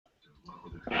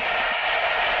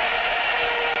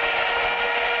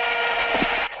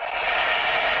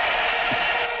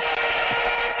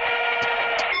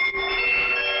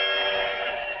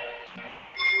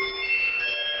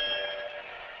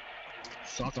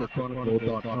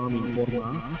BasketChronicle.com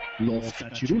informa Los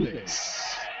Cachirules,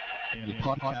 el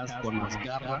podcast con más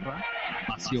garra,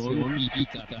 pasión y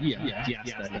picardía que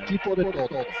hasta el equipo de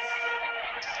todos.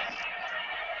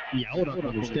 Y ahora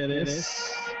con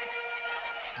ustedes,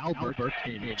 Albert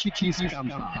el Chichis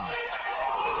Campa.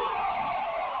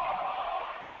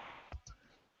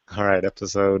 All right,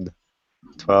 episode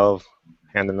 12,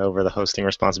 handing over the hosting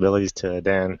responsibilities to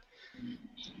Dan.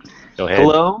 Go ahead.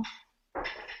 Hello.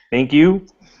 Thank you.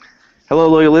 Hello,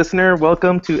 loyal listener.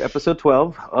 Welcome to episode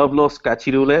 12 of Los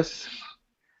Cachirules.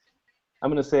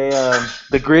 I'm going to say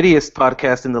the grittiest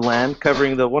podcast in the land,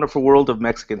 covering the wonderful world of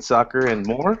Mexican soccer and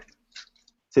more.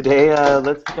 Today,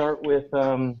 let's start with,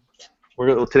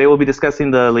 today we'll be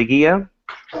discussing the Liguilla,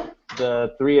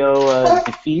 the 3-0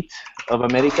 defeat of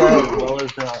America, as well as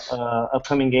the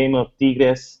upcoming game of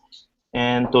Tigres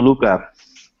and Toluca.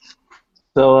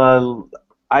 So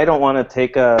I don't want to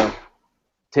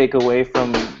take away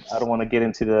from, I don't want to get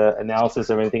into the analysis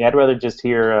of anything. I'd rather just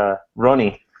hear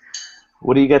Ronnie.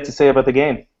 What do you got to say about the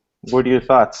game? What are your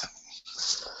thoughts?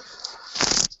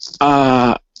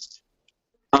 I'm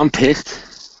pissed.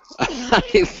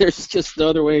 There's just no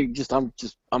other way.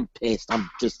 I'm pissed. I'm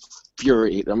just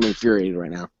infuriated. I'm infuriated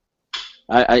right now.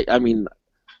 I mean,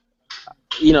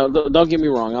 you know, don't get me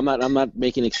wrong. I'm not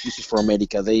making excuses for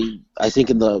America. I think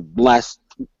in the last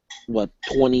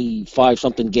 25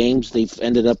 something games, they've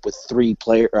ended up with 9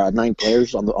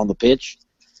 players on the pitch.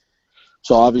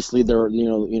 So obviously they're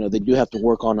they do have to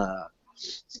work on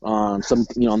some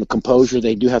on the composure.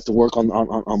 They do have to work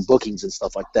on bookings and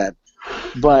stuff like that.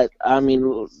 But I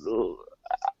mean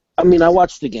I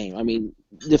watched the game. I mean,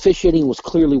 the officiating was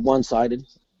clearly one-sided,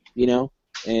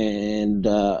 and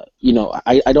I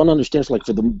don't understand. So, like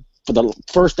for the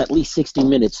first at least 60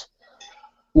 minutes,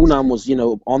 UNAM was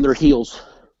on their heels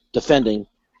defending,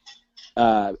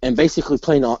 and basically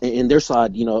playing in their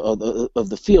side, of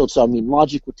the field. So I mean,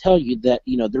 logic would tell you that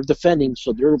they're defending,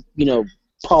 so they're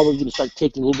probably going to start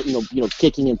taking a little bit,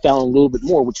 kicking and fouling a little bit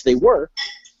more, which they were.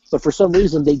 But for some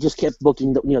reason, they just kept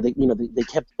booking. They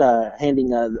kept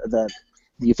handing the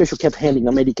official kept handing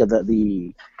America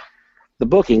the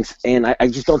bookings, and I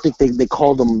just don't think they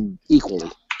called them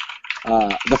equally.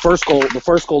 The first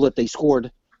goal that they scored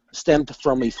stemmed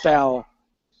from a foul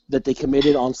that they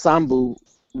committed on Sambu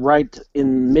right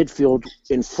in midfield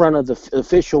in front of the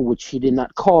official, which he did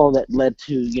not call. That led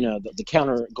to the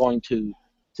counter going to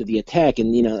the attack,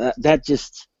 and that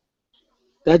just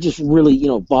really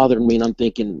bothered me. And I'm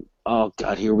thinking, oh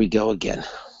God, here we go again,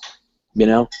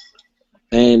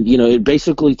 And it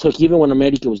basically took, even when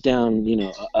America was down,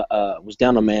 was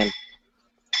down a man.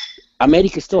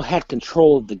 America still had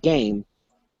control of the game.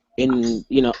 And,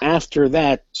 after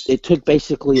that, it took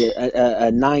basically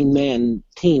a 9-man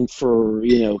team for,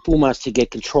 Pumas to get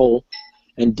control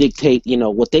and dictate,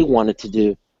 what they wanted to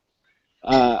do.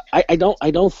 I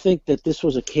don't think that this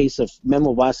was a case of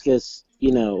Memo Vasquez,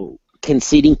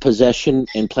 conceding possession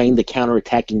and playing the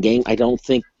counter-attacking game. I don't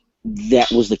think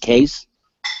that was the case.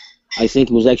 I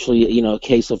think it was actually, a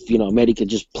case of, America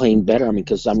just playing better. I mean,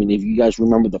 because, if you guys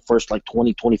remember the first,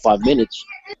 20, 25 minutes,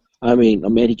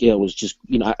 America was just,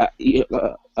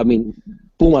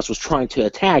 Pumas was trying to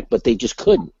attack, but they just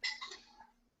couldn't.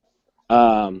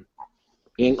 And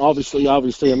obviously,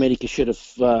 America should have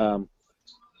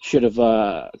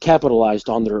capitalized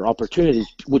on their opportunities,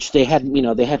 which they had,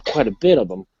 they had quite a bit of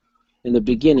them in the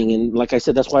beginning. And like I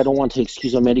said, that's why I don't want to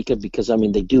excuse America, because,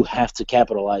 they do have to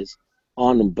capitalize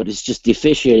on them. But it's just the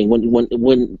officiating.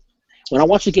 When I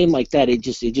watch a game like that, it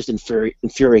just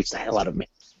infuriates the hell out of me.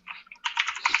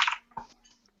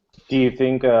 Do you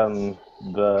think are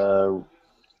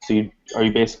you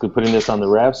basically putting this on the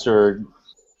refs, or?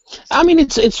 I mean,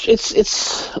 it's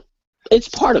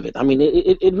part of it. I mean,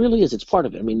 it really is. It's part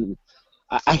of it. I mean,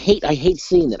 I hate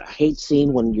seeing that. I hate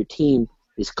seeing when your team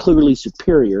is clearly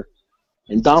superior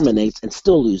and dominates and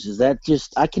still loses. That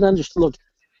just, I can understand. Look,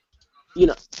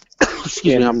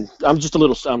 excuse me. I'm just a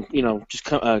little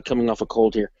coming off a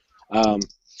cold here.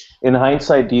 In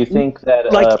hindsight, do you think that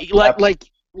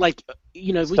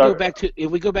if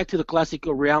we go back to the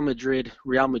Clásico Real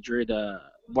Madrid,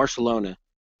 Barcelona,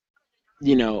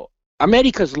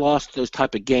 America's lost those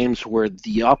type of games where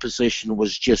the opposition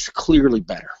was just clearly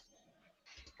better.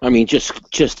 I mean,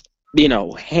 just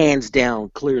hands down,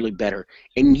 clearly better,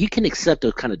 and you can accept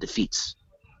those kind of defeats.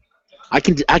 I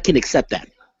can accept that.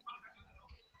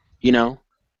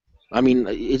 I mean,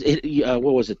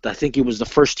 what was it? I think it was the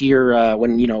first year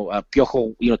when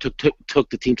Piojo took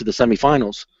the team to the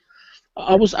semifinals.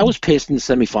 I was pissed in the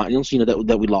semifinals,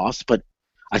 that we lost, but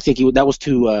I think that was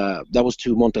to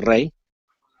Monterrey,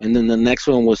 and then the next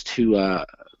one was to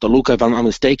Toluca, if I'm not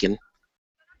mistaken.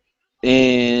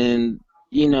 and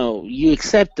you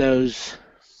accept those.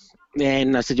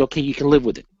 And I said, okay, you can live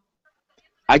with it.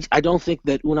 I don't think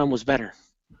that Unam was better.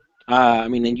 I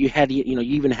mean, and you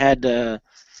even had, I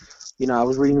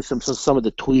was reading some of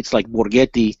the tweets like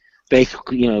Borghetti,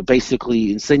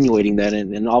 basically insinuating that,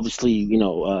 and obviously,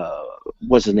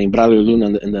 what's his name, Braulio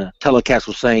Luna in the telecast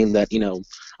was saying that,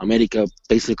 America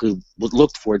basically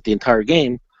looked for it the entire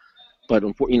game, but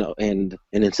and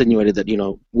insinuated that,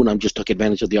 Unam just took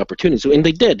advantage of the opportunity. So, and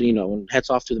they did, and hats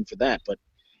off to them for that. But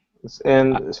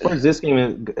And as far as this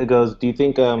game goes, do you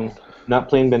think not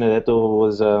playing Benedetto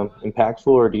was impactful,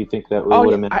 or do you think that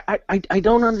would have meant? I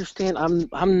don't understand. I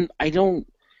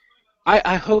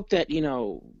hope that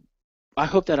I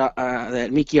hope that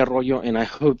Mickey Arroyo, and I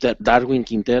hope that Darwin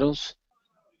Quinteros.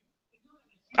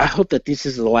 I hope that this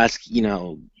is the last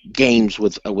games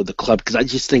with the club, because I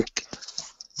just think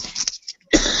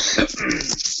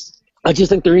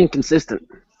they're inconsistent.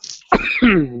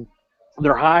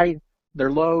 They're high,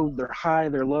 they're low, they're high,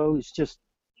 they're low. It's just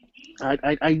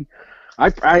I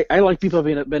like Pipa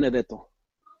Benedetto.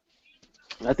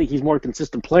 I think he's a more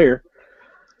consistent player.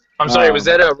 I'm sorry, was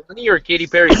that a Ronnie or Katy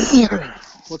Perry?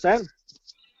 What's that?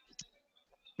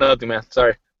 Nothing, man.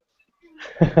 Sorry.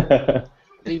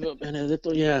 Pipa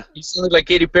Benedetto, yeah. You sounded like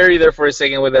Katy Perry there for a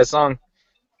second with that song.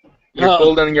 You're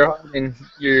cold and you're hot, and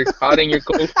you're hot and you're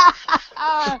cold.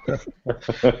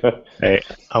 Hey,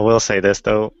 I will say this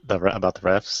though about the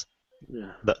refs.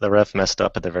 Yeah. The ref messed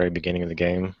up at the very beginning of the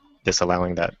game,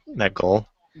 disallowing that goal.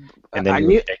 And then I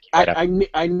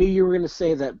knew you were going to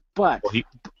say that, but well, You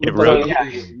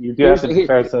do have to be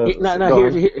fair to.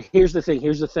 Here's the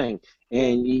thing,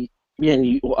 and if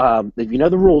you know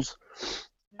the rules,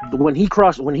 when he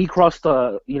crossed it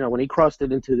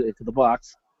into the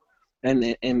box, and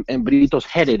Britos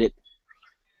headed it,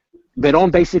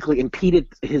 Verón basically impeded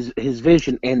his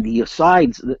vision, and the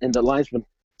sides and the linesman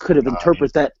could have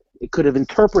interpreted that. It could have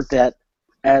interpreted that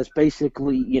as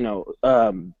basically,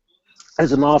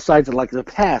 as an offside, like a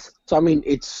pass. So I mean,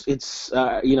 it's in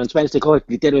Spanish they call it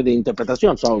criterio de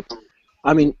interpretación. So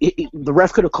I mean, the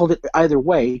ref could have called it either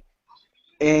way,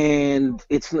 and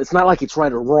it's not like it's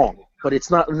right or wrong, but it's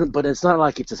not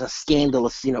like it's just a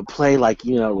scandalous play like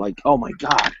oh my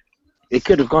God. It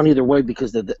could have gone either way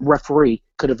because the referee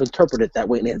could have interpreted it that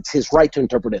way, and it's his right to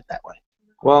interpret it that way.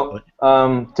 Well,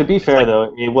 to be fair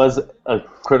though, it was a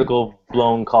critical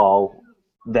blown call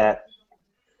that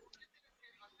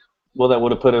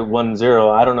would have put it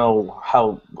 1-0. I don't know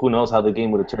who knows how the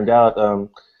game would have turned out.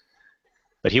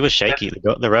 But he was shaky.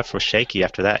 The ref was shaky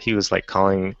after that. He was like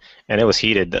calling, and it was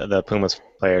heated. The Pumas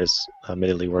players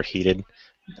admittedly were heated.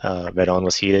 Verón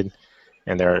was heated,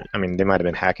 and they might have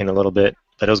been hacking a little bit,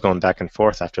 but it was going back and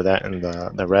forth after that. And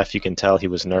the ref, you can tell he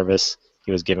was nervous.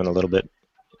 He was giving a little bit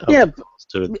to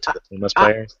the Pumas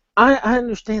players. I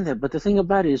understand that, but the thing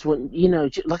about it is when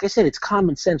like I said, it's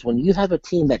common sense. When you have a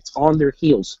team that's on their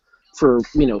heels for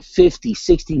 50,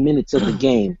 60 minutes of the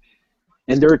game,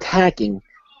 and they're attacking,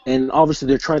 and obviously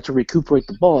they're trying to recuperate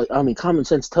the ball. I mean, common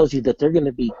sense tells you that they're going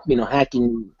to be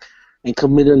hacking and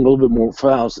committing a little bit more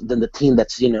fouls than the team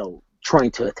that's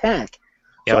trying to attack.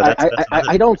 Yeah, so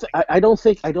I don't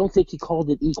think he called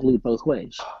it equally both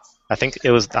ways. I think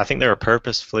they were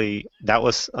purposefully. That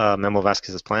was Memo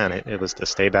Vasquez's plan. It was to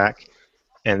stay back,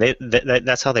 and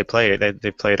that's how they play.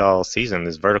 They played all season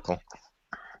is vertical.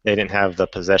 They didn't have the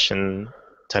possession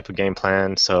type of game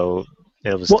plan, so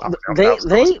it was. Well,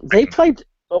 they played.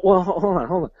 Well, hold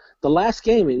on. The last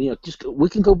game, we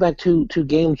can go back to 2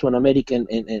 games when America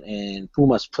and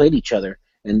Pumas played each other,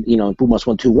 and Pumas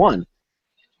won 2-1.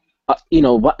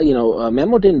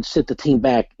 Memo didn't sit the team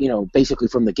back, basically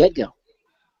from the get-go.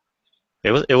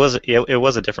 It was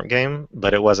a different game,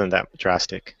 but it wasn't that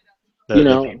drastic. The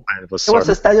game plan was it was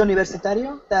Estadio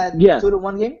Universitario, that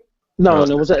 2-1 game. No,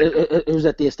 it was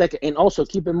at the Azteca, and also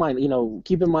keep in mind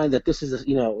that this is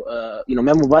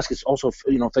Memo Vasquez also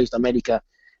faced America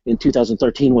in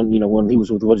 2013 when he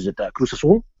was with Cruz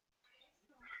Azul.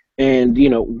 And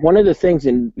one of the things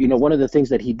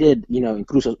that he did in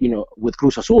with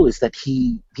Cruz Azul is that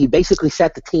he basically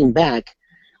sat the team back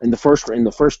in the first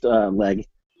leg.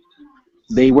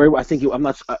 They were, I think, I'm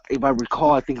not, if I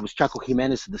recall, I think it was Chaco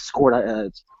Jimenez that scored. I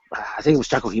think it was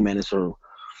Chaco Jimenez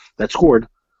that scored.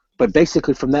 But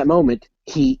basically, from that moment,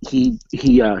 he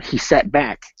sat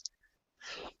back,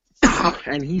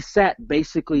 and he sat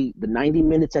basically the 90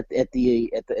 minutes at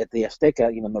the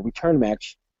Azteca, the return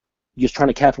match, just trying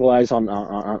to capitalize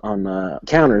on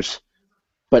counters.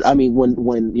 But I mean,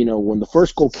 when the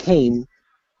first goal came,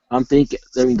 I'm thinking,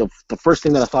 the first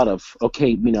thing that I thought of,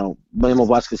 okay, Memo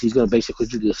Vasquez, he's going to basically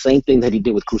do the same thing that he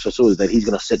did with Cruz Azul, is that he's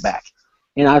going to sit back.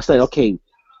 And I said, okay,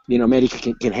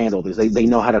 America can handle this. They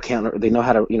know how to counter. They know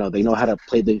how to they know how to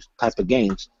play these type of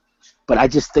games. But I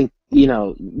just think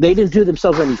they didn't do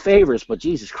themselves any favors. But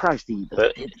Jesus Christ,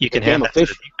 But you can hand that to the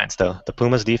defense, though. The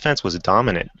Pumas' defense was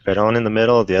dominant. Veron in the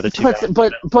middle, the other two. But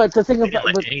the thing about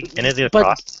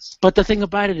but the thing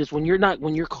about it is when you're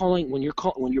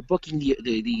booking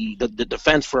the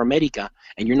defense for America,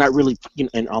 and you're not really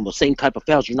and on the same type of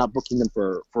fouls, you're not booking them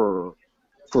for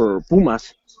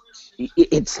Pumas.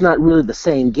 It's not really the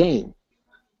same game.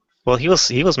 Well, he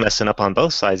was messing up on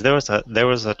both sides. There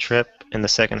was a trip in the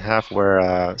second half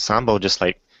where Sambo just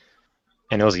and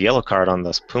it was a yellow card on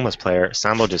the Pumas player.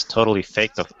 Sambo just totally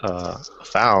faked a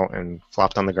foul and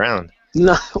flopped on the ground.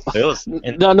 No,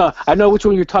 no. I know which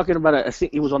one you're talking about. I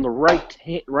think it was on the right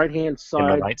hand side.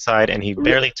 On the right side, and he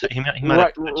barely he might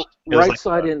right, have touched. Right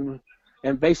side, and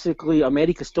basically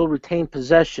America still retained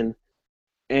possession,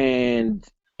 and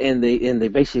they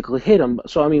basically hit him.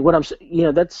 So I mean, what I'm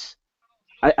saying, that's.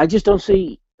 I just don't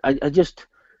see. I just,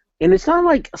 and it's not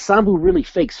like Sambu really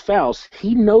fakes fouls.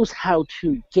 He knows how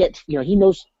to get. He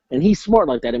knows, and he's smart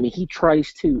like that. I mean, he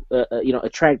tries to,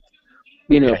 attract,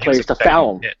 players to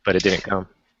foul him. But it didn't come.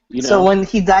 So when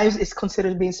he dives, it's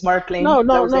considered being smart playing. No.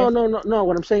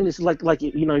 What I'm saying is like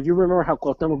if you remember how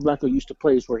Cuauhtemoc Blanco used to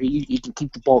play, is where he can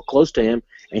keep the ball close to him,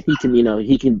 and he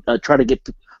can try to get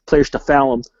the players to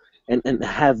foul him, and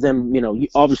have them.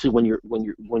 Obviously when you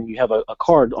have a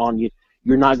card on you.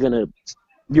 You're gonna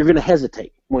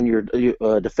hesitate when you're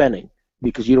defending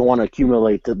because you don't want to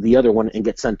accumulate the other one and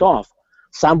get sent off.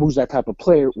 Sambu's that type of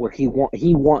player where he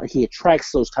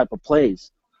attracts those type of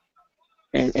plays,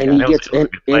 and he just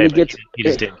didn't get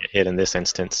hit in this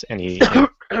instance, and he.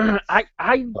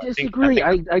 I disagree.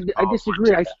 I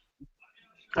disagree.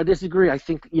 I disagree. I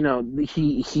think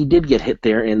he did get hit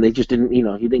there, and they just didn't he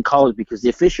didn't call it because the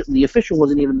official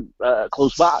wasn't even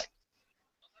close by.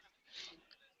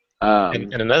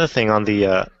 And another thing on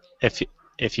the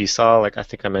if you saw, like I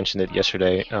think I mentioned it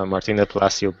yesterday, Martin Del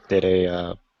Palacio did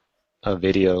a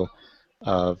video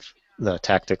of the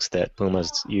tactics that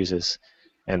Pumas uses,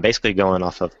 and basically going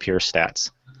off of pure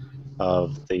stats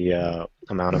of the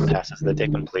amount of passes that they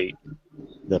complete,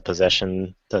 the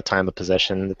possession, the time of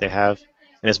possession that they have,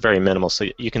 and it's very minimal. So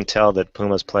you can tell that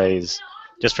Pumas plays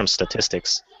just from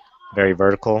statistics, very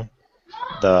vertical.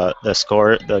 The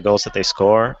goals that they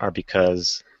score are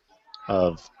because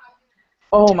of.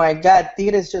 Oh my God!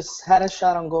 Tigres just had a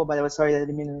shot on goal. By the way, sorry, I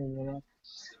didn't mean to,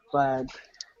 but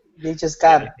they just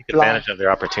got they take advantage of their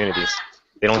opportunities.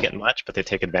 They don't get much, but they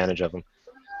take advantage of them.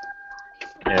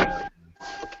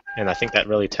 And I think that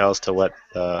really tells to what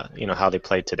how they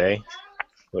played today,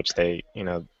 which they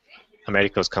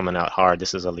America's coming out hard.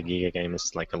 This is a Liga game.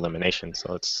 It's like elimination,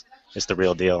 so it's the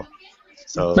real deal.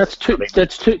 So that's two.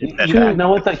 You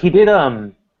know what? He did.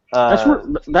 That's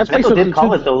basically did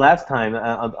call it the last time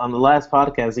on the last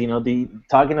podcast.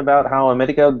 Talking about how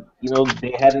America,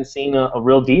 they hadn't seen a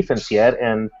real defense yet,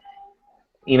 and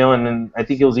and then I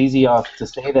think it was easy to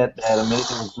say that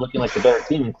America was looking like the better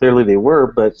team, and clearly they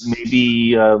were. But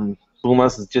maybe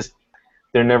Pumas is just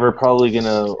they're never probably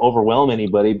gonna overwhelm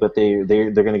anybody, but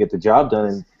they're gonna get the job done.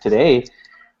 And today,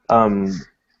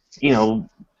 the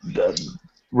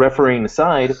refereeing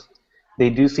aside, they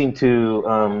do seem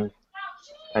to.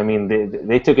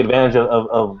 They took advantage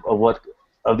of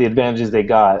the advantages they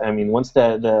got. I mean, once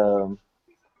I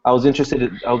was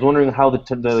wondering how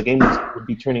the game would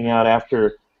be turning out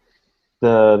after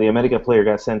the America player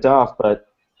got sent off, but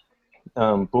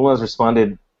Pumas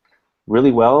responded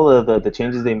really well. The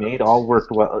changes they made all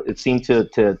worked well. It seemed to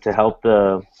help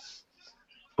the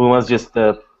Pumas just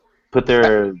put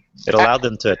their. It allowed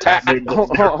them to attack. Their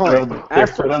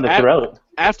foot on the throat.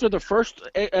 After the first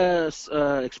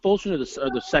expulsion or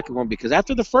the second one, because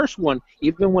after the first one,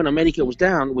 even when America was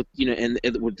down with and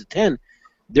with the 10,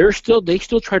 they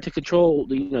still tried to control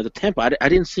the tempo. I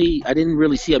didn't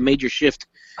really see a major shift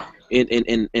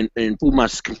in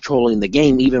Pumas controlling the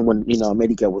game, even when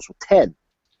America was with 10.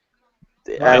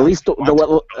 At least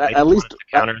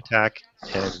counterattack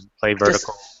and play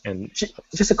vertical.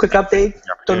 Just a quick update.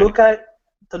 Toluca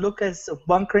is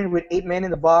bunkering with 8 men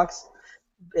in the box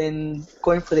and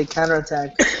going for the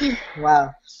counterattack.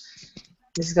 Wow,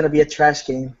 this is gonna be a trash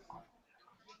game.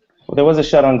 Well, there was a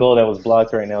shot on goal that was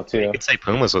blocked right now too. You could say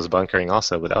Pumas was bunkering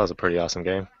also, but that was a pretty awesome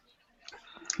game.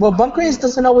 Well, bunkering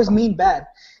doesn't always mean bad.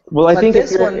 Well, I think it's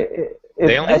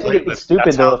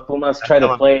stupid though if Pumas try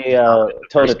to play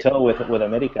toe to toe with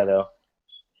America though.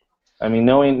 I mean,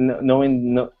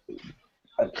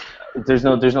 there's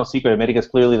no secret. America's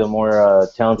clearly the more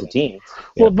talented team.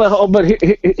 Well, but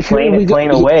here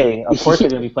Playing away, of course they're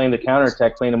going to be playing the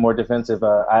counterattack, playing a more defensive.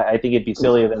 I think it'd be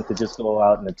silly of them to just go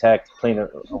out and attack, playing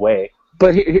away.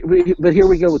 But here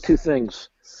we go with two things.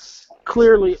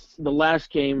 Clearly, the last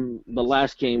game,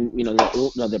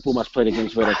 the Pumas played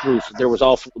against Veracruz. There was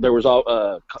all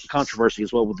controversy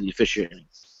as well with the officiating.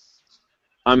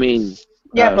 I mean,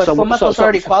 but Pumas was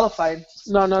already qualified.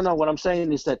 No. What I'm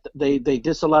saying is that they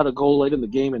disallowed a goal late in the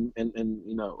game, and in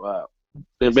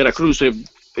Veracruz,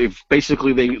 if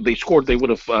basically they scored, they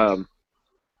would have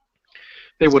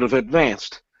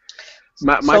advanced.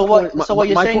 My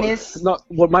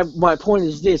point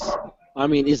is this. I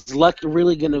mean, is luck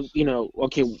really gonna,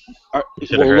 okay? Will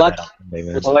luck?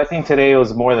 Well, I think today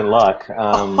was more than luck.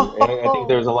 I think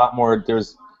there's a lot more.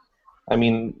 I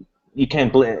mean, you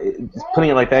can't putting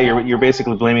it like that. You're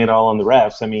basically blaming it all on the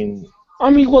refs. I mean,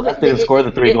 well, they didn't score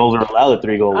the 3 goals or allow the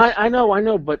 3 goals. I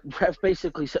know, but refs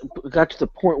basically got to the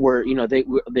point where he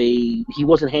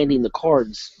wasn't handing the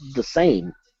cards the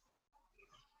same.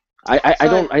 I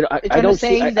don't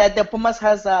say see that the Pumas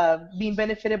has been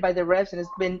benefited by the refs, and it's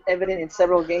been evident in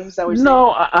several games.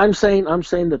 I'm saying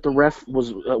that the ref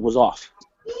was off.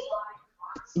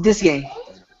 This game.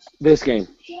 Well,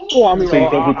 I mean, so you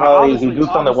think he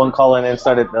goofed on that one call and then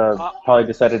started probably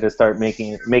decided to start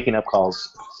making up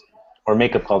calls, or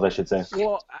make-up calls, I should say.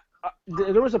 Well,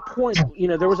 there was a point.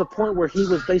 There was a point where he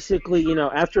was basically,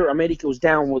 after America was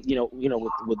down with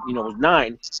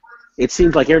 9. It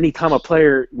seems like every time a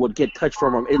player would get touched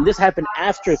from him, and this happened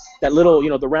after that little,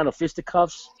 the round of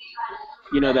fisticuffs,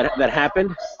 that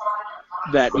happened.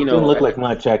 That it didn't look like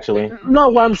much, actually. No,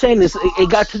 what I'm saying is it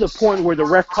got to the point where the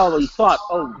ref probably thought,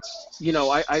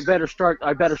 I better start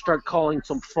calling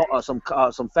some fouls in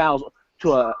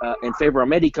favor of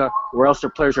America, or else their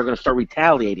players are going to start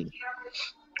retaliating.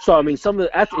 So I mean,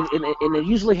 and it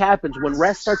usually happens when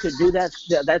refs start to do that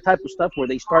type of stuff, where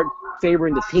they start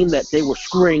favoring the team that they were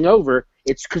screwing over.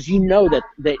 It's because they know that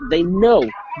they know that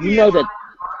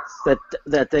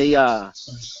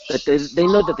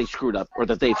they screwed up, or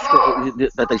that they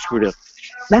screwed up.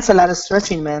 That's a lot of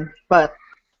stretching, man. But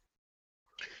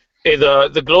hey,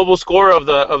 the global score of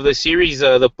the series,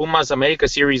 the Pumas America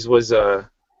series was what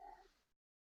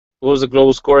was the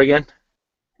global score again?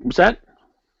 What's that?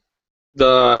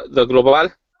 The global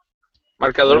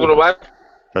marcador global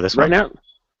For this right one? now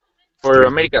for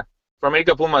America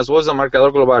Pumas, what was the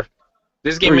marcador global?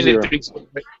 This game ended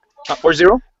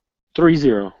 4-0.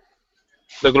 3-0.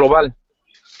 The global.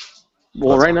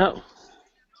 Well, right now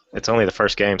It's only the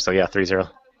first game, so yeah, 3-0.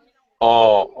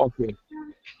 Oh, okay.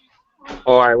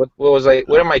 All right. What was I?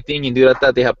 What am I thinking, dude? I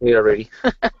thought they had played already.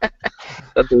 That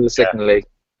was the second leg.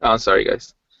 Oh, I'm sorry,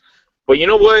 guys. But you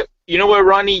know what?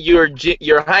 Ronnie, your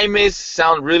Jaimes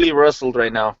sound really rustled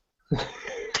right now.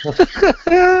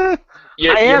 I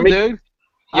am, dude.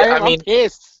 Yeah, I'm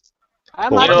pissed.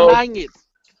 I'm Well, not denying it.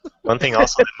 One thing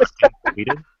also that Martin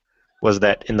tweeted was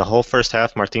that in the whole first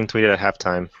half, Martin tweeted at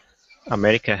halftime,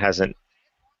 America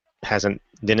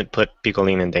didn't put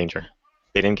Picolín in danger.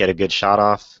 They didn't get a good shot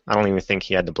off. I don't even think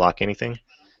he had to block anything.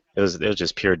 It was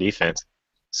just pure defense.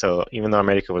 So even though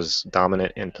America was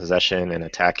dominant in possession and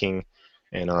attacking,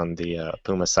 and on the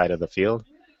Puma side of the field,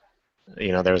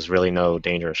 there was really no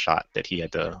dangerous shot that he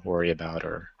had to worry about,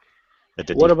 or that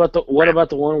the What about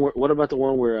the one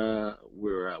where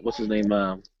what's his name?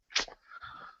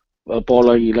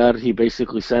 Paul Aguilar, he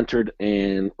basically centered,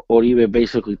 and Oribe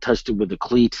basically touched it with the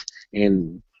cleat,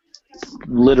 and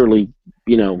literally,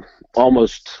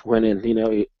 almost went in.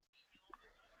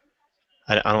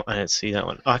 I didn't see that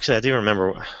one. Oh, actually, I do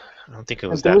remember. I don't think it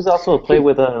was there that. was also a play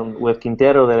with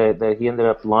Quintero that he ended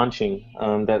up launching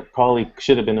that probably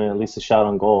should have been at least a shot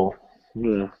on goal.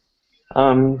 Yeah.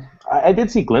 I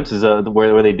did see glimpses of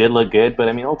where they did look good, but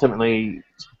I mean ultimately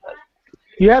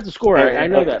You have to score. I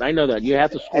know that. You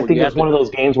have to score. I think it's one of those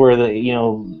games where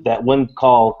that one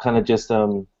call kind of just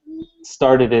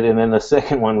started it, and then the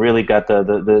second one really got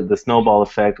the snowball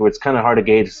effect, where it's kind of hard to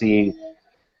gauge to see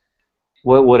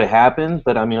what would have happened.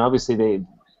 But I mean, obviously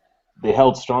they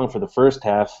held strong for the first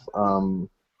half. Joel,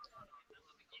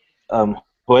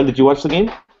 did you watch the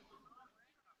game?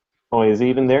 Oh, is he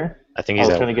even there? I think he's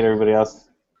trying to get everybody else.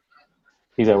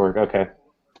 He's at work. Okay.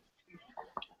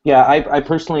 Yeah, I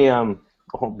personally,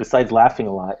 besides laughing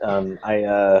a lot,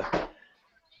 I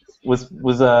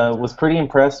was pretty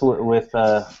impressed with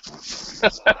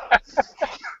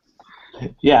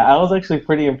yeah, I was actually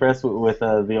pretty impressed with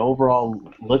the overall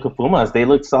look of Pumas. They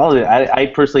looked solid. I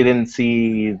personally didn't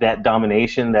see that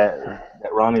domination that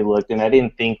Ronnie looked, and I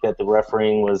didn't think that the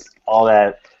refereeing was all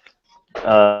that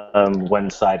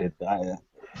one-sided.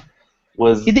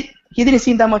 was. He didn't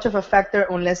seem that much of a factor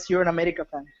unless you're an America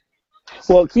fan.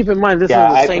 Well, keep in mind this is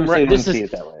the same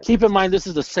ref. Keep in mind this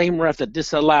is the same ref that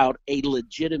disallowed a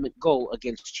legitimate goal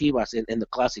against Chivas in the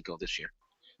Clásico this year.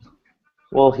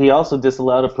 Well, he also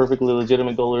disallowed a perfectly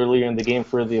legitimate goal earlier in the game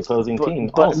for the opposing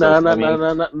team. But no.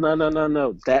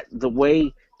 That the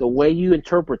way you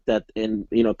interpret that in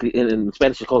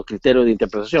Spanish is called criterio de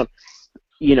interpretación.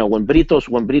 When Britos,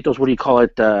 what do you call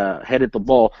it, headed the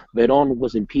ball, Verón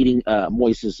was impeding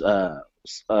Moises,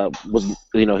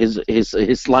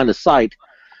 his line of sight,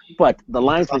 but the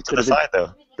linesman could have.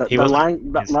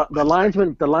 The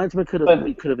linesman could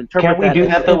have interpreted. Can't we do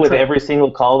that though with every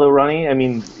single call though, Ronnie? I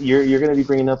mean, you're going to be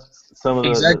bringing up some of the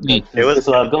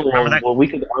disallowed goal. Well, we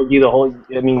could argue the whole.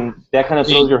 I mean, that kind of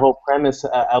throws your whole premise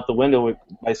out the window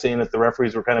by saying that the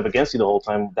referees were kind of against you the whole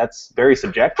time. That's very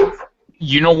subjective.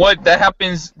 You know what? That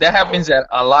happens at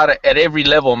at every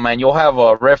level, man. You'll have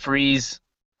referees.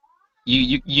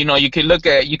 You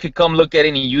could come look at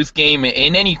any youth game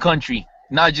in any country,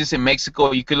 not just in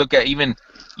Mexico. You could look at even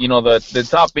the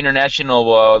top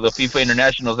international, the FIFA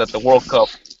internationals at the World Cup,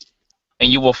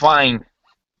 and you will find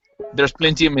there's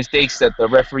plenty of mistakes that the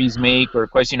referees make or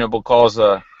questionable calls.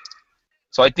 So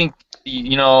I think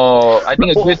a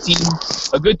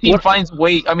good team finds a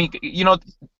way. I mean,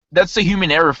 that's the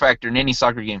human error factor in any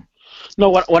soccer game. No,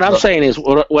 what I'm saying is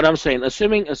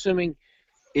assuming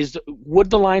would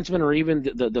the linesman or even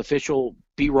the official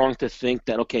be wrong to think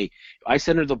that I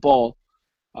centered the ball,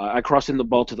 I crossed in the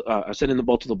ball I sent in the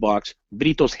ball to the box,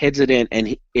 Britos heads it in,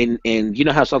 and you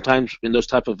know how sometimes in those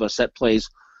type of set plays,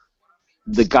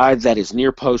 the guy that is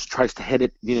near post tries to head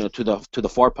it to the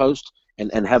far post,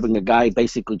 and having a guy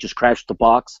basically just crash the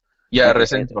box. Yeah,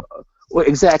 recentro. Well,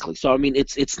 exactly. So I mean,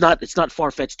 it's not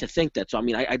far fetched to think that. So I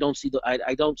mean, I don't see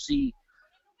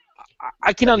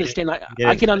I can understand.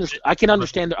 I can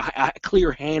understand a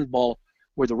clear handball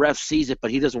where the ref sees it,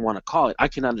 but he doesn't want to call it. I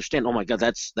can understand. Oh my God,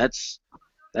 that's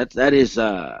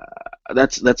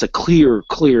a clear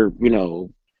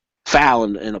foul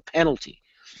and a penalty.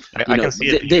 I can see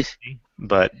it.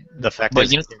 But the fact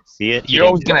that you didn't see it, you're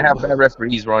always gonna have bad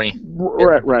referees, Ronnie.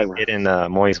 Right. It in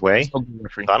Moy's way. So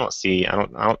I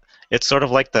don't. It's sort of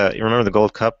like you remember the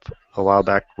Gold Cup a while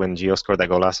back when Gio scored that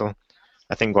golazo.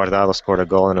 I think Guardado scored a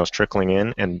goal and it was trickling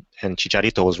in, and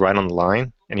Chicharito was right on the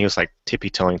line, and he was like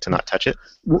tippy-toeing to not touch it.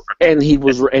 And he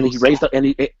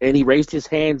raised his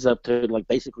hands up to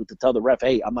basically to tell the ref,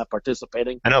 "Hey, I'm not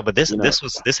participating." I know, but this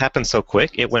happened so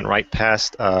quick. It went right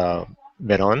past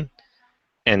Verón.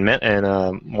 And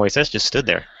Moises just stood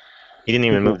there. He didn't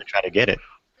even move to try to get it.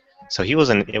 So he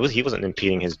wasn't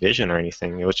impeding his vision or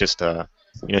anything. It was just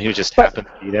he was just happened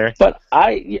to be there. But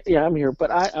I'm here. But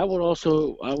I would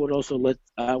also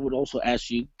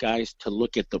ask you guys to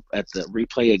look at the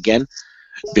replay again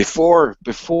before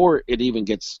it even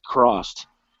gets crossed.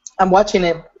 I'm watching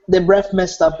it. The ref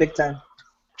messed up big time.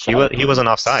 He wasn't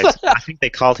offsides. I think they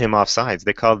called him offsides.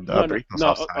 They called Britos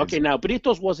offsides. Okay, now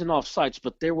Britos wasn't offsides,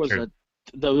 but there was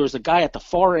a guy at the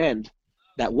far end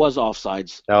that was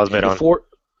offsides. That was Verón.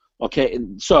 Okay,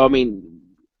 and so I mean,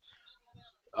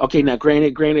 now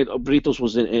granted, Britos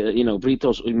was in,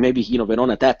 Britos maybe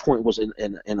Verón at that point was in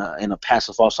a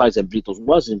passive offsides and Britos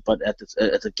wasn't, but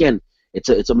again,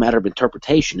 it's a matter of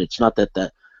interpretation. It's not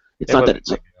that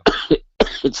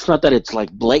it's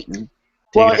like blatant.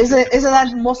 Well, isn't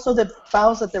that most of the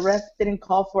fouls that the ref didn't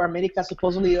call for America?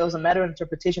 Supposedly it was a matter of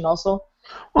interpretation also.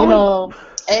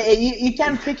 You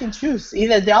can't pick and choose.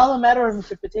 Either they're all a matter of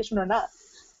interpretation or not.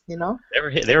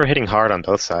 They were hitting hard on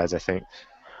both sides, I think.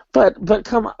 But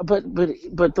come on, but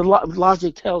the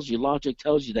logic tells you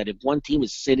that if one team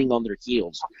is sitting on their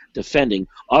heels defending,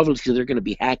 obviously they're going to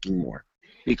be hacking more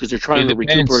because they're trying to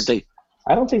recuperate.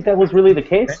 I don't think that was really the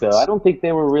case, though. I don't think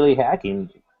they were really hacking.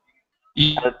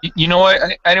 You know what?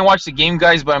 I didn't watch the game,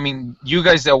 guys, but I mean, you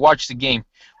guys that watched the game,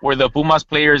 were the Pumas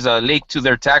players late to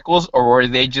their tackles, or were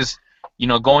they just,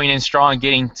 going in strong,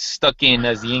 getting stuck in,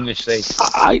 as the English say?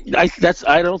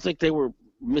 I don't think they were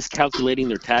miscalculating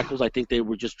their tackles. I think they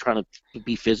were just trying to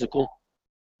be physical.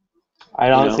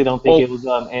 I honestly don't think it was.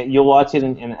 And you'll watch it,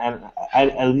 and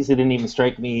at least it didn't even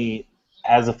strike me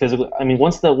as a physical. I mean,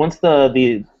 once they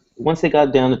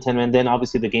got down to 10 men, then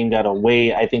obviously the game got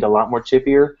away. I think a lot more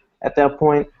chippier at that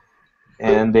point,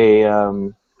 and they.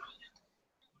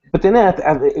 But then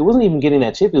it wasn't even getting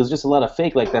that chippy. It was just a lot of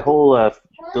fake, like that whole the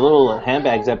little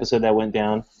handbags episode that went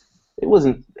down. It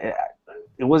wasn't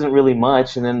really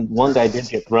much, and then one guy did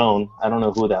get thrown. I don't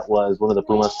know who that was. One of the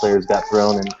Pumas players got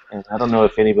thrown, and I don't know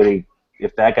if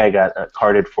that guy got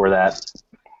carded for that.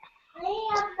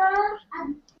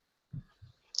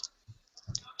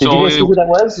 Did you guys see who that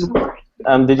was?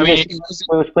 Did you I mean, guys see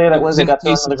which player that was that got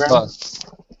thrown on the ground?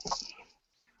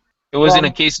 It wasn't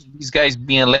a case of these guys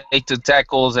being late to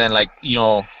tackles and or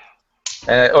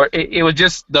it was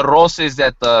just the roces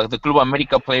that the Club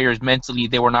America players mentally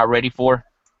they were not ready for.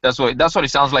 That's what it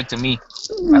sounds like to me.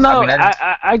 No,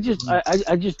 I just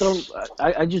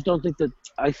don't think that.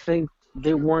 I think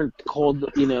they weren't called,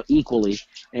 equally.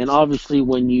 And obviously,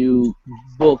 when you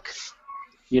book,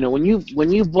 when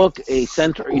you book a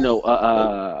center,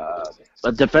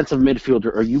 a defensive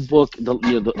midfielder, or you book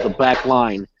the back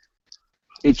line,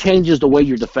 it changes the way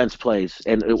your defense plays,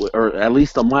 or at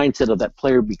least the mindset of that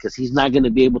player, because he's not going to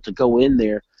be able to go in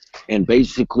there and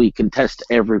basically contest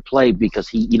every play because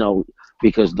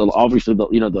because obviously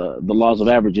the laws of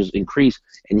averages increase,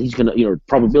 and he's going to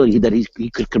probability that he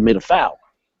could commit a foul.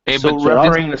 Hey, So but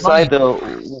refereeing aside, though,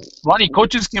 Ronnie,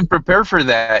 coaches can prepare for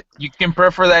that. You can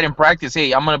prepare for that in practice.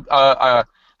 Hey, I'm gonna.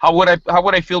 How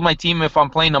would I feel my team if I'm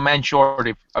playing a man short?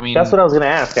 That's what I was going to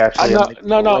ask. Actually,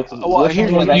 no. Well,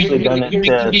 here's what actually done it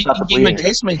to stop the bleeding.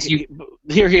 Adjustments.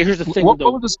 Here's the thing. What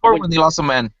was the score when they lost a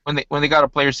man? When they got a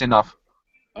player sent off?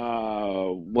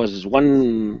 Was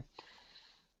one.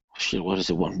 Shit, what is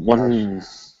it? One.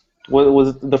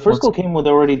 Was the first goal came with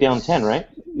already down 10, right?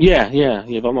 Yeah.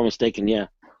 If I'm not mistaken, yeah.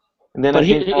 And then but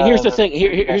here's the thing.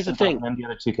 Here's the thing. And the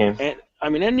other two came. And, I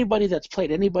mean, anybody that's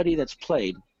played,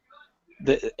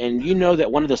 and you know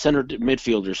that one of the center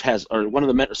midfielders or one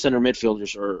of the center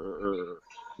midfielders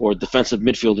or defensive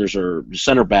midfielders or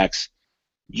center backs,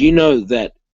 you know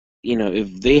that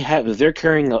if they're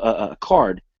carrying a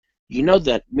card,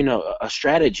 that a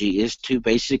strategy is to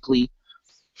basically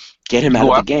get him out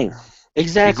of the game.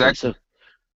 Exactly.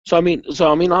 So I mean,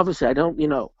 obviously, I don't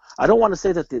want to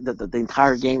say that the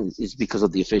entire game is because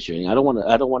of the officiating. I don't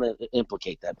want to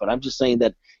implicate that, but I'm just saying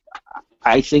that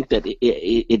I think that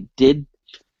it did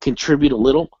contribute a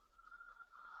little,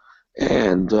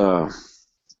 and I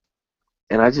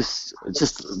just I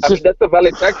mean, that's a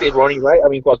valid tactic, Ronnie, right? I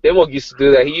mean, Cuauhtemoc used to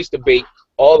do that. He used to bait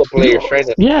all the players trying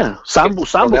to. Yeah,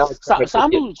 Sambu's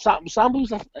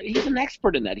he's an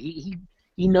expert in that. He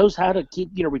knows how to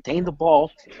keep retain the ball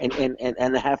and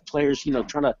have players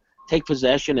trying to take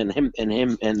possession and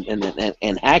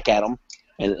hack at them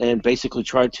and basically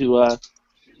try to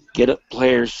get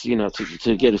players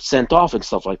to get it sent off and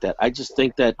stuff like that. I just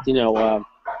think that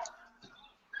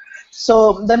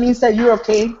So that means that you're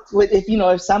okay with if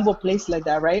Sambo plays like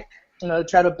that, right?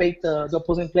 Try to bait the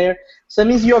opposing player. So it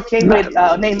means you're okay with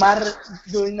Neymar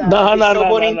doing no. And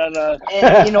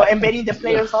embedding the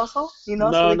players also. So they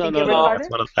can get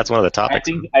regarded. That's one of the topics.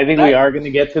 I think we are going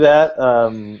to get to that.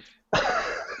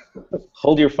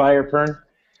 Hold your fire, Pern.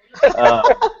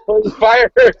 Hold your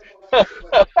fire.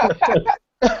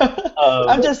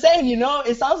 I'm just saying,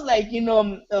 it sounds like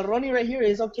Ronnie right here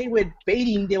is okay with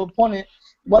baiting the opponent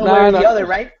one way or the other,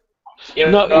 right?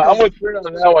 I'm with you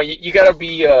on that one. You gotta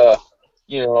be,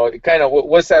 kind of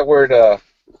what's that word?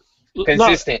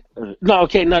 Consistent. No.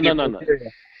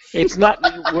 It's not.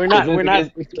 We're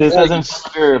not. This doesn't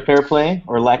fair play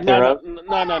or lack thereof.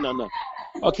 No.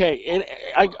 Okay,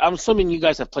 I'm assuming you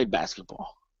guys have played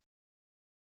basketball.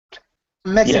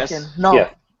 Mexican, yes. no.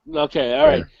 Yeah. Okay, all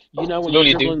right. When you're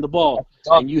dribbling the ball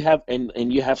and you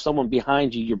have someone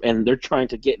behind you, and they're trying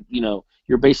to get, you're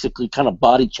basically kind of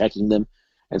body checking them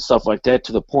and stuff like that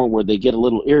to the point where they get a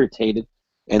little irritated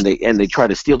and they try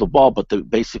to steal the ball, but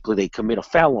basically they commit a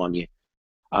foul on you.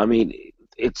 I mean,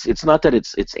 it's not that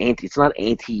it's anti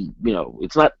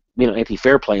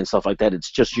fair play and stuff like that.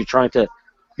 It's just you're trying to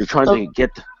get.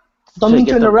 Don't mean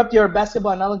to interrupt your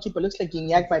basketball analogy, but it looks like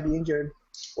Gignac might be injured.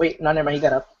 Wait, no, never mind. He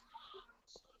got up.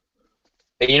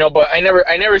 But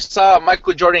I never saw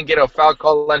Michael Jordan get a foul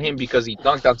call on him because he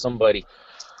dunked on somebody.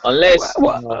 Unless,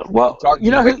 I'm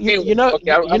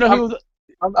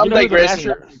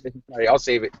digressing. Sorry, I'll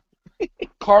save it.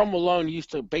 Karl Malone used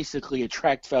to basically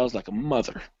attract fouls like a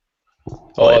mother.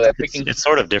 It's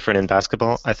sort of different in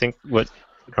basketball. I think what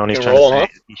Ronnie's trying to say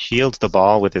is he shields the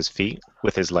ball with his feet,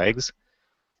 with his legs,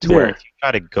 where if you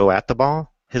try to go at the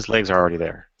ball, his legs are already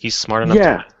there. He's smart enough to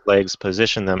have his legs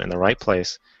position them in the right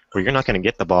place where you're not going to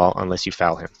get the ball unless you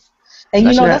foul him. And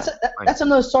that's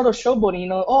another sort of showboating.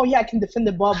 Oh yeah, I can defend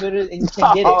the ball better, and you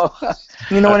can't get it.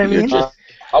 You know what I mean?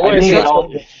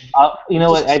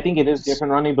 I think it is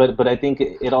different, Ronnie, but I think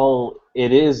it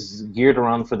is geared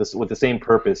around with the same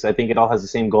purpose. I think it all has the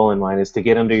same goal in mind: is to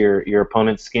get under your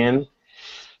opponent's skin,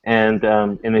 and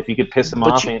if you could piss them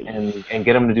off and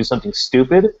get them to do something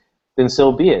stupid, then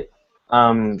so be it.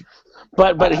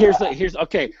 But here's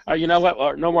okay. You know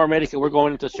what? No more Medica. We're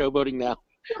going into showboating now.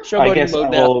 I guess we're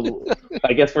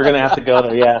gonna have to go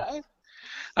there. Yeah.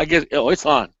 I guess it's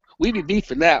on. We be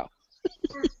beefing now.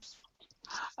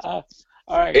 All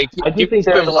right. Hey, I do think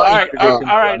there are a lot of all contradictions,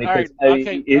 right, Ronnie, all right, 'cause, I mean,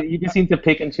 okay. you just seem to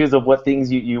pick and choose of what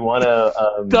things you want to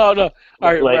No, all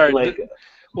right, all right. like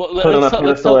Well, put on a let's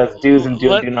pedestal tell. as do's and do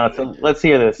Let, nots. So let's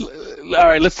hear this. all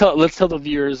right, let's tell the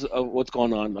viewers of what's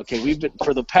going on. Okay, we've been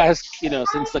for the past,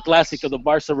 since the classic of the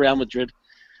Barca Real Madrid,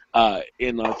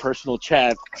 in our personal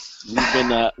chats,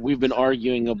 we've been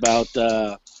arguing about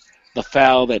the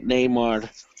foul that Neymar,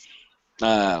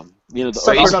 the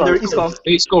Suffered under Isco, Isco.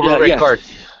 Isco yeah, red yeah, card.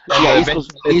 yeah,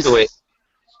 Eventually into it.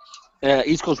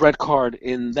 Isco's red card.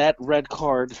 In that red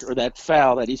card or that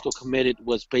foul that Isco committed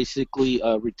was basically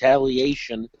a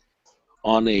retaliation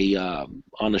on a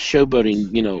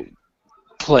showboating,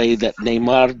 play that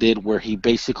Neymar did, where he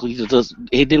basically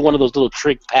he did one of those little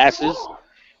trick passes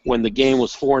when the game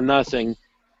was 4-0,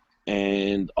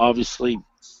 and obviously,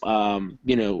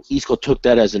 Isco took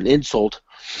that as an insult.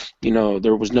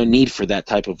 There was no need for that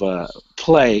type of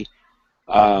play.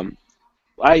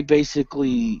 I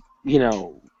basically,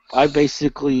 of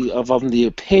the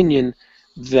opinion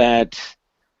that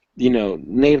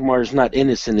Neymar is not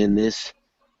innocent in this,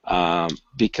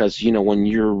 because when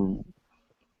you're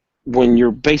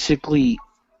basically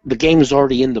the game is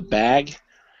already in the bag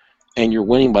and you're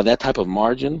winning by that type of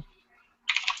margin,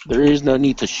 there is no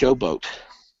need to showboat.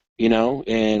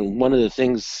 And one of the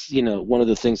things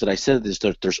that I said is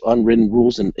that there's unwritten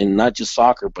rules in not just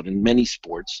soccer but in many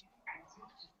sports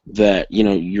that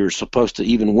you're supposed to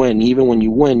even when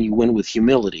you win with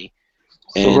humility.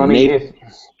 So, And Ronnie,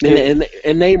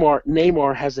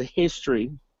 Neymar has a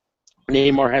history.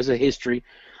 Neymar has a history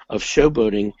of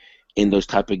showboating in those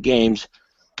type of games.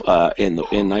 I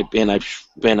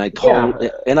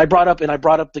brought up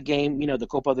the game. The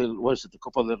Copa del the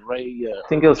Copa del Rey. I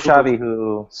think it was Xavi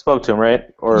who spoke to him, right?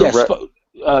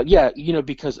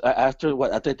 Because after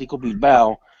Atletico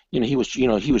Bilbao, he was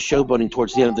showboating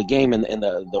towards the end of the game, and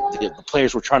the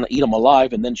players were trying to eat him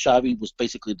alive, and then Xavi was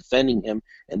basically defending him,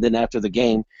 and then after the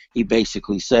game, he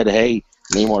basically said, "Hey,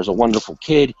 Neymar's a wonderful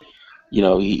kid.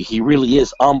 He really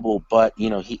is humble, but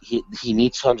he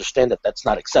needs to understand that that's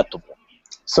not acceptable."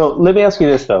 So let me ask you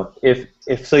this though: if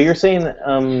so, you're saying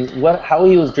how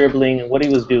he was dribbling and what he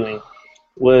was doing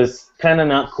was kind of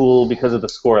not cool because of the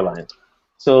scoreline.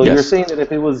 So Yes. You're saying that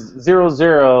if it was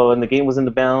 0-0 and the game was in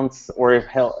the bounce, or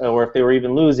if they were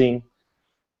even losing,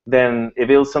 then if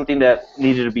it was something that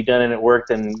needed to be done and it worked,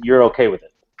 then you're okay with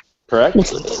it, correct?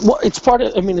 Well, it's part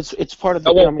of. I mean, it's part of the.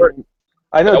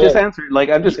 I know. I Just won't- answer. Like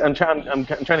I'm trying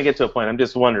to get to a point. I'm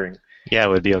just wondering. Yeah, it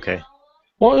would be okay.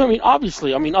 Well,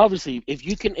 obviously, if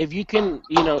you can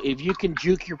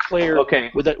juke your player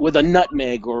with a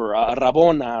nutmeg or a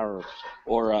rabona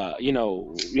or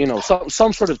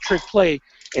some sort of trick play,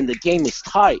 and the game is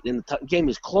tight and the game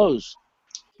is closed,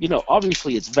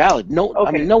 obviously it's valid. No,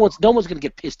 Okay. no one's going to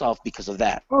get pissed off because of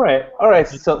that. All right.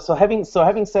 So having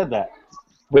said that,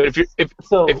 But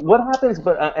what happens?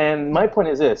 But and my point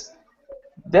is this: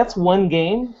 that's one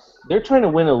game. They're trying to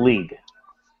win a league.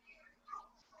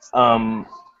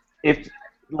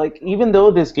 Even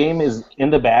though this game is in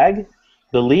the bag,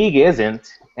 the league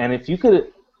isn't. And if you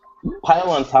could pile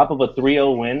on top of a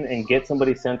 3-0 win and get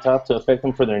somebody sent off to affect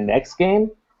them for their next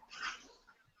game,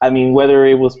 I mean, whether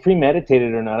it was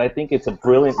premeditated or not, I think it's a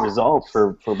brilliant result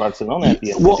for Barcelona at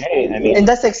the end of the day. I mean, And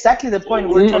that's exactly the point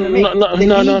we're trying to make. No.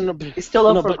 It's still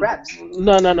up for grabs.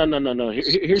 No.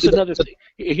 Here's another thing.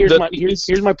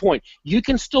 Here's my point. You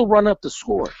can still run up the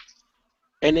score,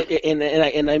 and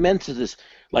I meant to this.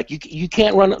 Like you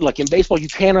can't run, like in baseball, you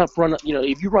cannot run.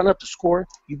 If you run up the score,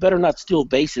 you better not steal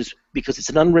bases because it's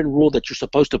an unwritten rule that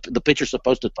the pitcher's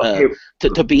supposed to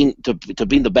be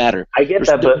the batter. I get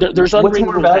that, but there's what's unwritten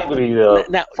more rules. valuable to you though?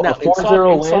 Now, A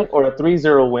 4-0 win or a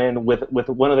 3-0 win with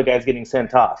one of the guys getting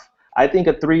sent off? I think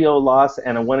a 3-0 loss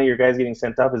and one of your guys getting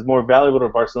sent off is more valuable to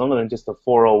Barcelona than just a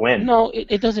 4-0 win. No,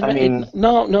 it doesn't. I mean,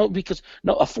 because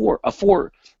a 4-0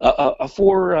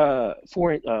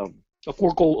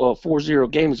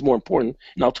 game is more important,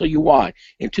 and I'll tell you why.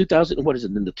 In the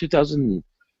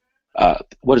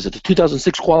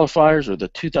 2006 qualifiers or the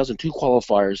 2002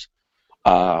 qualifiers,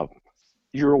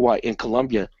 Uruguay and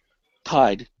Colombia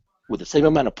tied with the same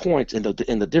amount of points, and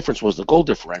the difference was the goal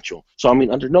differential. So I mean,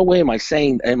 under no way am I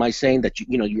saying that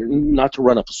you're not to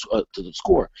run up to the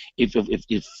score. If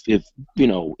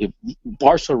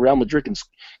Barca or Real Madrid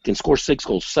can score 6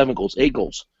 goals, 7 goals, 8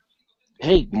 goals,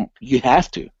 hey, you have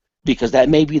to. Because that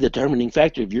may be the determining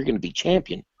factor if you're going to be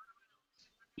champion,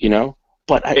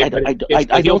 But I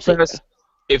don't think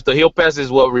if the heel pass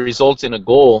is what results in a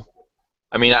goal,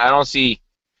 I mean, I don't see.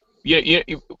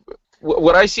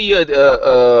 What I see,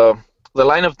 the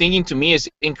line of thinking to me is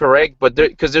incorrect. But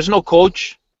because there's no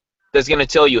coach, that's gonna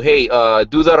tell you, hey,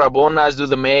 do the rabonas, do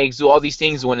the megs, do all these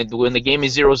things when the game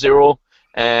is 0-0,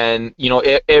 and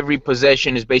every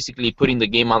possession is basically putting the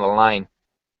game on the line.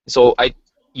 So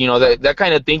that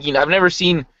kind of thinking I've never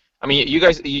seen. I mean, you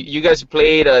guys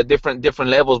played different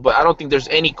levels, but I don't think there's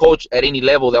any coach at any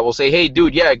level that will say, hey,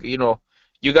 dude, yeah,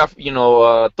 you got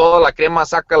toda la crema,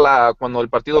 sácala cuando el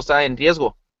partido está en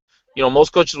riesgo.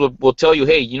 Most coaches will tell you,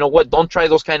 hey, you know what? Don't try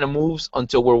those kind of moves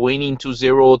until we're winning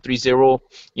 2-0, 3-0.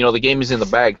 The game is in the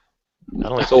bag. I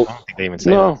don't think they even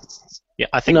say that. Yeah,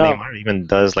 I think Neymar even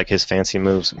does like his fancy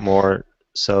moves more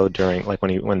so during like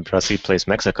when Brazil plays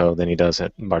Mexico than he does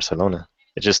at Barcelona.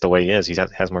 It's just the way he is. He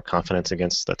has more confidence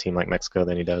against a team like Mexico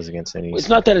than he does against any. It's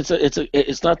not that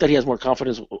it's not that he has more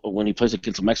confidence when he plays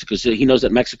against Mexico. He knows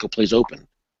that Mexico plays open,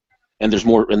 and there's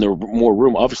more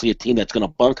room. Obviously, a team that's going to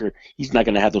bunker, he's not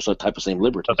going to have those type of same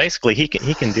liberty. So basically, he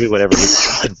can do whatever he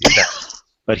wants to do that,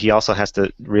 but he also has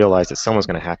to realize that someone's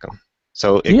going to hack him.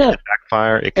 So it could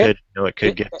backfire. It could it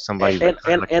could get somebody.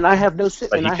 And I have no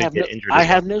sympathy.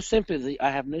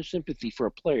 I have no sympathy for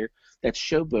a player that's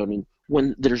showboating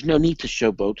when there's no need to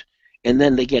showboat, and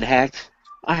then they get hacked.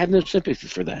 I have no sympathy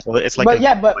for that. Well, it's like but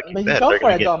he fell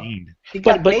for it though. He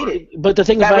got baited. But the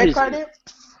thing about it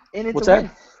is, what's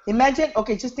that? Imagine,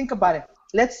 okay, just think about it.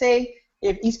 Let's say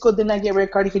if Isco did not get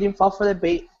red card, he didn't fall for the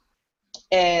bait,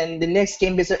 and the next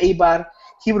game is Eibar,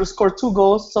 he would have scored 2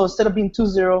 goals. So instead of being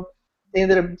 2-0.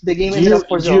 The game ended up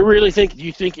 4-0. Do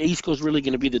you think Isco's really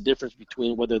going to be the difference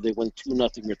between whether they win 2-0 or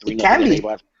 3-0? It can be.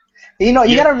 You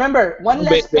got to remember, one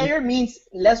less player means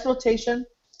less rotation,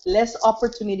 less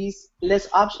opportunities, less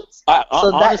options. That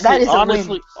is a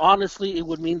win. Honestly, it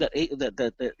would mean that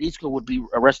Isco would be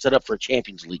arrested up for a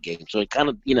Champions League game. So it kind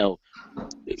of,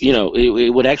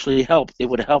 it would actually help. It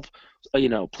would help,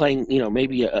 playing,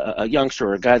 maybe a youngster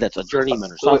or a guy that's a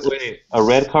journeyman or something. Wait, a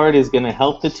red card is going to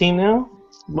help the team now?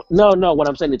 No. What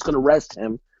I'm saying, it's going to rest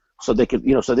him, so they can,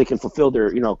 fulfill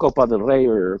their, Copa del Rey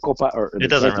or Copa or. It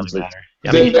doesn't really matter.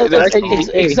 I mean,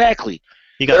 exactly.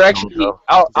 They're actually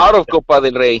out of Copa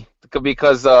del Rey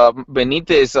because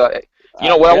Benitez.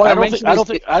 What I want to mention I don't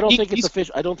think it's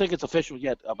official. I don't think it's official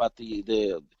yet about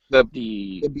the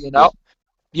being out.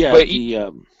 Yeah, but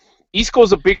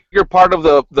Isco's a bigger part of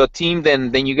the team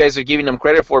than you guys are giving him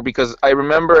credit for, because I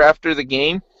remember after the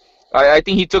game. I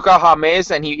think he took out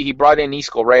James and he brought in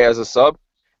Isco, right, as a sub.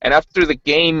 And after the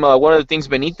game, one of the things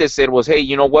Benitez said was, hey,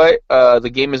 you know what?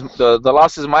 The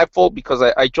loss is my fault because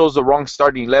I chose the wrong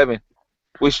starting 11,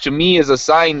 which to me is a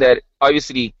sign that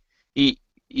obviously he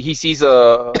sees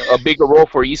a bigger role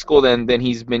for Isco than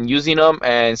he's been using him.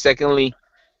 And secondly,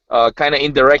 kind of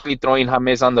indirectly throwing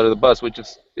James under the bus, which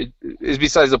is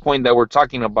besides the point that we're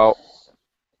talking about.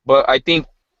 But I think,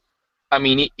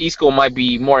 Isco might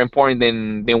be more important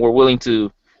than we're willing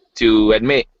to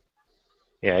admit.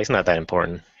 Yeah, he's not that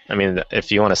important. I mean,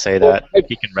 if you want to say that,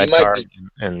 he can red card,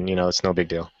 and it's no big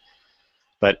deal.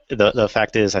 But the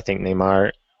fact is, I think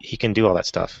Neymar, he can do all that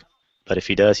stuff. But if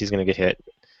he does, he's going to get hit.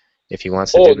 If he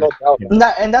wants to do no doubt.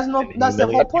 And that's the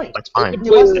whole point. That's fine.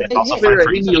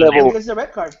 It's a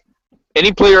red card.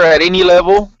 Any player at any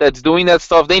level that's doing that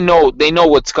stuff, they know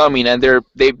what's coming, and they're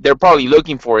probably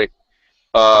looking for it.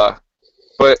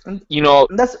 But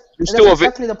that's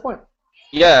exactly the point.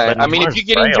 Yeah, I mean, if you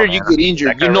get injured, you get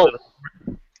injured.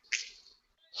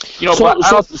 So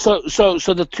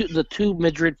the two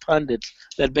Madrid pundits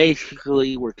that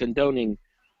basically were condoning,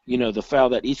 the foul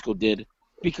that Isco did,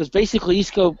 because basically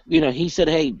Isco, he said,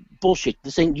 "Hey, bullshit!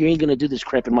 You ain't gonna do this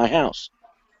crap in my house."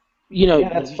 Yeah,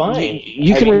 that's fine.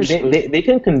 They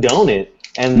can condone it.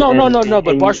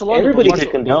 But Barcelona. Everybody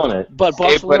can condone it. But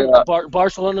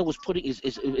Barcelona was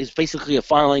is basically a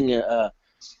filing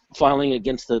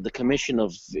against the commission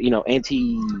of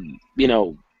anti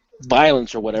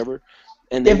violence or whatever.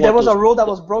 And if there was a rule that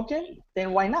was broken,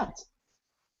 then why not?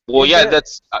 Well,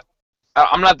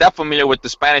 I'm not that familiar with the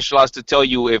Spanish laws to tell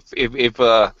you if they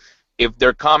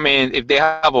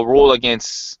have a rule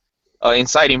against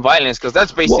inciting violence, because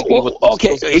that's basically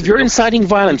if you're inciting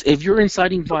violence,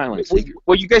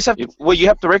 what you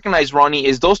have to recognize, Ronnie,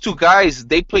 is those two guys,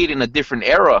 they played in a different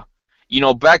era.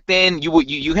 Back then you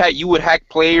would hack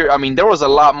player. I mean, there was a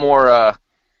lot more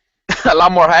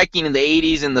hacking in the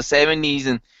 80s and the 70s,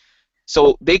 and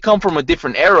so they come from a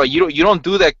different era. You don't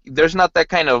do that. There's not that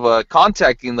kind of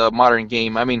contact in the modern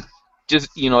game. I mean,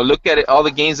 just look at it. All the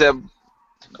games that.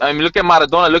 I mean, look at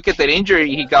Maradona. Look at that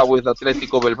injury he got with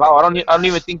Atletico Bilbao. I don't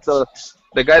even think the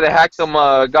guy that hacked him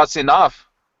got sent off.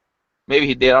 Maybe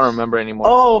he did. I don't remember anymore.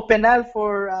 Oh, penal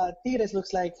for Tigres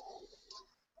looks like.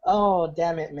 Oh,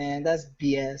 damn it, man. That's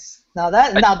BS. Now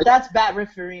that's bad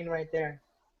refereeing right there.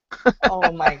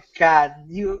 Oh my God,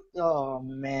 Oh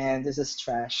man, this is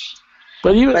trash.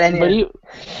 But even, But anyway.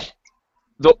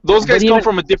 Those guys But come even-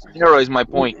 from a different era, is my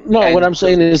point. No, And what I'm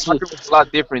saying is, soccer was a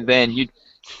lot different then. You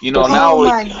know, But now. Oh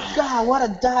my God, what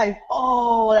a dive!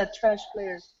 Oh, that trash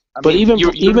player. I but mean,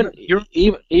 even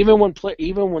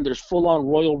when there's full on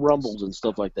Royal Rumbles and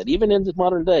stuff like that, even in the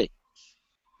modern day,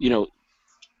 you know,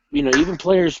 even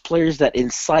players that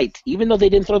incite, even though they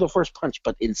didn't throw the first punch,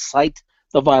 but incite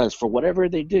the violence for whatever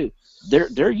they do,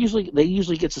 they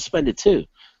usually get suspended too.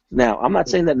 Now, I'm not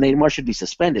saying that Neymar should be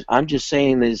suspended. I'm just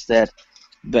saying is that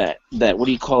what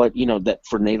do you call it? That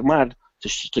for Neymar to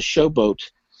showboat,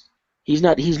 he's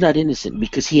not innocent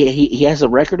because he has a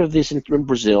record of this in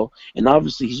Brazil, and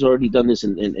obviously he's already done this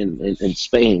in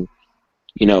Spain.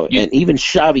 And even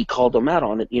Xavi called him out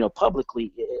on it,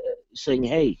 publicly, saying,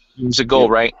 "Hey, years ago,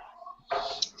 right?"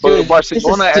 But Dude,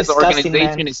 Barcelona this is as an disgusting,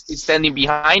 organization man. is standing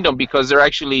behind them because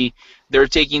they're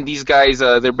taking these guys.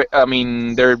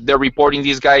 They're reporting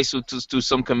these guys to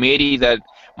some committee that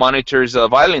monitors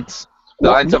violence,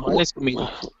 the anti-violence committee.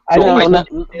 Question.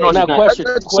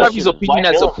 That's Xavi's opinion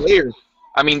as a player.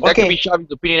 I mean, that could be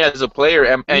Xavi's opinion as a player,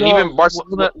 and even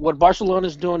Barcelona. What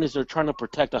Barcelona's doing is they're trying to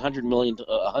protect $100 million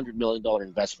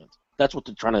investment. That's what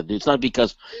they're trying to do. It's not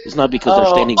because they're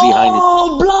standing behind it.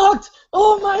 Oh, blocked!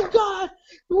 Oh my God!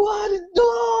 What?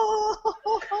 No!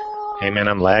 Hey man,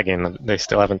 I'm lagging. They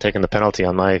still haven't taken the penalty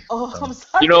on my. Oh, I'm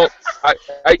sorry. You know,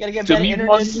 Gotta get to better me,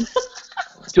 internet.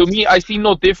 to me, I see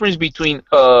no difference between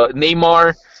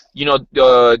Neymar,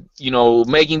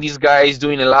 making these guys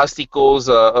doing elásticos,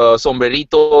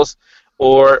 sombreritos,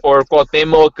 or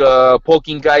Cuauhtémoc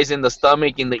poking guys in the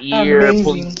stomach, in the ear,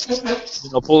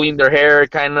 pulling their hair,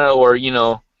 kind of, or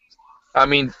I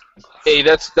mean, hey,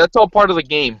 that's all part of the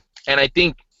game. And I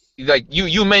think, like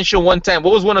you mentioned one time,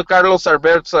 what was one of Carlos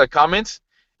Alberto's comments?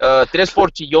 Tres por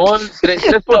chillón, tres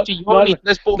por chillón y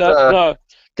tres por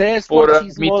Tres por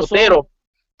mitotero.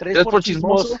 Tres por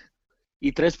chismoso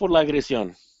y tres por la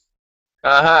agresión.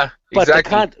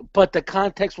 Exactly. But the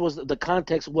context was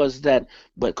that,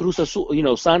 but Cruz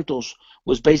Azul, Santos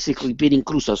was basically beating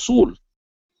Cruz Azul,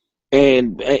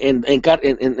 and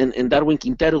Darwin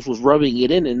Quinteros was rubbing it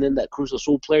in, and then that Cruz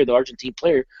Azul player, the Argentine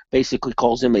player, basically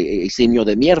calls him a señor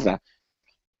de mierda.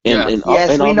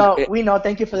 Yes, we know.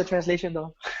 Thank you for the translation,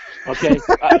 though. Okay.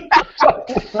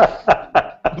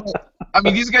 I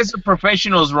mean, these guys are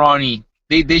professionals, Ronnie.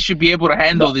 They should be able to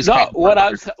handle this. What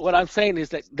I'm saying is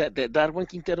that Darwin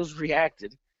Quinteros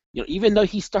reacted. Even though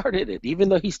he started it,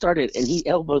 and he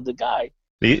elbowed the guy.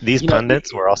 These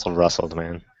pundits were also rustled,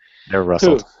 man. They're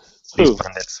rustled. These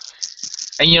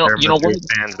pundits. And you know what?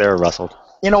 Fans, they're rustled.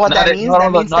 You know what that means? That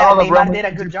means that Neymar did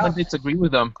a good job. Pundits agree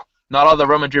with them. Not all the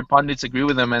Real Madrid pundits agree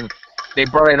with them, and they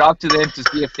brought it up to them to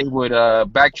see if they would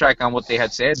backtrack on what they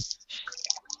had said.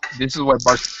 This is what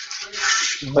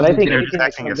But I think anything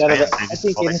that comes out of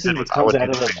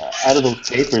those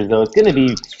papers, though, it's going to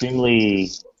be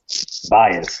extremely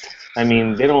biased. I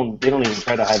mean, they don't even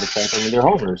try to hide the fact. I mean, they're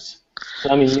homers. So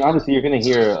I mean, obviously, you're going to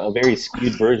hear a very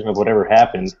skewed version of whatever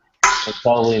happened, and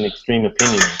probably an extreme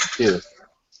opinion too.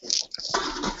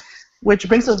 Which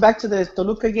brings us back to the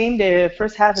Toluca game. The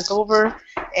first half is over,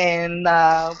 and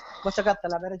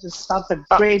Talavera just stopped a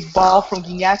great ball from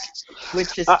Gignac,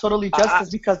 which is totally justice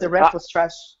because the ref was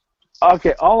trash.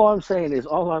 Okay, all I'm saying is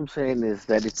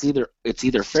that it's either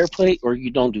fair play or you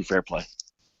don't do fair play.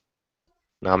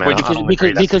 No man, because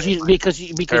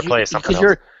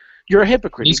you're a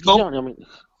hypocrite.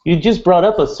 You just brought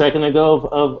up a second ago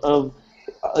of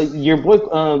your boy,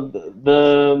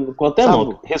 the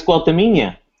Cuauhtémoc, his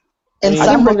Cuauhtémiña. And I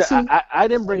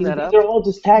didn't bring that up. They're all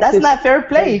just tactics. That's not fair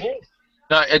play.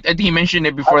 No, I think he mentioned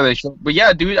it before the show. But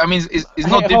yeah, dude, I mean, it's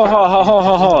no different.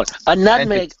 Hold. A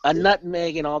nutmeg,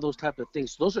 and all those type of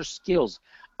things. Those are skills.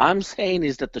 I'm saying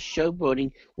is that the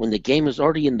showboating, when the game is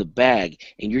already in the bag,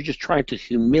 and you're just trying to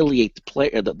humiliate the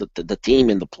player, the team,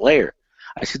 and the player.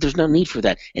 I said there's no need for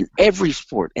that. In every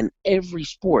sport, winning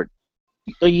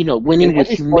with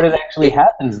humility. It actually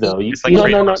happens, though. No. He's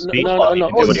running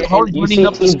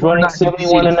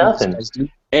 71-0.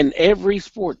 And every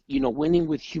sport, winning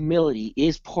with humility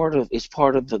is part of the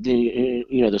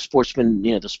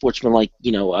sportsmanlike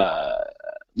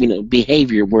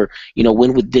behavior where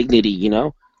win with dignity.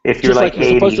 If you're like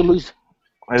 80, supposed to lose.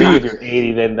 I think if you're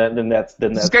 80, then that's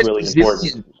really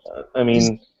important. I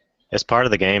mean, it's part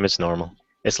of the game. It's normal.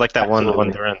 It's like that one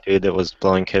Honduran dude that was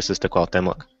blowing kisses to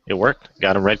Cuauhtémoc. It worked.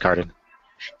 Got him red carded.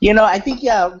 I think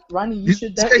Ronnie, you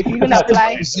should if you're gonna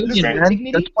apply dignity,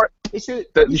 the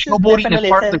showboating is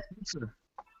part of the culture.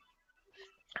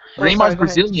 Neymar's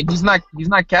Brazilian. He's not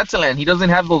Catalan. He doesn't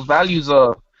have those values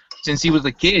of since he was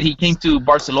a kid. He came to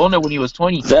Barcelona when he was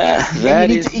 20. You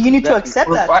need to accept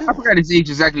that too. I forgot his age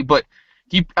exactly, but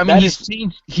he's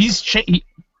changed.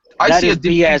 I see a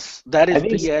BS. That is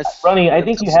BS. Ronnie, I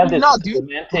think you have this dude.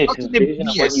 romantic vision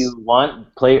of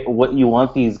what you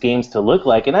want these games to look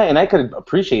like, and I could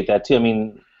appreciate that too. I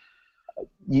mean,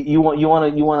 you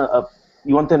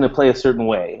want them to play a certain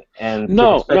way, and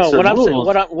what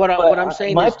I'm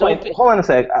saying my is point. Hold on a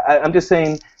sec. I'm just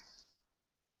saying.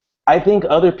 I think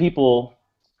other people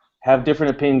have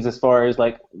different opinions as far as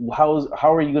like how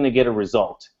are you going to get a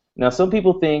result. Now, some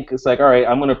people think it's like, all right,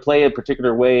 I'm going to play a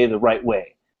particular way the right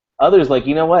way. Others like,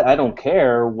 you know what? I don't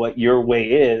care what your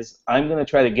way is. I'm going to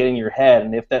try to get in your head,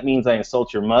 and if that means I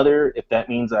insult your mother, if that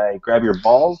means I grab your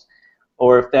balls,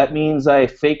 or if that means I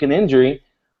fake an injury,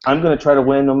 I'm going to try to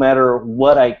win no matter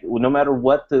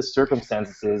what the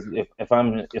circumstances is. If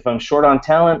I'm short on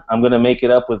talent, I'm going to make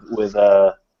it up with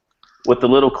the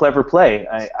little clever play.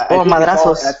 I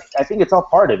think it's all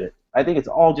part of it. I think it's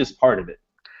all just part of it.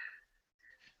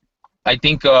 I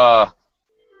think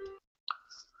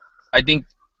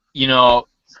you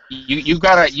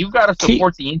gotta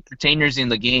support the entertainers in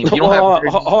the game. You don't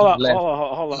have hold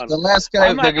on. The last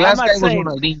guy was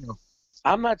Ronaldinho.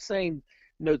 I'm not saying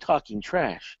no talking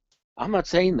trash. I'm not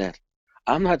saying that.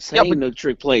 I'm not saying no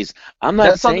trick plays. I'm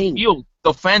not saying.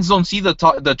 The fans don't see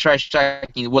the trash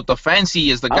talking. What the fans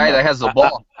see is the guy that has the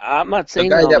ball. I'm not saying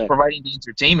the guy that providing the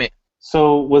entertainment.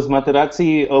 So was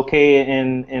Materazzi okay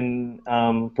in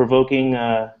provoking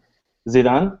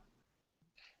Zidane?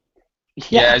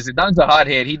 Yeah, Zidane's a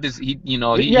hothead. He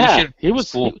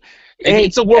was cool.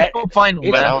 It's a World Cup final,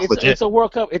 man. It's a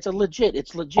World Cup. It's legit. I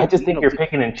just think you're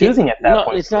picking and choosing at that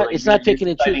point. It's not picking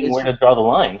and choosing. Where to draw the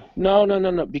line?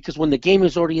 No. Because when the game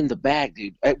is already in the bag,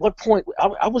 dude. At what point?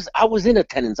 I was in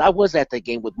attendance. I was at the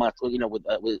game with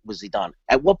Zidane.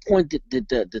 At what point did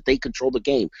they control the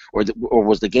game, or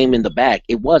was the game in the bag?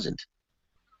 It wasn't.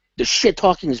 The shit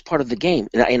talking is part of the game,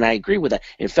 and I agree with that.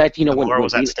 In fact, when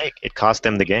was at stake, it cost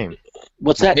them the game.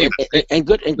 What's that? And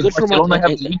good for Barcelona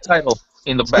have the league title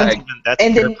in the bag.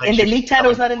 And the league title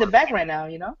is not in the bag right now.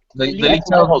 The league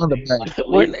title is in the bag.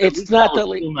 It's not the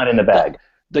league. Not in the bag.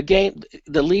 The game,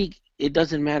 the league, it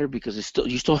doesn't matter because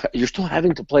you're still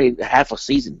having to play half a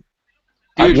season.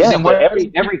 Dude, every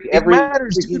it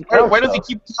matters. Why do they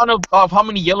keep count of how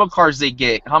many yellow cards they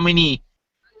get? How many?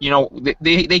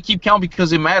 They keep count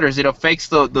because it matters. It affects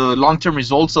the long-term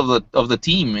results of the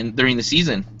team during the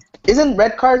season. Isn't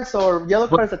red cards or yellow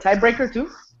cards a tiebreaker too?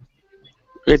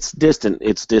 It's distant.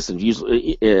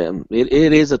 Usually,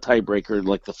 it is a tiebreaker,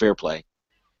 like the fair play.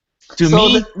 To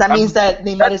me, that means that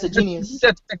Neymar is a genius.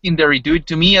 That's secondary, dude.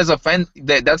 To me, as a fan,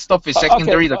 that stuff is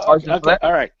secondary. The cards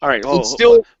all right. It's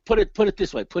still put it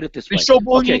this way.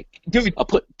 Showboating, dude.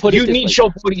 You need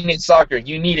showboating in soccer.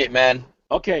 You need it, man.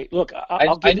 Okay, look,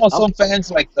 I know some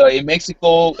fans like in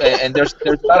Mexico, and there's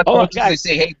a lot of coaches that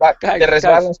say, "Hey, te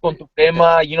resbalas con tu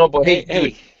crema," but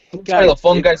hey, dude, guys, the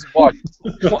fun guys watch.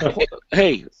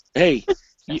 Hey,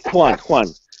 Juan.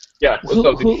 Yeah.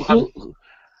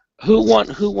 Who won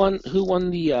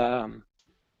the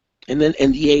and then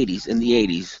in the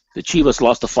 80s, the Chivas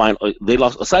lost the final. They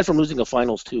lost, aside from losing the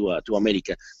finals to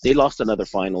America, they lost another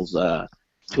finals to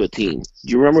a team.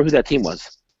 Do you remember who that team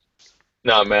was?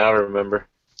 No, man, I don't remember.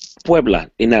 Puebla.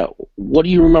 Now, what do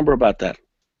you remember about that?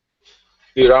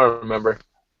 Dude, I don't remember.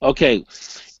 Okay.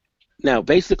 Now,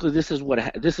 basically, this is what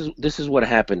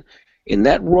happened in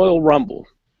that Royal Rumble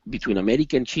between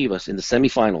America and Chivas in the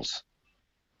semifinals.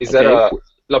 Is that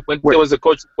La Puente was the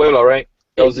coach of Puebla, right?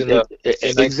 That was in the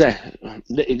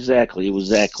exactly.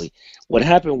 What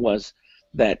happened was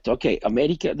that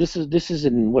America. This is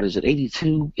in what is it?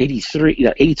 82, 83.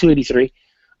 Yeah, 82, 83.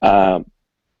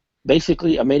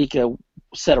 Basically, America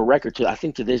set a record I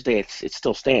think to this day it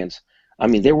still stands. I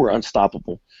mean, they were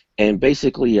unstoppable. And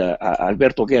basically,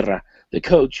 Alberto Guerra, the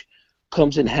coach,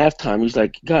 comes in halftime. He's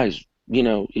like, guys,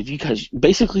 if you guys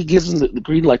basically gives them the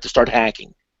green light to start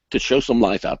hacking, to show some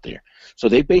life out there. So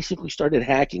they basically started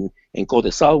hacking, and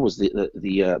Codesal was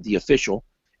the official,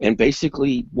 and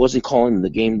basically wasn't calling the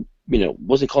game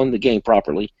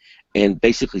properly, and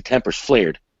basically tempers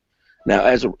flared. Now,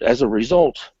 as a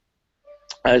result,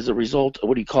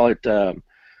 what do you call it?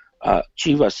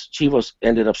 Chivas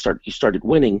ended up started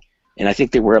winning, and I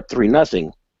think they were up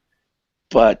 3-0.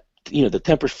 But the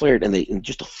tempers flared, and in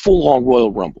just a full-on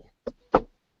Royal Rumble.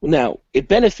 Now it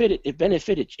benefited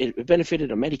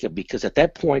America because at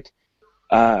that point,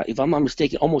 if I'm not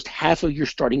mistaken, almost half of your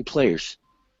starting players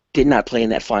did not play in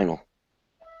that final.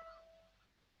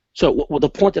 So the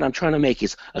point that I'm trying to make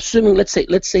is, assuming let's say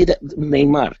that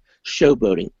Neymar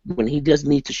showboating, when he doesn't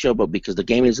need to showboat because the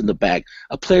game is in the bag,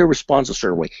 a player responds a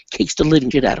certain way, kicks the living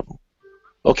shit out of him.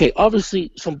 Okay,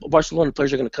 obviously some Barcelona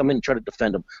players are going to come in and try to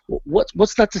defend him.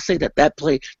 What's not to say that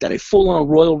a full-on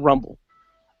Royal Rumble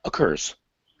occurs?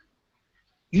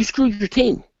 You screw your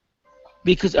team.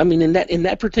 Because I mean, in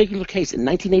that particular case, in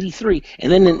 1983,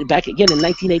 and then back again in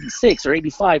 1986 or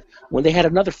 85, when they had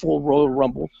another full Royal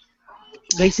Rumble,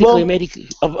 basically,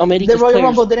 America's the Royal players,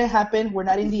 Rumble didn't happen. We're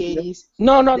not in the 80s.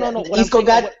 No. Isco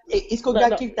got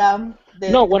kicked down.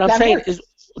 What I'm saying is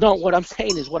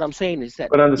that.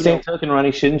 But on the same token,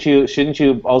 Ronnie, shouldn't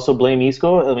you also blame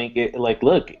Isco? I mean,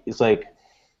 look, it's like,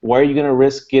 why are you going to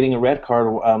risk getting a red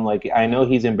card? Like, I know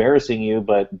he's embarrassing you,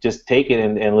 but just take it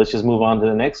and let's just move on to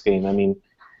the next game. I mean,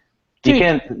 you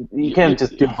can't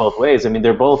just do it both ways. I mean,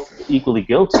 they're both equally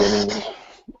guilty. I mean,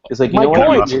 it's like, you know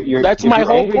what? That's my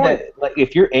whole point. Like,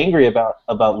 if you're angry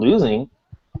about losing,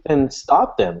 then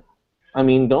stop them. I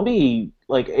mean, don't be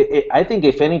like. I think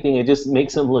if anything, it just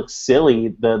makes them look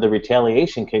silly. The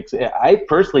retaliation kicks. I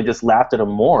personally just laughed at them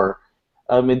more.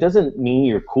 It doesn't mean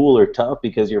you're cool or tough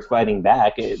because you're fighting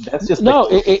back. That's just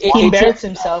he embarrassed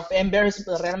himself. Embarrassed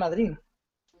Real Madrid.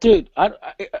 Dude,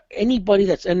 anybody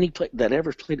that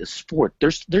ever played a sport,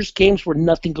 there's games where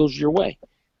nothing goes your way.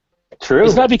 True.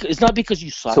 It's not because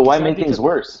you suck. So why make things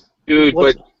worse, dude?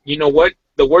 But you know what?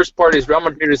 The worst part is Real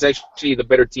Madrid is actually the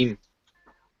better team.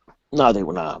 No, they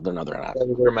were not. They're not.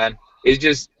 Man, it's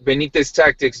just Benitez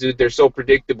tactics, dude. They're so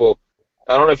predictable.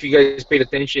 I don't know if you guys paid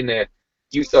attention.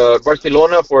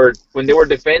 Barcelona, for when they were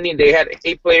defending, they had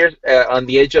 8 players on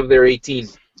the edge of their 18.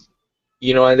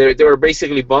 You know, and they were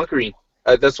basically bunkering.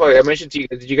 That's why I mentioned to you.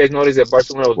 Did you guys notice that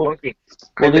Barcelona was bunkering?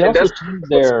 Well, they also changed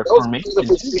their formation,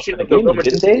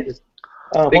 didn't they?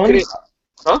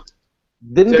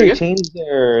 Didn't they change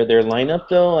their lineup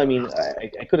though? I mean,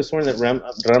 I could have sworn that Real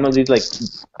Madrid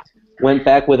went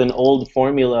back with an old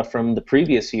formula from the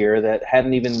previous year that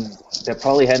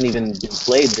probably hadn't even been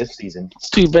played this season.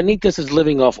 Dude, Benitez is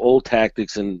living off old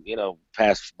tactics and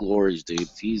past glories, dude.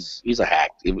 He's a hack.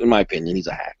 In my opinion, he's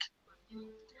a hack.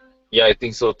 Yeah, I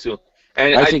think so too.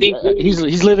 And I think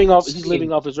he's living off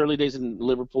his early days in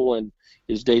Liverpool and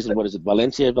his days in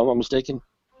Valencia, if I'm not mistaken.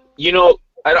 You know,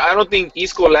 I don't think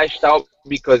Isco lashed out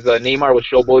because Neymar was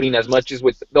showboating as much as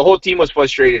with the whole team was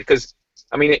frustrated. Because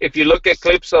I mean, if you look at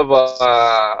clips of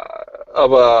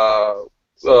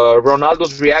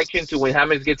Ronaldo's reaction to when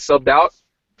James gets subbed out,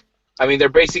 I mean, they're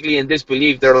basically in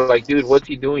disbelief. They're like, dude, what's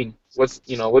he doing? What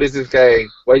is this guy?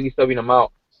 Why is he subbing him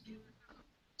out?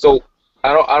 So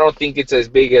I don't think it's as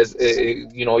big as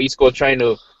Isco trying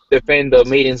to defend the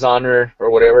maiden's honor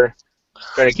or whatever,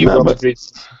 trying to keep Real Madrid.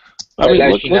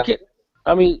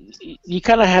 I mean, you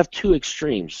kind of have two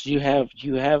extremes. You have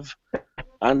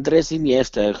Andres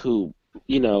Iniesta, who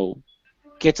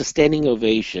gets a standing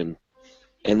ovation,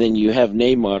 and then you have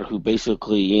Neymar, who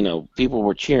basically people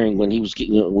were cheering when he was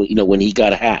when he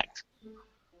got hacked.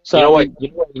 So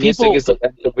Iniesta gets the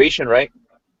ovation, right?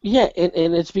 Yeah,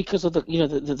 and it's because of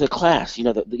the class.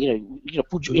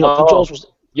 Pujols was.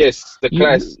 Yes, the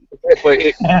class. But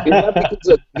it's not because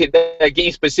of that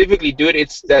game specifically, dude.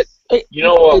 It's that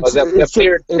that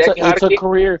player. It's a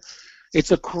career.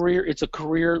 It's a career. It's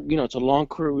a long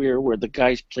career where the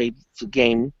guys played the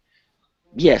game,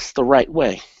 yes, the right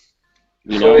way.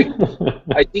 So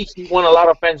I think he won a lot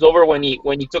of fans over when he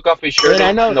took off his shirt. And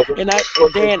I know, and I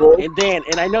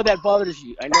know that bothers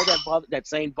you. I know that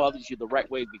saying bothers you the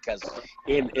right way because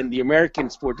in the American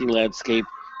sporting landscape,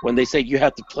 when they say you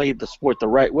have to play the sport the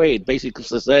right way, it basically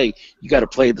says, hey, you got to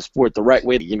play the sport the right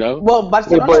way, Well,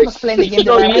 Barcelona was playing the game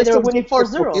the right way. They were winning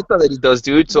 4-0. It's that he does,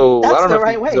 dude. So that's I don't the know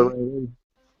right way.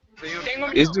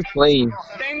 It's just playing,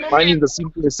 finding the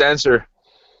simplest answer.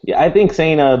 Yeah, I think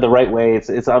saying the right way,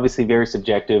 it's obviously very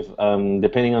subjective,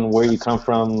 depending on where you come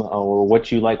from or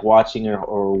what you like watching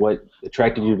or what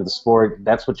attracted you to the sport.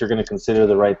 That's what you're going to consider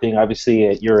the right thing. Obviously,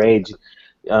 at your age,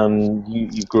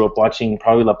 you grew up watching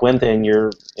probably La Puente, and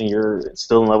you're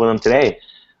still in love with them today.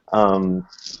 And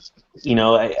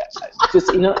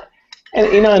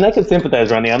I can sympathize,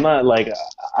 Ronnie. I'm not like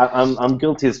I'm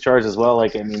guilty as charged as well.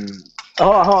 Like I mean,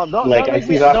 I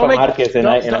see Rafa Marquez, and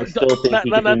I still think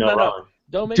he can do no wrong.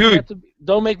 Don't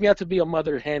make me have to be a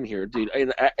mother hen here, dude.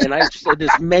 And I've said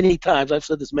this many times.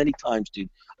 Dude.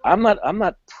 I'm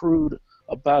not prude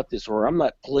about this, or I'm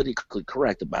not politically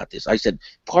correct about this. I said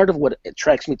part of what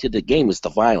attracts me to the game is the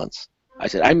violence. I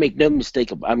said I make no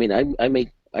mistake. I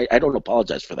don't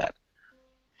apologize for that.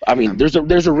 I mean, there's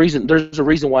a reason. There's a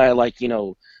reason why I like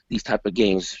these type of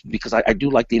games because I do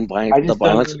like the violence. I just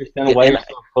don't understand why you're so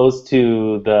opposed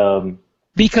to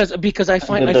Because I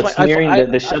find The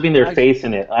smearing, the shoving their face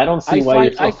in it. I don't see why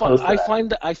you're so close to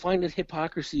that. I find it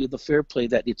hypocrisy of the fair play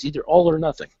that it's either all or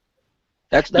nothing.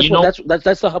 That's the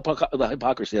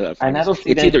hypocrisy that I find. And I don't see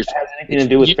it's that either it has anything to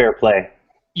do with fair play.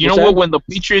 You know what? When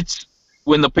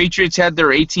the Patriots had their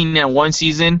 18-1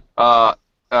 season,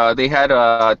 they had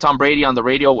Tom Brady on the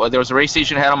radio. There was a radio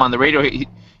station that had him on the radio.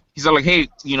 He's like, hey,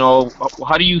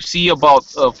 how do you see about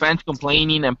fans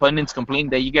complaining and pundits complaining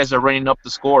that you guys are running up the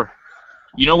score?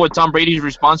 You know what Tom Brady's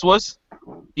response was?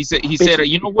 He said,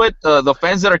 you know what? The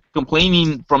fans that are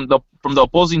complaining from the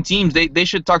opposing teams, they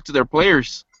should talk to their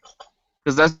players,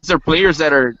 because that's their players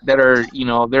that are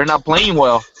they're not playing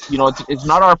well. It's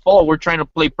not our fault. We're trying to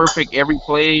play perfect every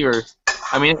play,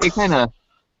 it kind of.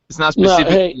 It's not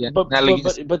specific. No,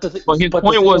 hey, but his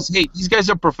point was, hey, these guys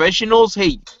are professionals.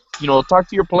 Hey, talk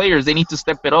to your players. They need to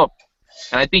step it up.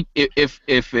 And I think if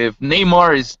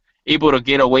Neymar is able to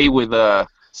get away with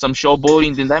some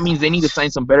showboating, then that means they need to sign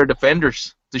some better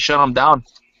defenders to shut them down.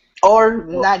 Or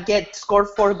not get scored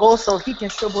 4 goals so he can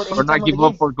showboat. Or not give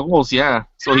up 4 goals, yeah,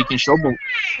 so he can showboat.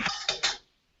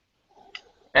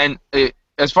 And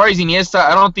as far as Iniesta,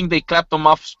 I don't think they clapped him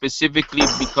off specifically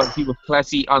because he was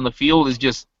classy on the field. It's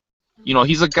just,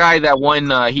 he's a guy that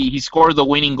won. He scored the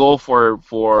winning goal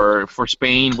for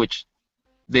Spain, which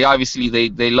they obviously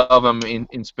they love him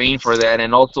in Spain for that.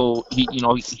 And also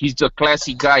he's a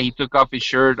classy guy. He took off his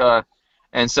shirt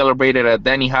and celebrated at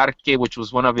Danny Jarque, which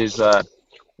was one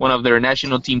of their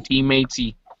national team teammates.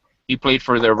 He played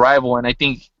for their rival, and I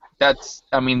think that's,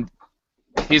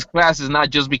 his class is not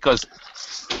just because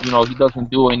he doesn't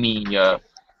do any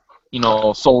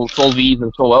sol V's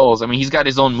or sol L's. He's got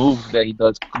his own move that he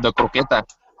does, the croqueta,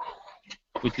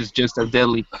 which is just as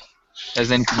deadly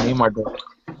as anything Neymar does.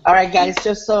 All right, guys,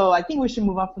 I think we should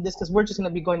move on from this because we're just going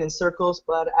to be going in circles.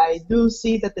 But I do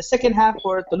see that the second half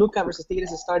for Toluca versus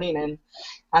Tigres is starting, and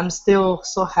I'm still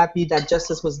so happy that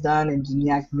justice was done and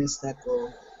Gignac missed that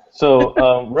goal.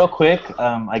 So, real quick,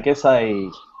 I guess I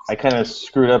kind of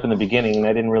screwed up in the beginning, and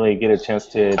I didn't really get a chance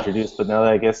to introduce. But now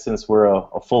that I guess since we're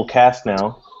a full cast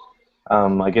now,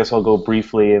 I guess I'll go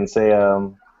briefly and say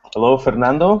hello,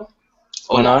 Fernando. What's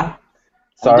going on?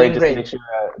 Sorry, just to make sure,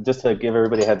 just to give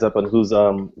everybody a heads up on who's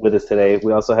with us today.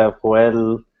 We also have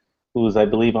Joel, who's I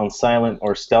believe on silent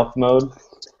or stealth mode.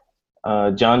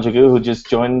 John Jagu, who just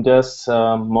joined us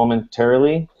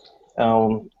momentarily.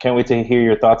 Can't wait to hear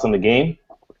your thoughts on the game.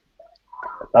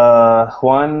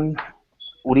 Juan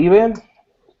Uribe,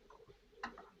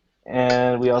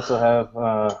 and we also have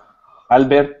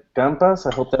Albert Campas.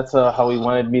 I hope that's how he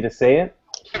wanted me to say it.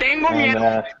 Tengo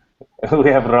miedo.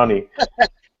 We have Ronnie.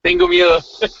 Tengo miedo.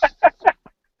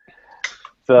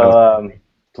 So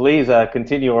please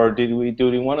continue, or do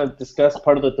we want to discuss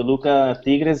part of the Toluca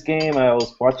Tigres game? I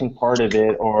was watching part of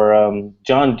it, or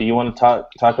John, do you want to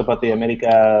talk about the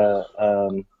America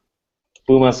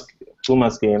Pumas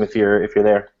game if you're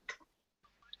there?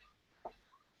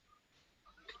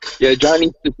 Yeah, John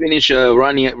needs to finish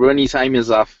Ronnie's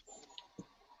James off.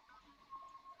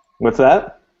 What's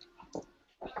that?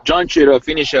 John should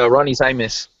finish Ronnie's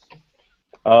James.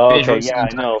 Oh, okay, yeah,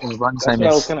 I know. That's what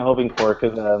I was kind of hoping for,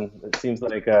 because it seems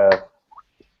like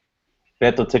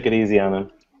Beto took it easy on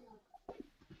him.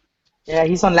 Yeah,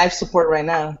 he's on life support right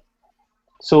now.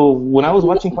 So when I was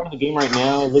watching part of the game right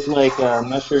now, it looked like, I'm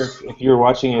not sure if you were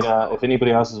watching it, if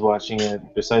anybody else is watching it,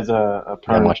 besides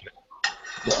I'm watching it.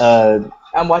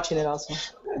 I'm watching it also.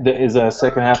 Is the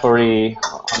second half already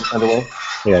underway?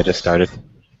 Yeah, it just started.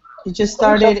 It just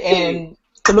started, and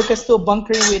Toluca's still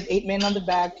bunkering with 8 men on the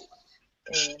back.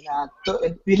 And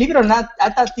believe it or not, I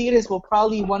thought Tigres will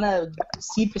probably want to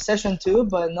cede possession too,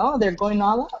 but no, they're going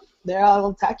all out. They're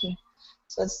all attacking.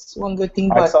 So that's one good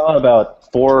thing. I saw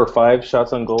about 4 or 5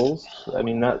 shots on goals.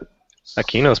 Not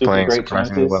Aquino's playing great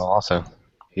surprisingly well also.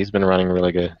 He's been running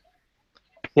really good.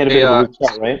 He had a bit of a weak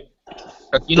shot, right?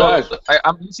 Aquino,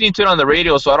 I'm listening to it on the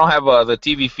radio, so I don't have the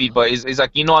TV feed, but is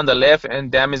Aquino on the left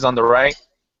and Dam is on the right?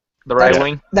 The right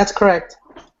wing? That's correct.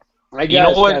 You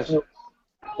know what?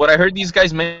 What I heard these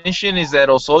guys mention is that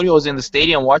Osorio is in the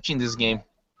stadium watching this game.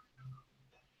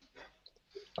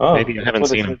 Oh, maybe I haven't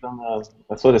seen him.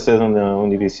 That's what it says on the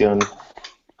Univision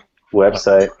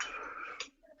website.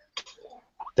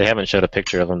 They haven't showed a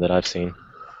picture of him that I've seen.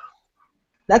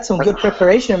 That's some good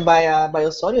preparation by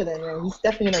Osorio then. Yeah. He's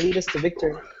definitely going to lead us to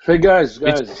victory. Hey, guys.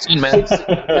 It's routine, man.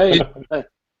 Hey.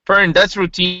 Fern, that's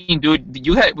routine, dude.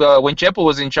 You had when Chepo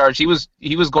was in charge, he was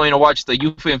going to watch the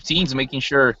U15s, making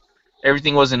sure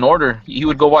everything was in order. He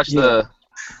would go watch the.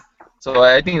 So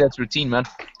I think that's routine, man.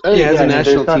 Hey, as a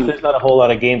national team, there's not a whole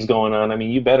lot of games going on. I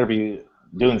mean, you better be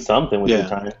doing something with your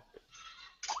time.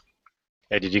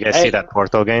 Hey, did you guys see that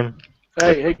Porto game?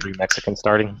 Hey, 3 Mexicans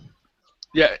starting.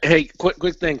 yeah. Hey,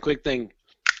 quick thing.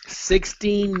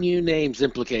 16 new names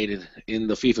implicated in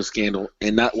the FIFA scandal,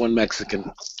 and not one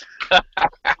Mexican.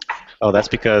 Oh, that's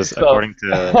because So- according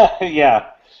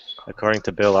yeah.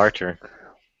 to Bill Archer,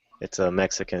 it's a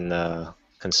Mexican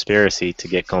conspiracy to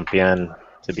get Compián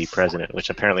to be president, which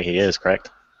apparently he is,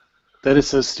 correct? That is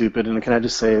so stupid. And can I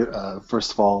just say,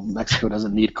 first of all, Mexico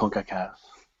doesn't need CONCACAF,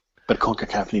 but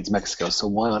CONCACAF needs Mexico. So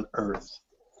why on earth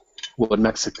would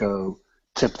Mexico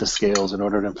tip the scales in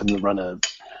order for them to run a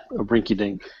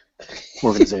rinky-dink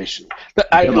organization?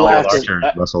 I Bill laughed. Archer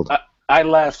rustled. I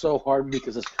laughed so hard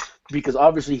because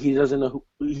obviously he doesn't know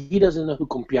who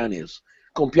Compián is.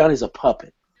 Compián is a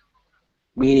puppet,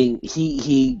 meaning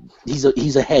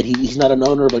he's a head. He's not an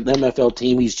owner of an MFL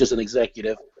team. He's just an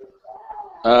executive.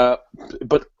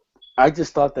 But I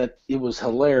just thought that it was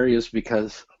hilarious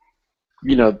because,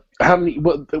 how many?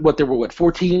 What there were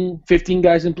 14, 15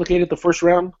 guys implicated the first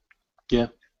round. Yeah.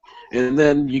 And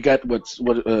then you got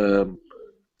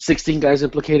 16 guys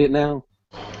implicated now.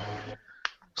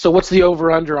 So what's the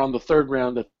over/under on the third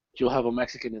round that you'll have a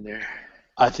Mexican in there?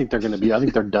 I think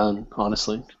they're done,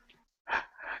 honestly.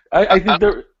 I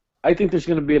think there's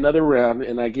going to be another round,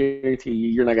 and I guarantee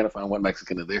you're not going to find one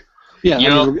Mexican in there.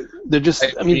 Yeah, they're just.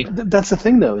 That's the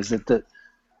thing, though, is that the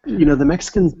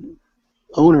Mexican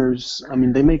owners. I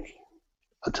mean, they make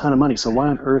a ton of money. So why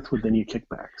on earth would they need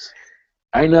kickbacks?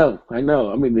 I know. I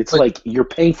mean, it's like you're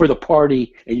paying for the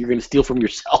party, and you're going to steal from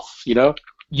yourself. You know.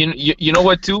 You know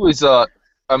what too is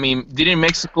didn't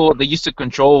Mexico, they used to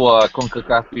control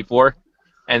CONCACAF before,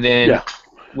 and then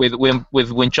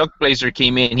when Chuck Blazer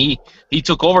came in, he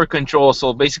took over control.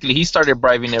 So basically, he started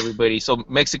bribing everybody. So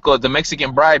the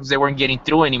Mexican bribes, they weren't getting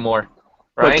through anymore,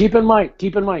 right? But keep in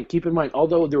mind.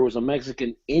 Although there was a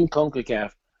Mexican in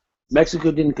CONCACAF,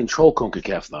 Mexico didn't control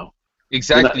CONCACAF though.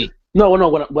 Exactly. No.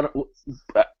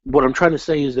 What I'm trying to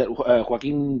say is that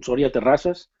Joaquin Soria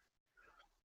Terrazas,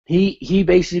 he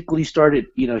basically started.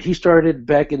 He started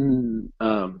back in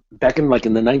like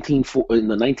in the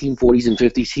 1940s and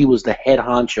 50s. He was the head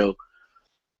honcho.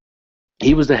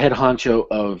 He was the head honcho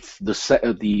of the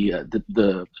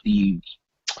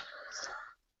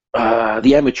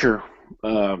amateur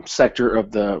sector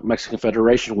of the Mexican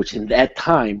Federation, which in that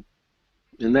time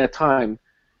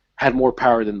had more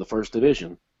power than the first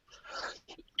division.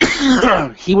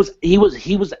 He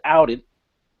was outed,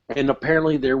 and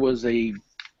apparently there was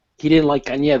he didn't like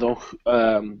Cañedo,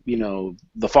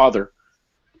 the father.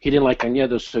 He didn't like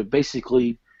Cañedo, so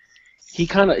basically he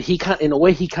kind of in a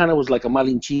way he kind of was like a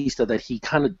malinchista, that he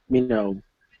kind of,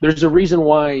 there's a reason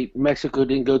why Mexico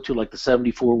didn't go to like the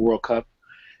 74 World Cup,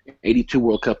 82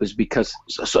 World Cup, is because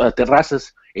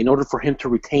Terrazas, in order for him to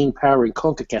retain power in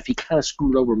CONCACAF, he kind of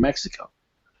screwed over Mexico.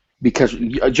 Because,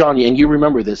 John, and you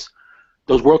remember this,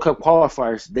 those World Cup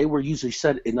qualifiers, they were usually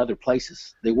set in other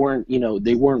places. They weren't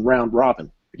round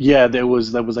robin. Yeah, there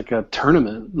was like a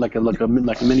tournament, like a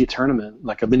mini tournament,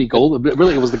 like a mini gold.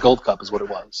 Really, it was the Gold Cup, is what it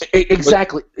was.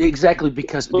 Exactly,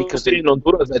 because It was in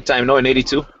Honduras at that time, no, in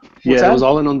 '82. Yeah, it was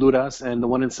all in Honduras, and the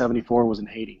one in '74 was in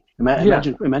Haiti.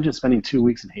 Imagine spending 2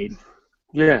 weeks in Haiti.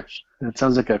 Yeah, that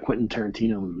sounds like a Quentin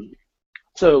Tarantino movie.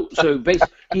 So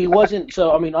basically, he wasn't.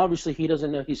 So I mean, obviously, he doesn't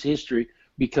know his history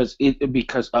because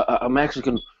a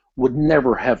Mexican would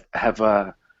never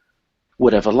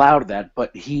would have allowed that.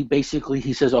 But he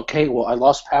says, okay, well, I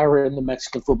lost power in the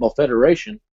Mexican Football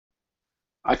Federation.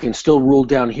 I can still rule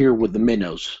down here with the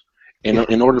minnows. And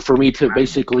in order for me to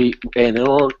basically, and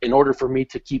in order for me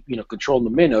to keep controlling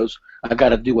the minnows, I got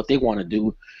to do what they want to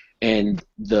do. And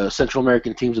the Central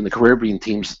American teams and the Caribbean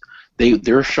teams,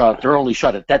 their only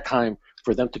shot at that time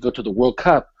for them to go to the World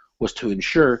Cup was to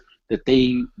ensure that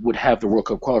they would have the World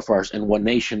Cup qualifiers in one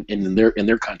nation in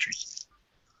their countries.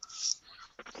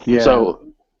 Yeah,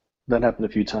 so that happened a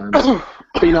few times. But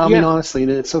I mean, honestly,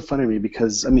 it's so funny to me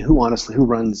because who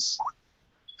runs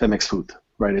Femex Food,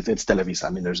 right? It's Televisa. I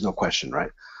mean, there's no question, right?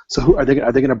 So who are they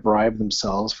going to bribe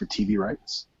themselves for TV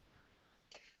rights?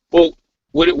 Well,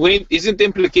 isn't the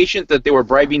implication that they were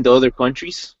bribing the other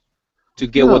countries to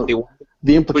get what they wanted?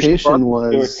 The implication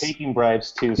was they were taking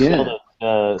bribes to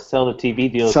sell the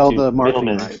TV deals, sell to the marketing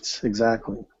middlemen. rights,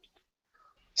 exactly.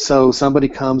 So somebody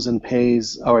comes and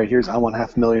pays. All right, I want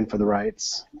 $500,000 for the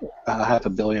rights,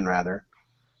 $500 million rather,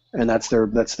 and that's their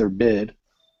bid,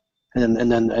 and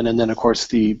then of course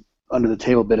the under the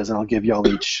table bid is, and I'll give y'all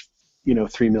each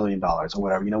 $3 million or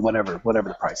whatever, whatever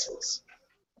the price is.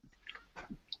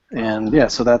 And yeah,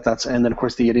 so that's and then of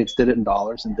course the idiots did it in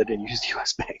dollars and they didn't use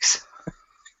U.S. banks.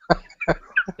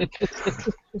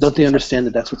 Don't they understand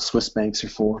that that's what Swiss banks are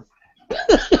for?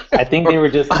 I think they were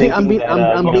just thinking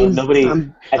that nobody.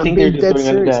 I think they're just going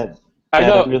under that. I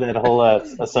know. Under that whole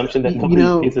assumption that You nobody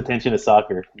know- pays attention to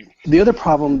soccer. The other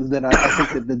problem that I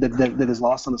think that is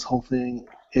lost on this whole thing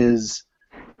is,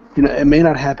 it may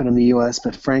not happen in the U.S.,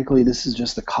 but frankly, this is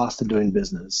just the cost of doing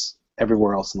business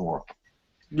everywhere else in the world.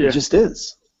 Yeah, It just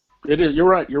is. it is. You're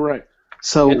right. You're right.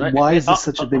 So And why is this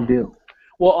such a big deal?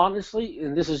 Well, honestly,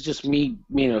 and this is just me,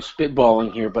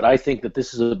 spitballing here, but I think that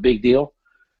this is a big deal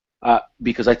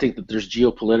because I think that there's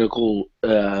geopolitical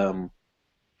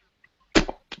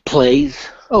plays.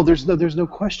 Oh, there's no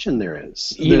question there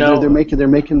is. You They're, know- they're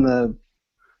making the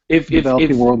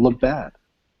developing world look bad.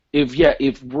 If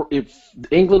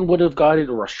England would have got it,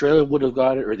 or Australia would have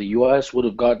got it, or the U.S. would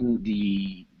have gotten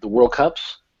the World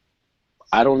Cups,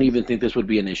 I don't even think this would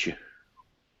be an issue.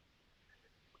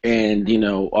 And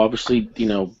obviously,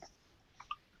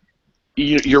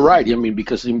 you're right. I mean,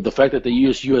 because the fact that they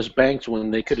used U.S. banks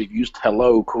when they could have used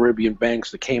Caribbean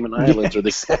banks, the Cayman Islands, or the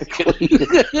exactly.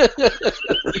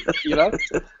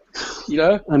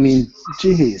 I mean,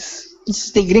 jeez.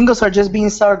 The gringos are just being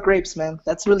sour grapes, man.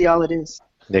 That's really all it is.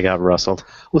 They got rustled.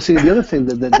 Well, see, the other thing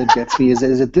that gets me is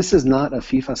that this is not a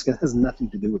FIFA scandal. It has nothing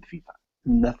to do with FIFA.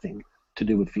 Nothing to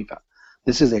do with FIFA.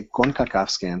 This is a CONCACAF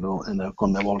scandal and a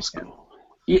CONMEBOL scandal.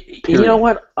 You know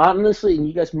what? Honestly, and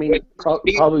you guys may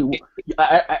probably.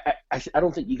 I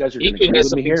don't think you guys are going to agree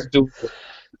with me here.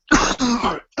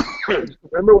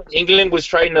 Remember when England was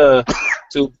trying to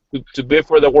bid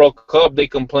for the World Cup? They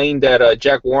complained that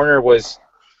Jack Warner was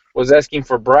asking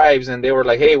for bribes, and they were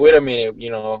like, "Hey, wait a minute,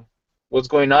 what's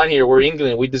going on here? We're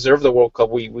England. We deserve the World Cup.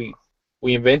 We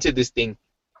invented this thing."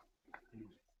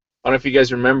 I don't know if you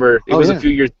guys remember. It was a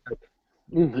few years back.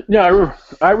 Yeah,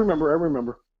 I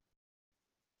remember.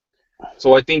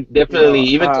 So I think definitely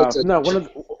even I got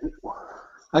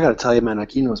to tell you, man,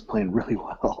 Aquino is playing really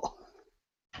well.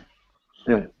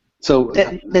 Anyway, so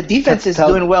The defense is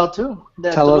doing well too.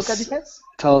 The Toluca defense.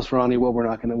 Tell us, Ronnie, what we're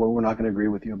not gonna agree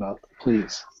with you about,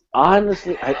 please.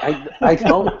 Honestly, I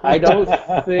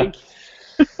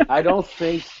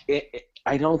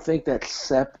don't think that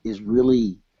Sepp is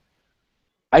really.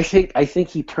 I think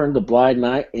he turned a blind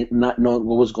eye, not knowing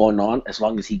what was going on, as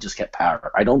long as he just kept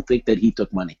power. I don't think that he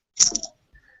took money.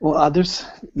 Well, that's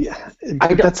the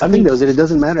thing, though, is that it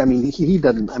doesn't matter. I mean, he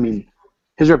doesn't. I mean,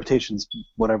 his reputation's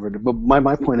whatever. But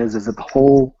my point is that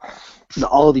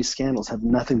all of these scandals have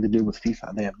nothing to do with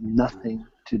FIFA. They have nothing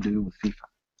to do with FIFA.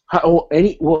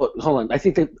 Hold on. I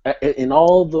think that in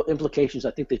all the implications,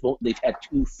 I think they've had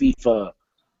two FIFA.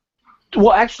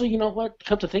 Well, actually, you know what?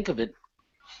 Come to think of it,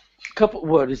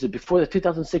 what is it? Before the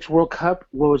 2006 World Cup,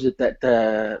 what was it that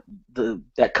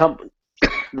that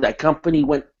company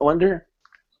went under?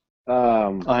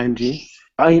 IMG.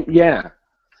 Yeah.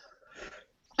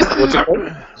 What's it called?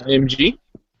 IMG.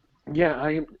 Yeah.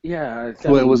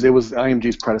 Well, it was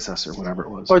IMG's predecessor, whatever it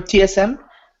was. Or TSM.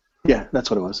 Yeah, that's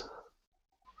what it was.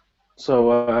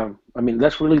 So I mean,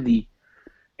 that's really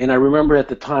and I remember at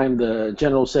the time the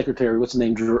general secretary, what's his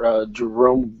name,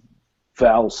 Jerome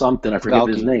Val something, I forget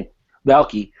his name,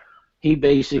 Valky. He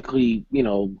basically,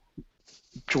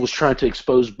 was trying to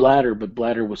expose Blatter, but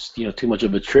Blatter was, too much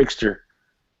of a trickster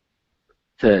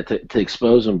to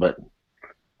expose him. But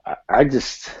I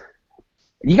just,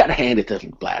 you got to hand it to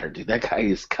Blatter, dude. That guy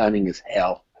is cunning as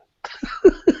hell.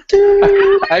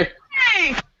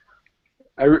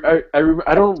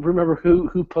 I don't remember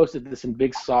who posted this in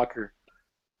Big Soccer,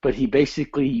 but he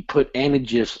basically put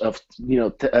images of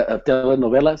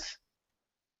telenovelas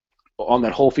on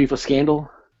that whole FIFA scandal.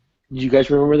 Do you guys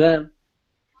remember that?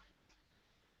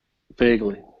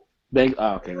 Vaguely.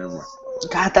 Oh, okay, never mind.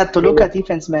 God, that Toluca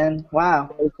defense, man.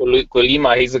 Wow.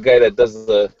 Colima, he's the guy that does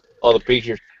all the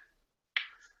pictures.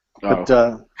 But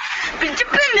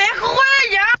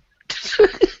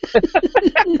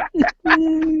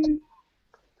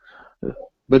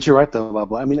but you're right though,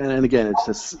 Bob. I mean, and again, it's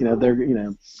just they're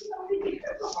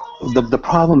the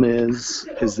problem is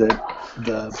that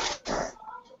the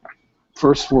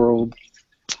first world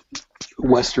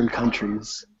Western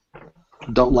countries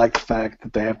don't like the fact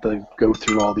that they have to go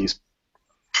through all these,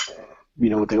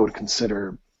 what they would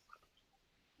consider,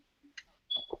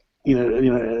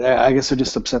 I guess they're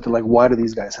just upset. They're like, why do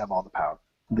these guys have all the power?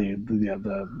 The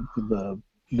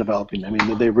developing. I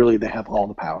mean, they have all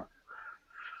the power.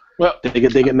 Well, they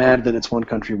get mad that it's one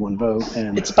country, one vote,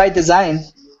 and it's by design.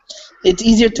 It's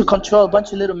easier to control a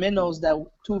bunch of little minnows than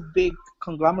two big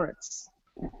conglomerates.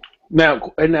 Now,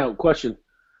 question,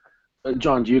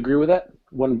 John, do you agree with that?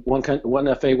 One FA,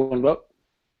 one vote.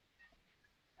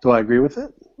 Do I agree with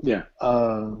it? Yeah.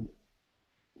 I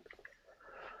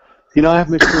have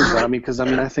mixed feelings. I mean, because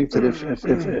I think that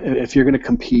if you're going to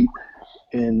compete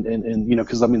in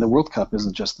because the World Cup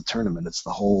isn't just the tournament; it's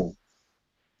the whole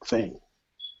thing.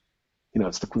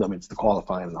 It's the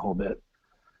qualifying and the whole bit.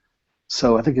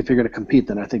 So I think if you're going to compete,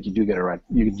 then I think you do get it right.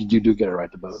 You do get it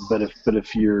right to vote. But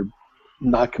if you're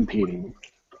not competing,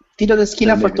 Tiro de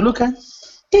esquina for Toluca.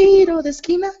 Tiro de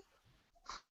esquina.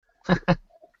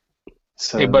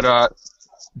 So, Hey, but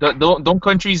don't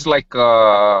countries like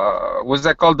what's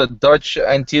that called, the Dutch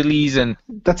Antilles and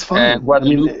that's fine. and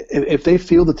Guadeloupe? If they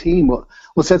feel the team, well,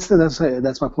 that's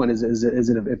my point. Is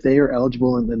that if they are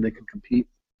eligible and then they can compete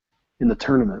in the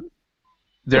tournament,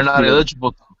 They're not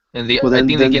eligible, and I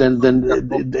think then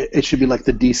it should be like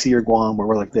the DC or Guam, where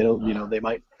we're like they don't, they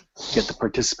might get to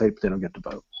participate, but they don't get to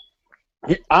vote.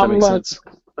 Does that make sense?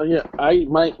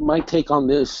 My take on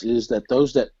this is that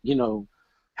those that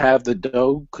have the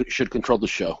dough should control the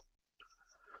show.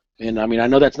 And I mean, I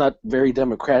know that's not very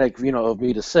democratic, of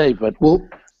me to say, but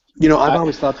I've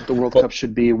always thought that the World Cup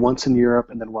should be once in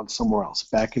Europe and then once somewhere else.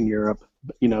 Back in Europe,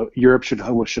 Europe should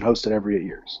host it every 8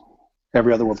 years.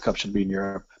 Every other World Cup should be in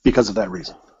Europe because of that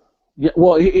reason. Yeah,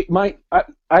 well,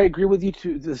 I agree with you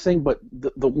to the thing, but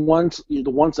the ones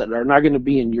that are not going to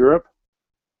be in Europe,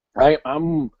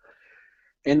 and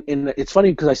it's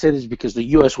funny because I say this because the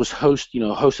U.S. was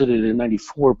hosted it in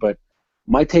 '94, but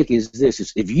my take is this: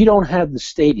 is if you don't have the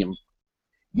stadium,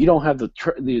 you don't have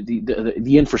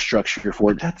the infrastructure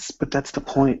for it. But that's the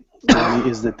point,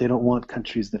 is that they don't want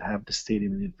countries that have the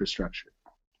stadium and the infrastructure.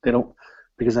 They don't,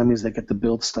 because that means they get to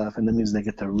build stuff, and that means they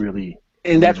get to really.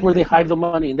 And that's where they hide the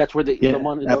money, and that's where the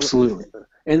money. Absolutely.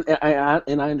 And I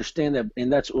understand that,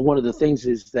 and that's one of the things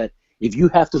is that if you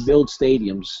have to build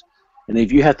stadiums, and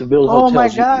if you have to build hotels, oh my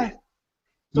God,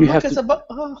 you have to.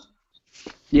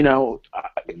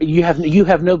 You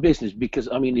have no business, because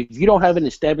I mean, if you don't have an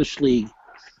established league,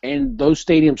 and those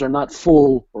stadiums are not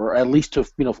full, or at least to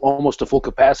almost to full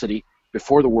capacity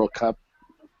before the World Cup,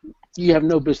 you have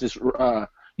no business.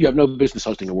 You have no business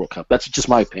hosting a World Cup. That's just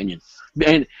my opinion.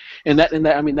 And that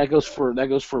I mean that goes for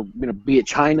be it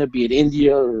China, be it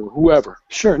India, or whoever.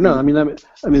 Sure. No, I mean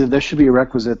there should be a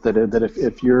requisite that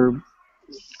if you're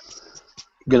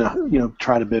gonna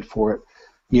try to bid for it,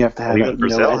 you have to have at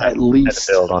least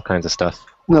had to build all kinds of stuff.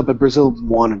 No, but Brazil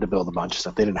wanted to build a bunch of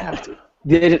stuff. They didn't have to.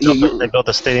 They built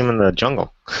a stadium in the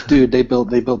jungle. Dude, they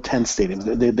built 10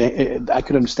 stadiums. I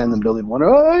could understand them building one.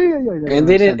 And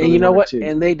they didn't. And you know what?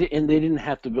 And they didn't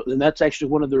have to build. And that's actually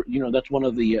one of the that's one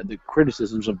of the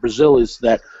criticisms of Brazil, is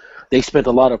that they spent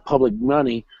a lot of public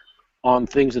money on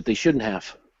things that they shouldn't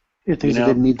have. Yeah, things they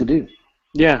didn't need to do.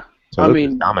 Yeah, so I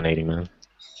mean, dominating, man.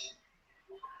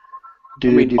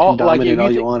 Dude, you can dominate all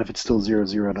you want if it's still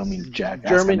 0-0. Don't mean jack.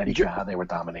 Ask America how they were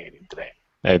dominating today.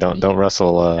 Hey, don't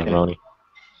wrestle Ronnie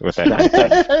with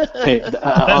that. Hey,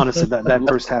 honestly, that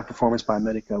first half performance by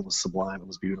America was sublime. It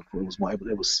was beautiful.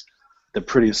 It was the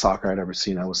prettiest soccer I'd ever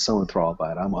seen. I was so enthralled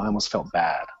by it. I almost felt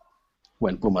bad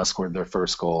when Pumas scored their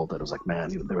first goal. That it was like, man,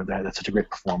 that's such a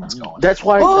great performance going. That's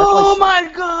why. Oh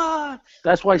my God!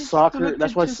 That's why soccer.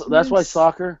 That's why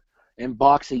soccer and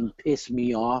boxing piss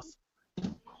me off,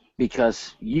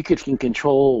 because you can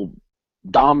control,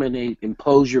 dominate,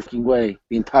 impose your way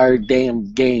the entire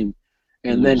damn game,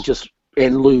 and then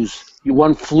lose. You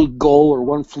one fluke goal or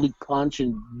one fluke punch,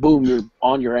 and boom, you're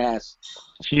on your ass.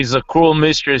 She's a cruel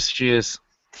mistress. She is.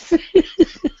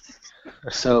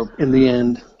 So in the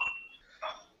end,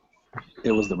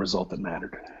 it was the result that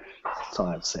mattered. That's all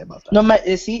I have to say about that. No,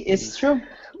 it's true.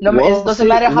 No, it doesn't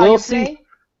matter how you play.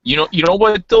 You know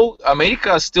what though?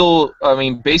 America still, I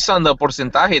mean, based on the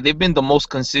porcentaje, they've been the most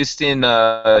consistent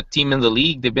team in the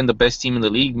league. They've been the best team in the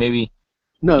league, maybe.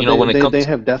 No, they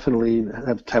have definitely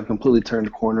have completely turned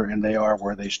the corner, and they are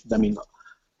where they should. I mean,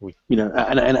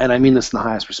 and I mean this in the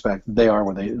highest respect. They are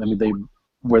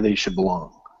where they should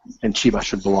belong, and Chivas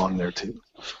should belong there too,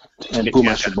 and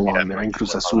Pumas should belong there, and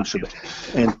Cruz Azul should,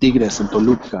 and Tigres and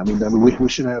Toluca. I mean, we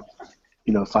should have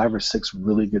 5 or 6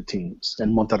 really good teams,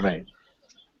 and Monterrey.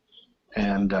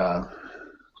 And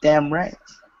damn right.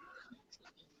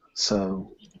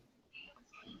 So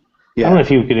I don't know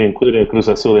if you could include a Cruz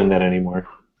Azul in that anymore.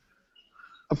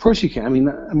 Of course you can. I mean,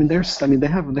 they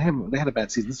had a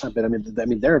bad season. It's not bad. I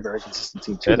mean, they're a very consistent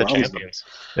team too. They're the champions.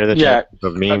 They're the champions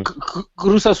of meme.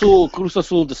 Cruz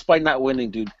Azul, despite not winning,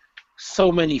 dude,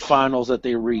 so many finals that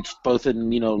they reached, both in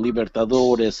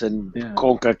Libertadores and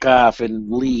CONCACAF and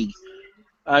League.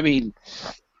 I mean.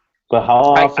 But how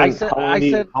often? I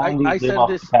said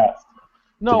this.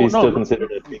 No, still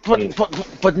considered a big team?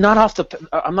 But not off the.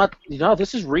 I'm not.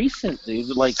 This is recent, dude.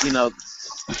 Like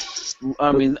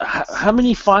I mean, how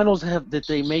many finals did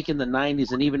they make in the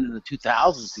 '90s and even in the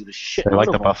 2000s? Dude, they're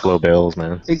like the Buffalo Bills,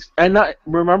 man. And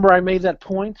remember, I made that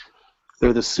point.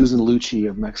 They're the Susan Lucci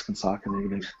of Mexican soccer.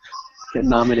 They get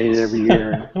nominated every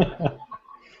year.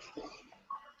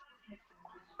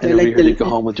 And every year they go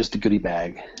home with just a goodie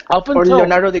bag. Up Or until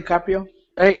Leonardo DiCaprio.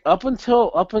 up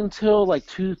until like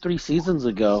 2-3 seasons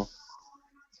ago,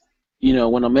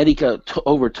 when America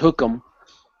overtook them,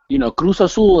 Cruz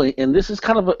Azul, and this is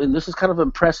kind of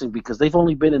impressive because they've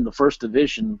only been in the first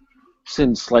division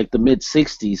since like the mid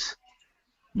 '60s.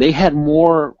 They had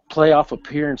more playoff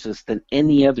appearances than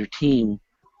any other team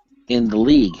in the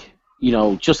league.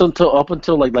 Just up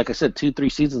until like I said,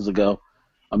 2-3 seasons ago,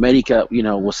 America,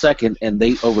 was second, and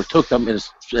they overtook them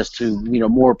as to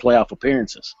more playoff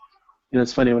appearances.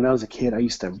 It's funny. When I was a kid, I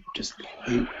used to just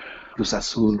hate Cruz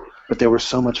Azul, but they were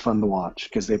so much fun to watch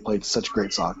because they played such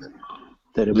great soccer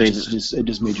that it was it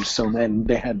just made you so mad. And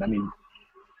they had,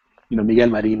 Miguel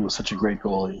Marin was such a great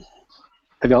goalie.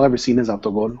 Have y'all ever seen his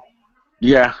autogol?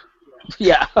 Yeah.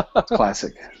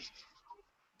 Classic.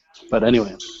 But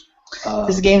anyway.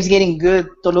 This game's getting good.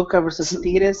 Toluca versus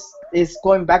Tigres is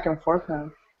going back and forth now.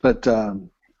 But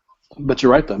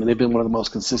you're right, though. They've been one of the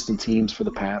most consistent teams for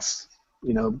the past,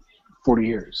 40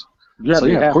 years. Yeah, so,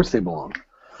 of course they belong.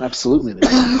 Absolutely they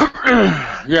belong.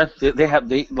 Yeah,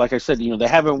 they like I said, they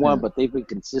haven't won, but they've been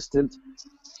consistent.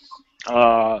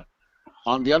 On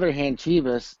the other hand,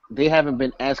 Chivas, they haven't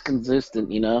been as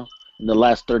consistent, in the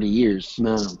last 30 years.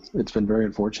 No, it's been very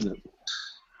unfortunate.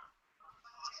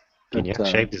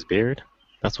 Gignac shaved his beard?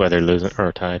 That's why they're losing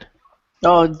or tied.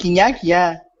 Oh, Gignac,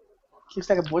 yeah. He looks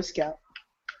like a Boy Scout.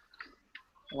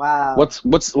 Wow. What's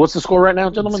the score right now,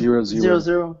 gentlemen? 0-0.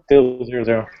 0-0. Still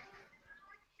 0-0.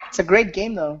 It's a great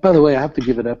game, though. By the way, I have to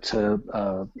give it up to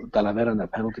Talavera on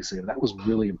that penalty save. That was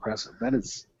really impressive. That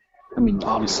is,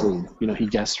 obviously, he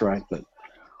guessed right, but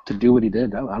to do what he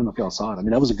did, I don't know if y'all saw it.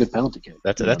 That was a good penalty kick.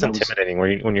 That's intimidating.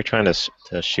 When you're trying to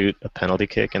shoot a penalty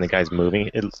kick and the guy's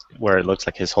moving, where it looks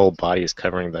like his whole body is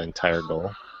covering the entire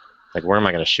goal. Like, where am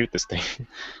I going to shoot this thing?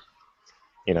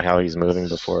 How he's moving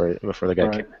before the guy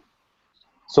kicked.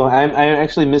 So I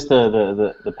actually missed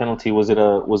the penalty. Was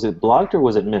it blocked or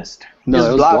was it missed? No,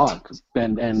 it was blocked.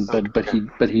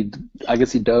 But he I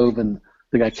guess he dove and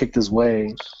the guy kicked his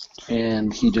way,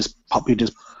 and he just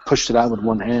pushed it out with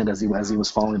one hand as he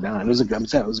was falling down. It was a good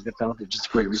penalty, just a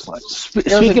great reflex.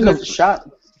 Speaking of shot.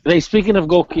 Speaking of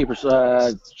goalkeepers,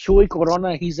 Chuy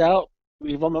Corona, he's out.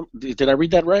 Did I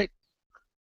read that right?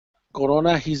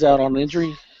 Corona, he's out on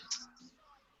injury.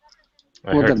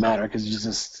 Well, it doesn't matter because he's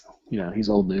just he's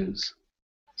old news.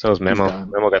 So is Memo.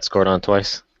 Memo got scored on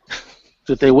twice.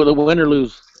 Did they win or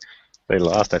lose? They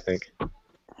lost, I think.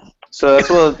 So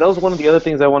that was one of the other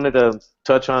things I wanted to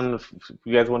touch on. If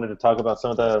you guys wanted to talk about some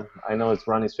of the, I know it's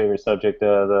Ronnie's favorite subject,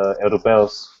 the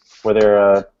Europeos, where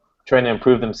they're trying to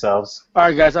improve themselves. All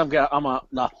right, guys, I'm out.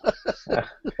 No. I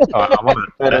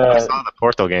saw the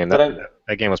Porto game. That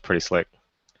game was pretty slick.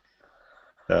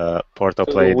 Porto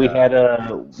played. We had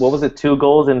what was it? 2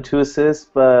 goals and 2 assists.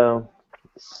 Yeah.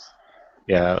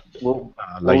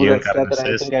 Layun got an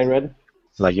assist.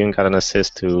 Layun got an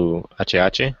assist to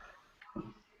Ache.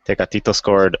 Tecatito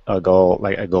scored a goal,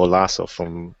 like a golazo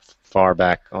from far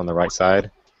back on the right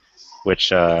side,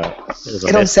 which it was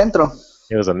a miss.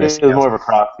 It was a miss. It was more of a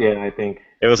cross, yeah, I think.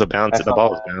 It was a bounce. The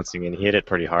ball was bouncing, and he hit it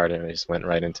pretty hard, and it just went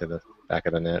right into the back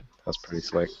of the net. That was pretty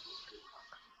slick.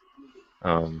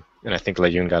 And I think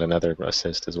Layun got another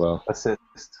assist as well. Assist.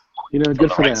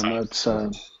 Good for them. It's a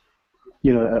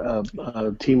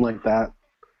team like that,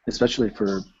 especially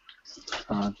for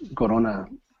Corona.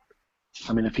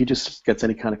 If he just gets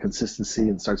any kind of consistency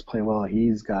and starts playing well,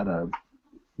 he's got a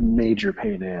major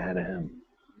payday ahead of him.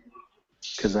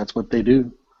 Because that's what they do.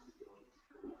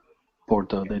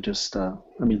 Porto, they just,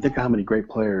 think of how many great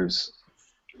players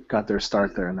got their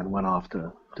start there and then went off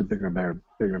to bigger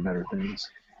and better things.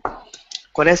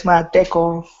 Quaresma,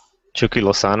 Teco. Chucky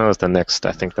Lozano is the next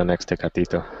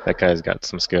Tecatito. That guy's got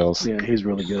some skills. Yeah, he's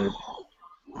really good.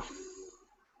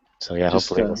 So yeah,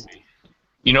 hopefully we'll see.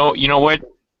 You know what?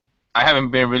 I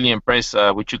haven't been really impressed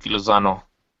with Chucky Lozano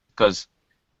because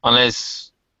every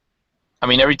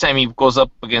time he goes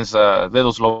up against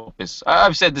Dedos Lopez,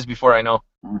 I've said this before, I know.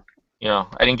 I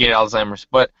didn't get Alzheimer's,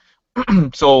 but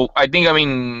so I think I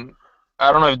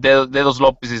don't know if Dedos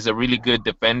Lopez is a really good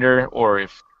defender or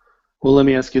if. Well, let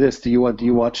me ask you this: Do you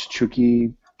watch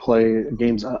Chucky play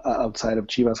games outside of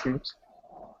Chivas games?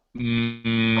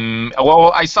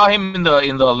 Well, I saw him in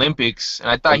the Olympics, and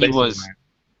I thought he was.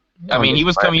 He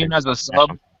was coming in as a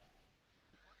sub.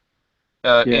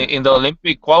 In the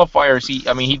Olympic qualifiers,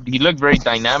 he looked very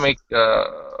dynamic.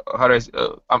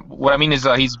 What I mean is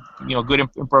he's good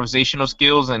improvisational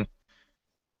skills,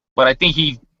 but I think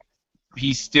he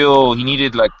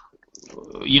needed like,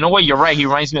 you're right. He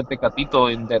reminds me of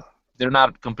Tecatito in that they're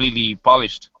not completely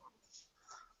polished.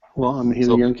 Well, he's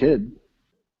a young kid.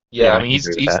 Yeah, he's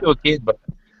still a kid, but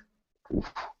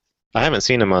I haven't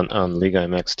seen him on Liga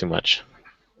MX too much.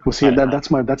 Well, see, that's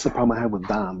the problem I have with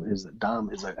Dom is that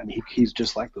Dom is I mean he's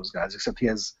just like those guys except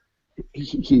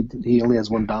he only has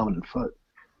one dominant foot,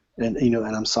 and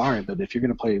and I'm sorry, but if you're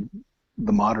going to play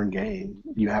the modern game,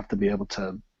 you have to be able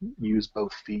to use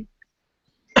both feet.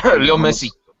 Leo Messi.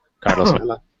 Carlos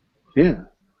Vela. Yeah.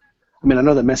 I mean, I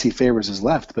know that Messi favors his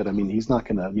left, but I mean, he's not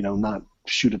gonna, not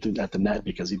shoot at the net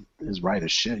because his right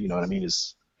is shit. You know what I mean?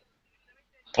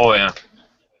 Oh yeah.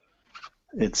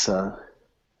 It's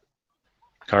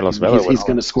Carlos Vela. he's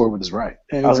gonna score with his right.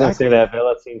 I was gonna say that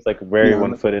Vela seems like very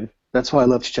one-footed. That's why I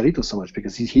love Chicharito so much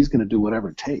because he's gonna do whatever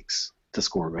it takes to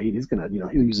score. Right? He's gonna,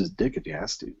 he'll use his dick if he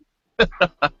has to.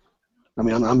 I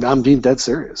mean, I'm being dead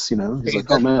serious. He's like,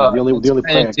 oh man, the only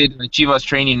play. Chivas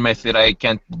training method. I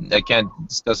can't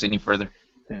discuss any further.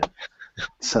 Yeah.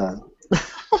 It's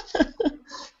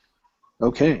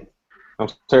okay. I'm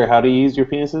sorry. How do you use your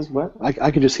penises? What?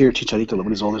 I can just hear Chicharito when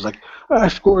he's older. He's like, I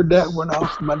scored that one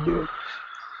off my dick.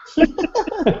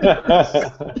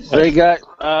 They got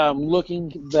looking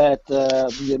that the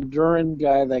Honduran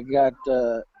guy that got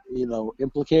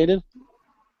implicated.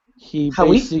 He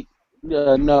basically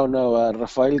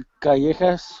Rafael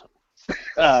Callejas.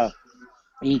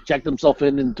 He checked himself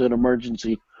into an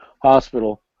emergency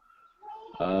hospital.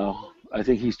 I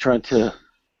think he's trying to,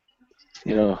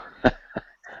 I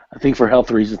think for health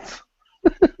reasons.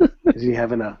 Is he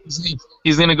having a?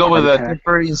 He's gonna go with a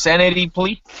temporary insanity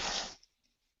plea.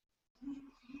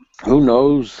 Who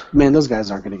knows? Man, those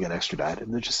guys aren't going to get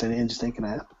extradited. They're just ain't going to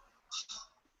happen.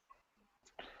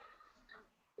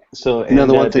 So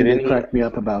the one thing that cracked me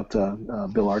up about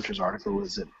Bill Archer's article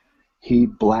is that he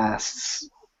blasts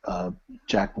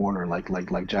Jack Warner like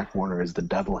Jack Warner is the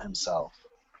devil himself,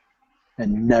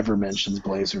 and never mentions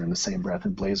Blazer in the same breath.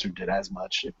 And Blazer did as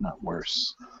much, if not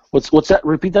worse. What's that?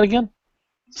 Repeat that again.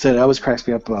 So that always cracks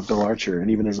me up about Bill Archer,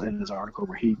 and even in his article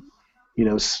where he,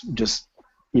 just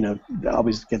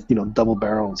always get double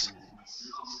barrels.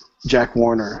 Jack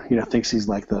Warner, thinks he's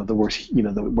like the worst,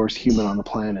 the worst human on the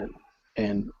planet,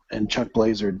 and Chuck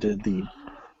Blazer did the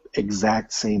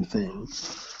exact same thing.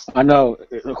 I know.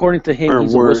 According to him, Or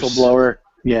he's worse. a whistleblower.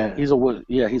 Yeah. He's a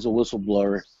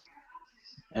whistleblower.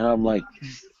 And I'm like,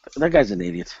 that guy's an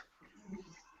idiot.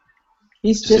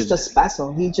 He's just a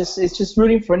spazo. It's just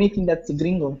rooting for anything that's a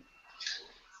gringo.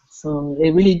 So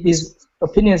it really, his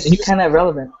opinion is kind of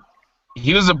irrelevant.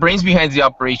 He was the brains behind the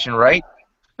operation, right?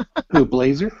 Who,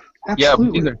 Blazer? Yeah,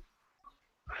 Absolutely. Blazer.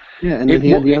 Yeah, and then he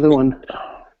had the other one.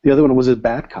 The other one was a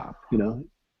bad cop, Yeah, knew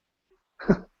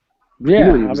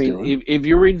what he I was mean, doing. if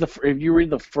you read the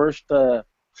first the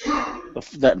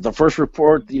first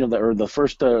report, the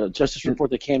first justice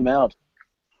report that came out,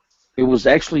 it was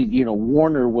actually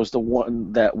Warner was the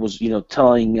one that was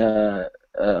telling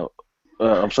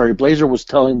Blazer was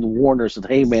telling the Warner, said,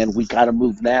 hey man, we got to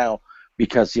move now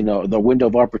because the window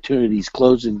of opportunity is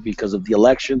closing because of the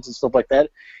elections and stuff like that.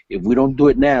 If we don't do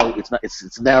it now,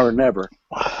 it's now or never.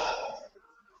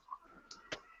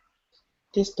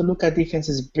 Just to look at defense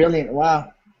is brilliant.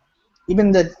 Wow.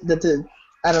 Even the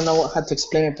I don't know how to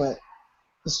explain it, but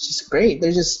it's just great.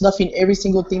 They're just snuffing every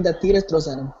single thing that Tigres throws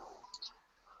at them.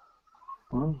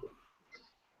 Wow.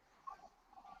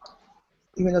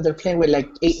 Even though they're playing with like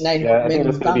 8-9 men. Yeah, I think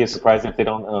it's going to be a back. surprise if they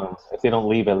don't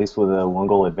leave at least with a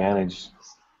 1-goal advantage.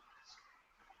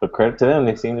 But credit to them,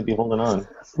 they seem to be holding on.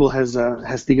 Well, has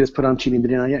Tigres put on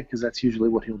Chilindrina yet? Because that's usually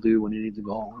what he'll do when he needs a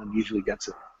goal, and usually gets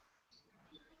it.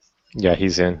 Yeah,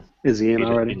 he's in. Is he in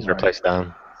already? He's replaced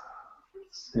down.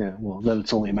 Yeah, well, then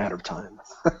it's only a matter of time.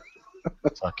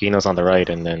 So Aquino's on the right,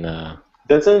 and then I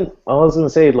was going to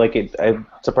say, I'm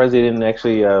surprised they didn't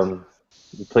actually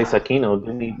replace Aquino.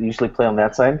 Didn't he usually play on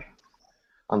that side?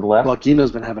 On the left? Well,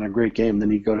 Aquino's been having a great game. Then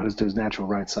he go to his natural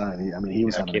right side. He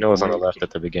was. Aquino was on the left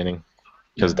at the beginning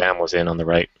because Dam was in on the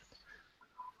right,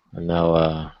 and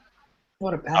now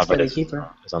What a pass by the keeper.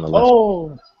 is on the left.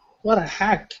 Oh, what a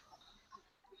hack.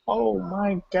 Oh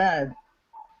my God.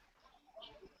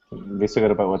 They still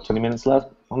got about 20 minutes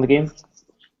left on the game.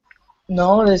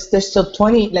 No, there's still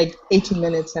 18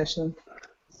 minutes actually.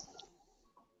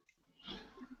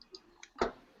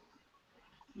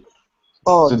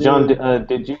 Oh, So dude. John,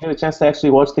 did you get a chance to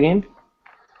actually watch the game?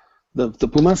 The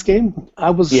Pumas game, I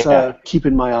was Yeah.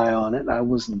 keeping my eye on it. I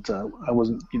wasn't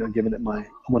giving it my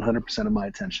 100% of my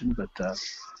attention. But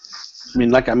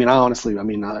America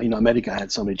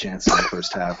had so many chances in the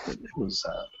first half that it was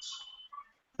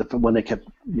when they kept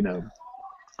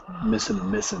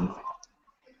missing.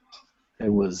 It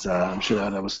was I'm sure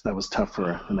that was tough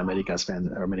for an America fan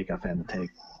to take.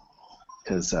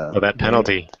 Because that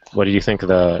penalty. What do you think?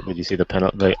 Did you see the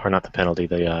penalty or not the penalty?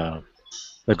 The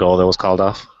goal that was called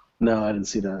off No, I didn't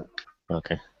see that.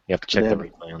 Okay, you have to check They the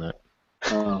haven't. replay on that.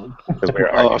 Oh. 'Cause we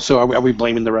were Oh, arguing. so are we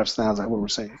blaming the refs now? Is that what we're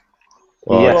saying?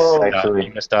 Well, Yes, Well, actually.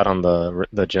 you missed out on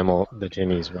the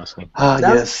Jimmy's wrestling. Ah,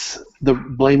 That's- yes. The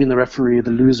blaming the referee, the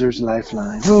loser's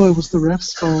lifeline. Oh, it was the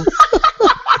ref's fault.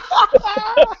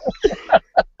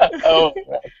 oh,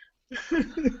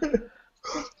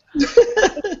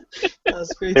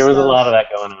 That's great There was a stuff. lot of that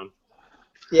going on.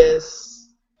 Yes.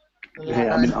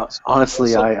 Yeah, I mean,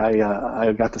 honestly,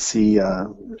 I got to see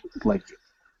like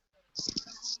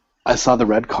I saw the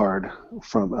red card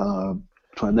from and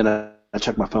then I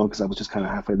checked my phone because I was just kind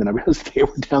of halfway. Then I realized they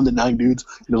were down to 9 dudes.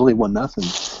 And it was only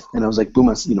 1-0, and I was like,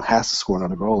 Pumas, has to score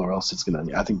another goal, or else it's gonna.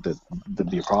 I think that'd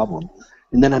be a problem.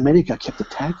 And then America kept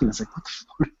attacking. I was like,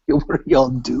 what are y'all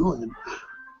doing? And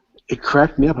it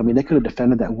cracked me up. I mean, they could have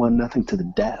defended that 1-0 to the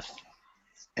death,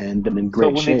 and been in great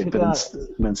when they shape. took But out-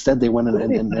 instead, they went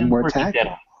and were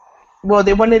attacking. Well,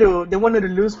 they wanted to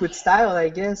lose with style, I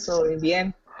guess. So in the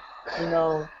end,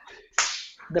 the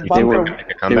You think They they were- could make a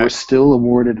They were comeback? still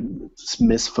awarded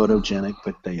Miss Photogenic,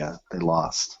 but they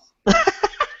lost. they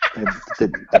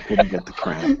couldn't get the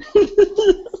crown.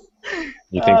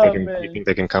 You think Oh, they can? man. You think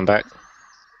they can come back?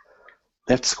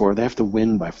 They have to score. They have to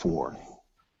win by 4.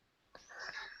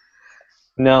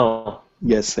 No,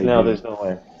 Yes, they no, do. there's no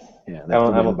way. Yeah, I they have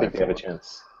to don't win by think they have a 4.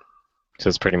 chance. So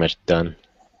it's pretty much done.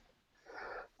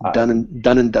 Done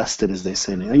and dusted, as they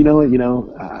say. You know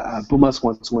what? Pumas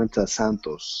once went to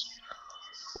Santos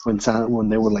when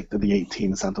they were like the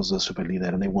 18. Santos was super leader,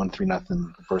 and they won 3-0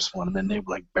 the first one, and then they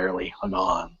like barely hung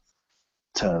on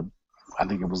to. I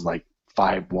think it was like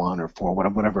 5-1 or 4,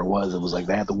 whatever it was. It was like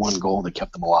they had the one goal that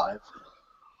kept them alive.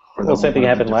 Or Well, same thing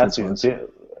whatever happened the last difference season was.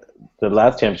 too. The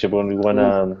last championship when we won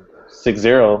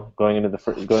 6-0 going into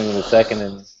the second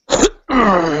and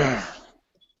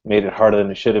made it harder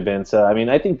than it should have been. So I mean,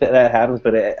 I think that happens,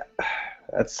 but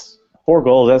that's 4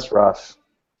 goals. That's rough.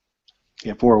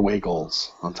 Yeah, 4 away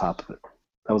goals on top of it.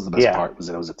 That was the best Yeah. part. Was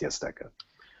that it was at the Azteca.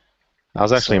 I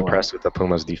was actually So, impressed with the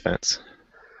Pumas' defense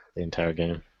the entire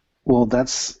game. Well,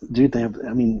 dude. They have.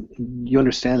 I mean, you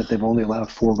understand that they've only allowed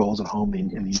 4 goals at home in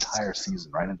the entire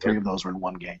season, right? And 3 of those were in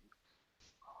one game.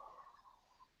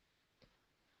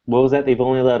 What was that? They've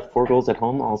only allowed 4 goals at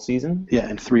home all season. Yeah,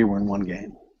 and 3 were in one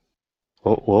game.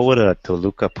 What would a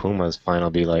Toluca Pumas final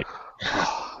be like?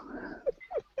 Have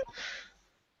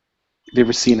you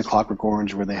ever seen A Clockwork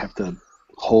Orange where they have to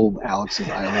hold Alex's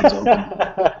eyelids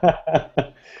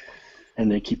open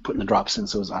and they keep putting the drops in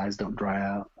so his eyes don't dry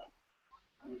out?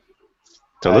 I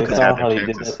Toluca's saw had how their they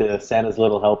did chances. that to Santa's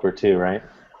Little Helper too, right?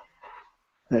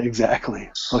 Exactly.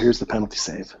 Oh, here's the penalty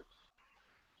save.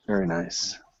 Very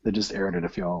nice. They just aired it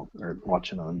if y'all are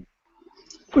watching on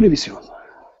Univision.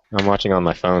 I'm watching on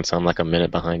my phone, so I'm like a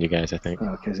minute behind you guys, I think.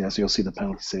 Okay, yeah, so you'll see the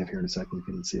penalty save here in a second if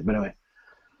you didn't see it. But anyway.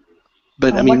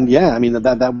 But I mean, yeah, I mean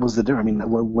that was the difference. I mean,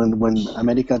 when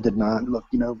America did not look,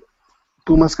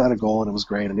 Pumas got a goal and it was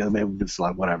great, and the other maybe it's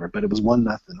like whatever. But it was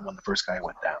 1-0 when the first guy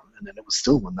went down, and then it was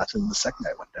still 1-0 when the second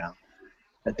guy went down.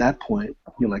 At that point,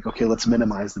 you're like, okay, let's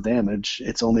minimize the damage.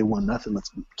 It's only 1-0.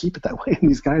 Let's keep it that way. And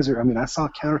these guys are. I mean, I saw a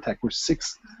counterattack where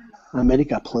 6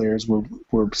 America players were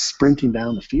sprinting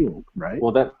down the field, right?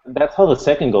 Well, that's how the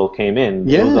second goal came in.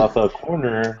 Yeah. It was off a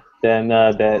corner. Then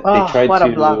that Oh, they tried what a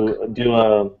to block. do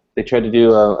a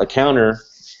counter,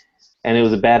 and it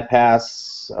was a bad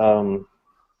pass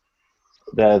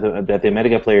that the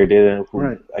America player did.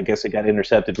 Right. I guess it got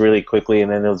intercepted really quickly,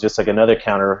 and then it was just like another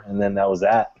counter, and then that was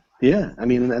that. Yeah, I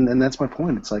mean, and that's my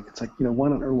point. It's like why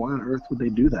on earth would they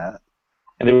do that?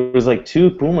 And there was like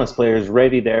 2 Pumas players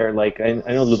ready there. Like I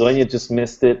know Ludueña just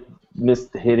missed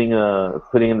putting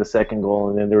in the second goal,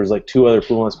 and then there was like 2 other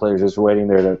Pumas players just waiting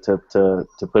there to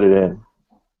put it in.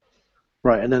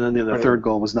 Right, and then the third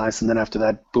goal was nice, and then after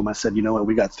that, boom! I said, you know what,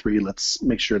 we got 3. Let's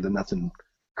make sure that nothing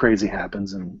crazy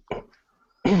happens, and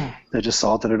they just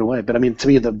salted it away. But I mean, to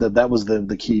me, that was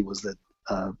the key was that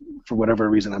for whatever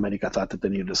reason, America thought that they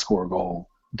needed to score a goal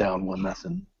down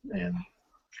 1-0, and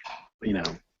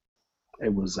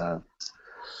it was.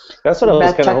 That's what I was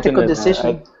Bad kind of hoping tactical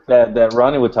decision. that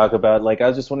Ronnie would talk about. Like I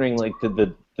was just wondering, like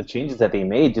the changes that they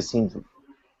made just seemed.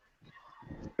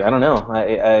 I don't know.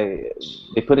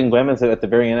 They put in Güemes at the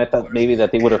very end. I thought maybe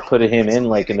that they would have put him in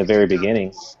like in the very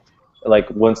beginning, like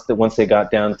once they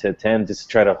got down to 10, just to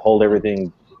try to hold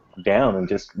everything down and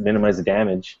just minimize the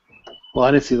damage. Well,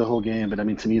 I didn't see the whole game, but I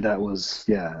mean, to me, that was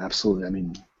absolutely. I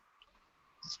mean,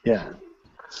 yeah.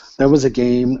 There was a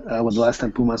game when the last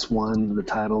time Pumas won the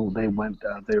title. They went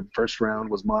their first round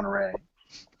was Monterrey,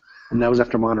 and that was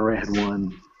after Monterrey had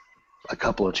won a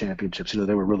couple of championships.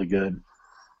 They were really good,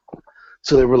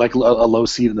 so they were like a low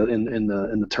seed in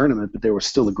the tournament, but they were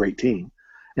still a great team.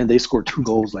 and they scored 2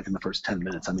 goals like in the first 10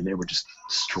 minutes. I mean, they were just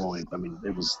destroying. I mean,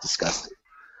 it was disgusting.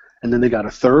 And then they got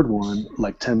a third one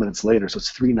like 10 minutes later, so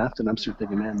it's 3-0. I'm sort of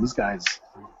thinking, man, these guys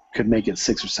could make it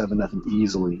 6 or 7-0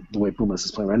 easily the way Pumas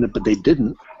is playing right now, but they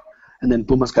didn't. And then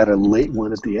Pumas got a late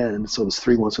one at the end, so it was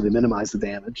 3-1, so they minimized the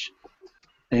damage.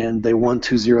 And they won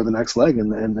 2-0 the next leg,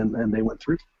 and they went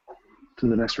through to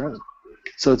the next round.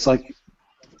 So it's like,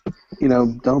 you know,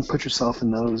 don't put yourself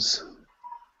in those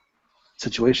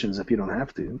situations if you don't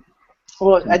have to.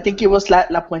 Well, I think it was La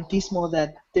Puentismo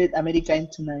that did America in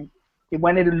tonight. They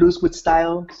wanted to lose with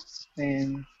style,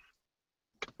 and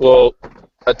Well,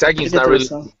 attacking is They did not to really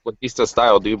themselves. Batista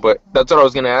style, dude. But that's what I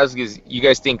was gonna ask: is you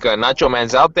guys think Nacho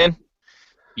Man's out then?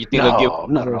 You think they'll give? No,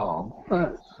 not at all.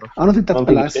 I don't think that's I don't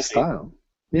think it Palacios' should be. style.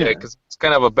 Yeah, because it's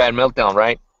kind of a bad meltdown,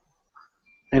 right?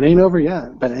 It ain't over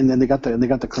yet. But and then they got to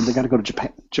go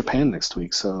to Japan next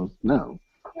week. So no.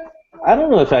 I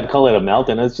don't know if I'd call it a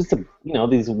meltdown. It's just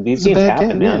these It's a games bad happen,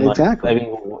 game, man. yeah, Like, exactly. I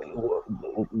mean,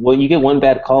 well, you get one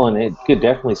bad call and it could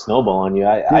definitely snowball on you.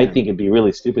 I think it'd be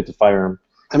really stupid to fire him.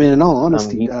 I mean, in all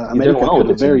honesty, He done America well could with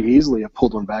have the very team. easily have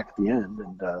pulled one back at the end,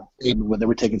 and when they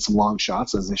were taking some long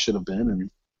shots as they should have been,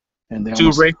 and they Two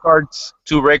almost, red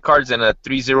cards, and a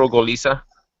 3-0 goliza.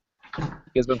 You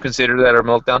guys don't consider that a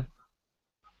meltdown?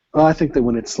 well, I think that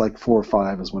when it's like 4 or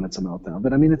 5 is when it's a meltdown.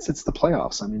 But I mean, it's the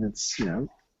playoffs. I mean, it's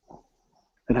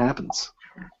it happens.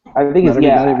 I think Not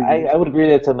every- I would agree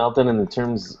that it's a meltdown in the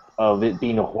terms of it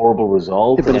being a horrible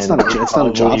result Yeah, but it's and not a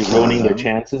probably job killer, ruining their though.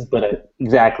 chances. But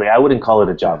exactly, I wouldn't call it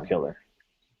a job killer.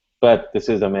 But this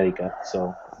is America,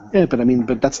 so Yeah,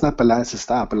 but that's not Palacios'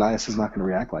 style. Palacios is not going to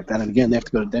react like that. And again, they have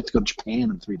to go to Japan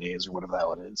in 3 days or whatever the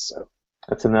hell it is. So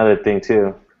that's another thing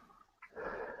too.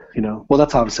 well,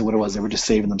 that's obviously what it was. They were just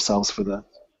saving themselves for their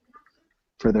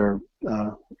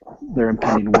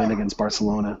impending win against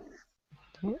Barcelona.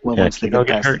 Well, Yeah, once they Kino get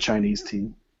get past the hurt? Chinese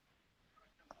team,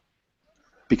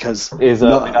 because Is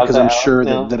because I'm out sure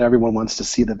now? that everyone wants to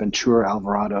see the Ventura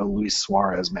Alvarado Luis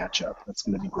Suarez matchup. That's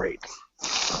going to be great.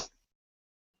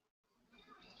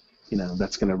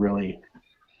 That's going to really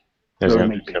There's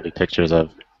really going to be pictures of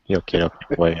Yo Quiero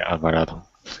Way Alvarado.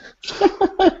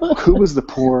 Who was the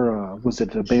poor? Was it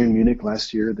Bayern Munich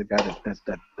last year? The guy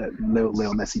that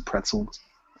Leo Messi pretzel.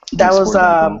 that was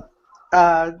goal?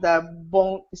 the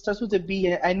bone. It starts with a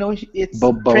B. I know it's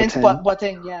Boateng? Prince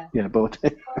Boateng. Yeah. Yeah, both.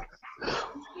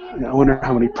 I wonder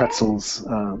how many pretzels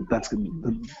that's gonna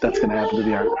happen to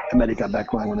the America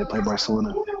backline when they play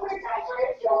Barcelona.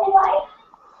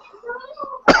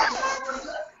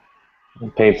 I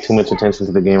pay too much attention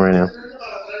to the game right now.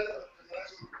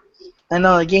 I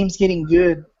know the game's getting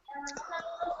good.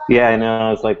 Yeah, I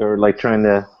know. It's like we're like trying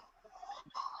to.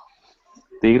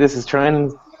 The Eagles is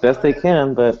trying best they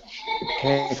can, but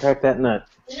can't crack that nut.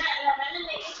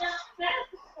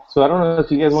 So I don't know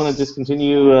if you guys want to just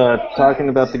continue talking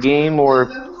about the game, or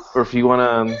if you want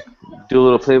to do a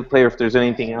little play, or if there's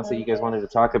anything else that you guys wanted to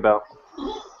talk about.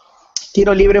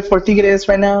 Tiro libre for Tigres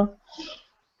right now.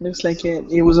 Looks like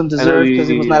it wasn't deserved because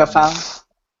it was not a foul.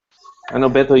 I know,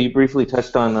 Beto, you briefly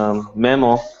touched on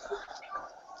Memo.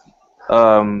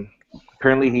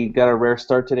 Apparently he got a rare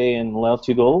start today and allowed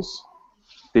 2 goals.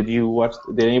 Did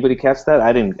anybody catch that?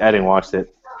 I didn't watch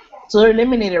it. So they're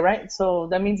eliminated, right? So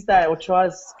that means that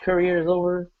Ochoa's career is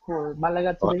over for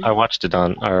Malaga Well, today. I watched it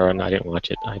or I didn't watch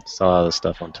it. I saw the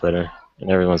stuff on Twitter, and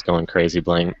everyone's going crazy.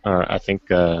 I think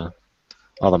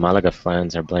all the Malaga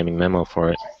fans are blaming Memo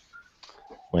for it.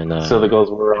 So the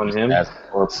goals were on him?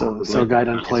 So a guy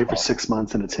doesn't play for 6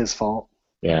 months and it's his fault.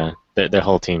 Yeah, their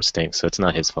whole team stinks, so it's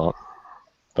not his fault.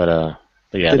 But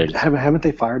yeah, Haven't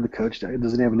they fired the coach?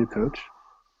 Doesn't he have a new coach?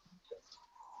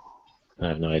 I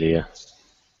have no idea.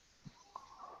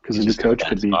 Because a new coach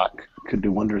could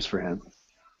do wonders for him.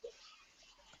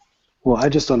 Well, I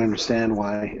just don't understand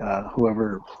why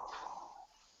whoever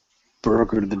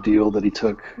brokered the deal that he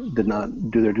took did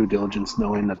not do their due diligence,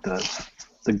 knowing that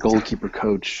the goalkeeper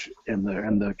coach and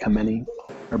the Kameni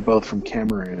are both from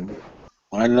Cameroon.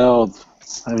 I know.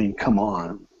 I mean, come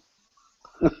on.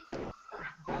 I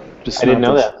didn't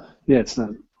know that. Yeah, it's not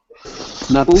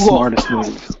the smartest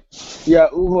move. Yeah,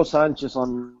 Hugo Sanchez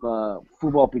on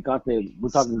Football Picante, we're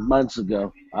talking months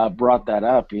ago, brought that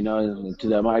up, to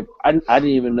them. I didn't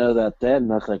even know that then.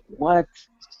 And I was like, what?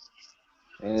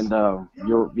 And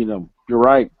you're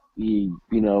right.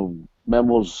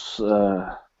 Memo's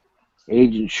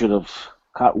agent should have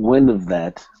caught wind of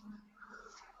that.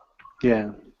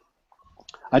 Yeah.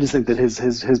 I just think that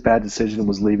his bad decision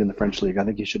was leaving the French league. I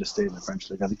think he should have stayed in the French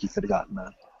league. I think he could have gotten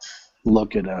a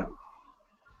look at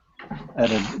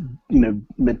at a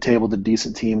mid-table to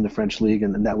decent team in the French league,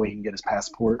 and then that way he can get his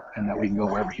passport, and that way he can go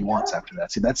wherever he wants after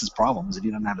that. See, that's his problem, is that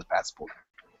he doesn't have his passport.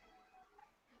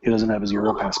 He doesn't have his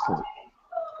Euro passport.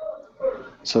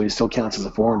 So he still counts as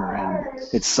a foreigner, and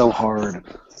it's so hard.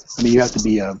 I mean, you have to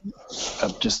be a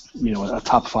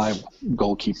top 5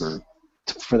 goalkeeper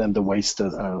for them to waste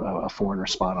a foreigner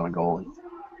spot on a goalie.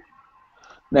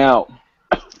 Now,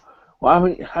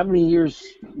 well, how many years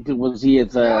was he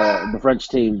at the French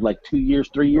team? Like 2 years,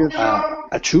 3 years?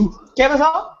 Achoo. ¿Qué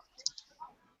pasó?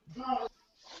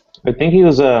 I think he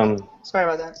was Sorry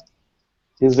about that.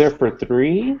 he was there for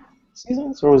 3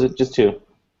 seasons, or was it just 2?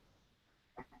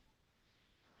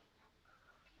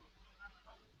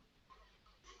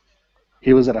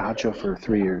 He was at Ajaccio for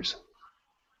 3 years.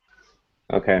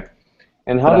 Okay.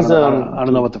 And how But does I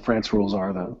don't know what the France rules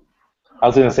are, though. I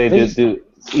was gonna say, do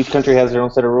each country has their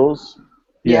own set of rules?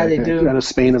 Yeah, they do. I know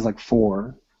Spain is like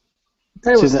 4. I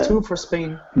thought it was See that- 2 for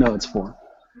Spain. No, it's 4.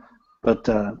 But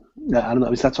I don't know.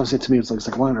 That's what I said to me. It's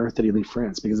like why on earth did he leave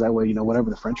France? Because that way, whatever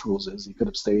the French rules is, he could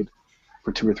have stayed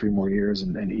for 2 or 3 more years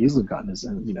and easily gotten his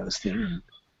his thing.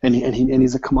 And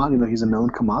he's a commodity. He's a known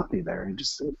commodity there. It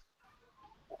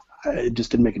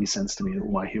just didn't make any sense to me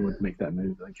why he would make that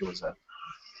move. Like it was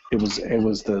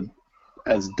the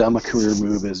as dumb a career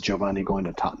move as Giovanni going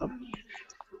to Tottenham.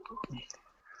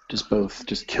 Just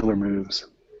killer moves.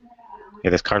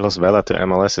 Yeah, this Carlos Vela to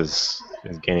MLS is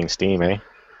gaining steam, eh?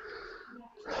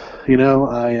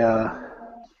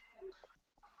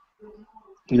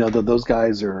 Those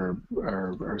guys are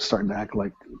starting to act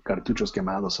like Cartuchos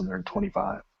Quemados and they're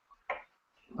 25.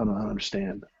 I don't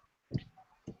understand.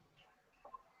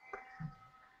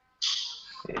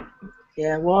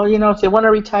 Yeah, well, if they want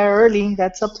to retire early,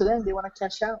 that's up to them. They want to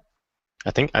cash out.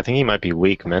 I think he might be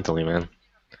weak mentally, man.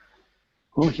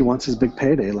 Well, he wants his big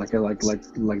payday, like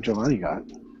Giovanni got.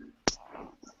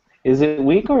 Is it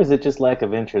weak or is it just lack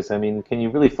of interest? I mean, can you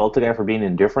really fault a guy for being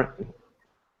indifferent?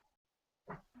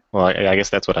 Well, I guess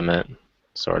that's what I meant,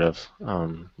 sort of.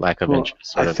 Lack of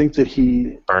interest. I think that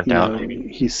he burnt out, maybe.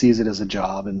 He sees it as a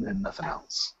job and nothing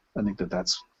else. I think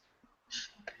that's.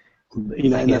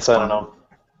 I guess I don't know.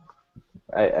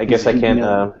 I guess I can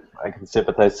I can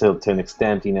sympathize to an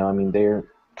extent. I mean, they're.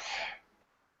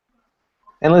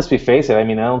 And let's be face it. I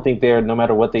mean, I don't think they're, no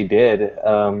matter what they did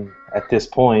at this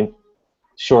point,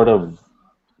 short of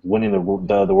winning the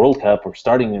World Cup or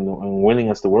starting and winning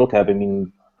us the World Cup. I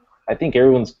mean, I think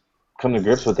everyone's come to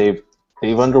grips with they've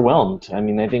underwhelmed. I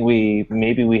mean, I think we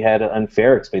had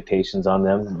unfair expectations on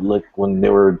them, like when they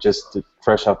were just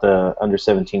fresh off the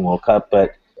Under-17 World Cup,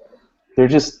 but they're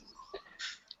just.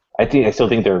 I still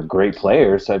think they're great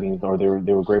players. I mean, or they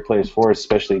were great players for us,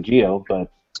 especially Gio.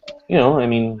 But I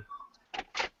mean.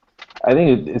 I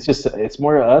think it's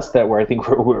more us that I think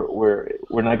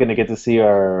we're not going to get to see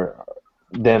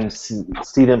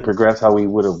see them progress how we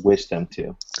would have wished them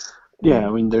to. Yeah, I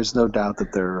mean, there's no doubt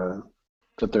that their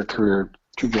career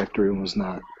trajectory was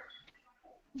not.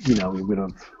 We would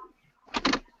have.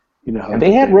 And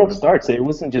they had rough starts. It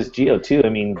wasn't just Gio too. I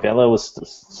mean, Vela was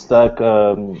stuck,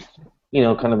 kind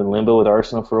of in limbo with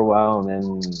Arsenal for a while, and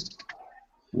then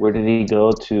where did he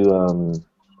go to?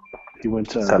 He went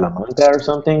to Salamanca or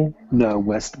something? No,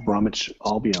 West Bromwich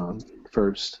Albion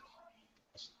first.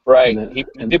 Right. He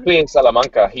did play in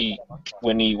Salamanca.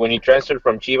 When he transferred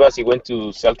from Chivas, he went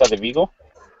to Celta de Vigo,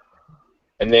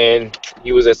 and then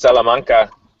he was at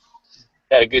Salamanca.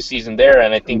 Had a good season there,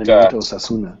 and I think. And then he went to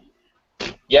Osasuna.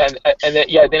 Yeah, and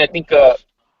then I think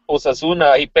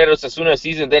Osasuna. He played Osasuna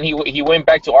season. Then he went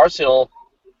back to Arsenal,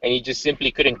 and he just simply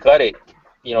couldn't cut it.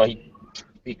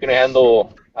 He couldn't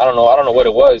handle. I don't know what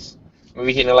it was.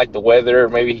 Maybe he didn't like the weather.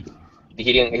 Maybe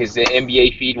his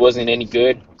NBA feed wasn't any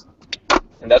good.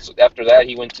 And that's after that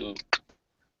he went to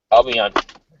Albion.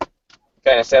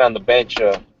 Kind of sat on the bench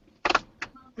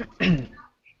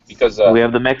because we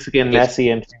have the Mexican Messi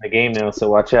entering the game now, so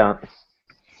watch out.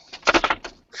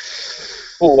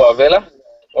 Who, Vela?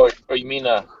 Or you mean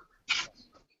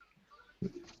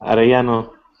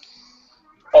Arellano?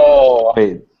 Oh,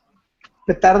 wait.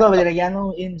 Petardo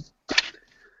Arellano in.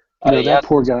 That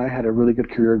poor guy had a really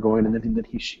good career going, and then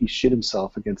he shit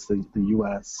himself against the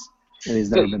U.S., and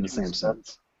he's never been the same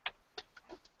since.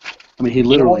 I mean, he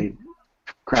literally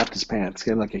crapped his pants. He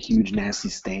had like a huge nasty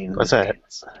stain. What's that?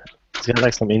 He's got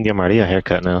like some India Maria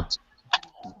haircut now.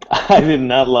 I did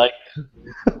not like.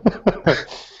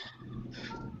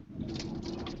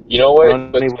 You know what?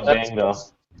 On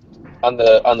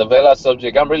the Vela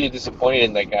subject, I'm really disappointed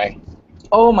in that guy.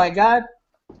 Oh my God.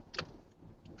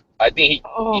 I think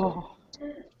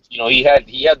he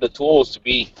had the tools to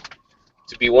be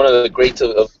one of the greats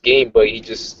of the game, but he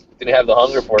just didn't have the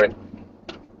hunger for it.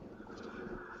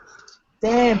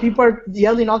 Damn, people are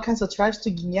yelling all kinds of trash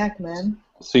to Gignac, man.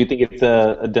 So you think it's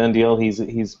a done deal?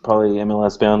 He's probably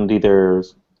MLS bound either,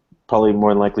 probably more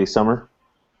than likely summer.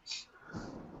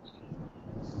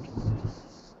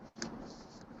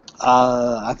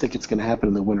 I think it's going to happen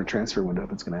in the winter transfer window.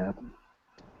 If it's going to happen.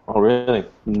 Oh, really?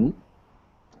 Mm-hmm.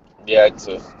 Yeah, it's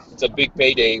a big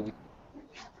payday.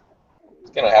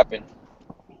 It's gonna happen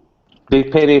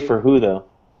Big payday for who though?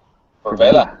 for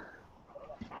Vela.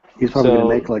 He's probably going So-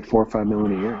 to make like $4 or $5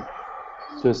 million a year.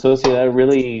 So Sociedad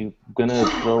really gonna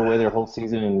throw away their whole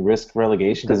season and risk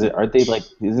relegation? Because aren't they like?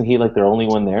 Isn't he like their only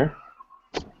one there?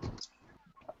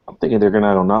 I'm thinking they're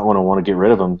gonna not want to get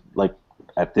rid of him like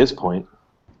at this point.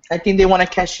 I think they want to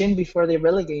cash in before they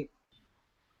relegate.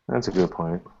 That's a good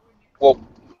point. Well,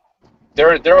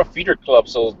 they're a feeder club,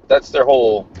 so that's their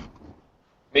whole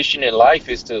mission in life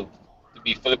is to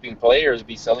be flipping players,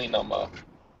 be selling them.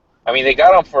 I mean, they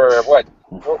got him for what?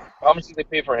 How much did they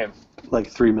pay for him?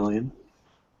 Like $3 million.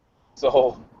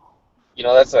 So,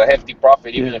 that's a hefty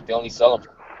profit, even Yeah. if they only sell him.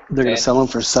 They're going to sell him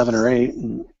for 7 or 8,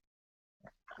 and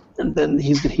then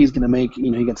he's going to make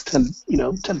he gets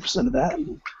 10% of that.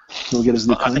 And he'll get his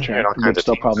new I think contract, all kinds which of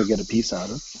they'll teams. probably get a piece out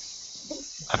of.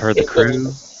 I've heard the Crew,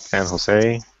 San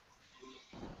Jose.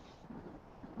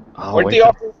 Oh, Weren't wait, they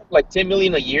offering like $10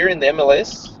 million a year in the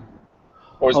MLS?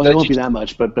 Or is Oh, that it won't be just- that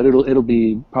much, but it'll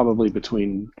be probably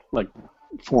between like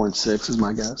 4 and 6 is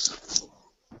my guess.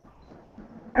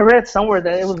 I read somewhere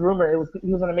that it was rumored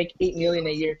he was going to make $8 million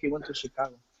a year if he went to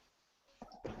Chicago.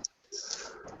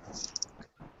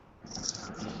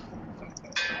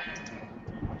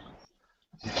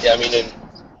 Yeah, I mean,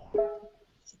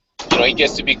 he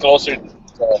gets to be closer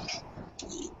to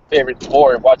favorite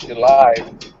sport and watch it live.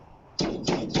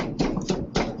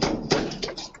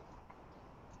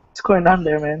 What's going on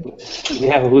there, man?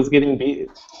 Yeah, who's getting beat?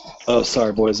 Oh,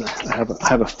 sorry, boys. I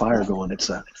have a fire going. It's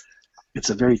a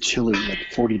very chilly, like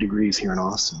 40 degrees here in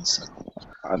Austin. So.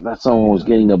 I thought someone was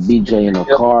getting a BJ in a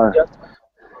car.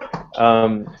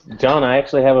 John, I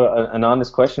actually have an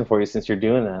honest question for you since you're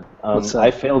doing that. What's that?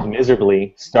 I failed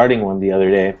miserably starting one the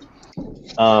other day.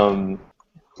 How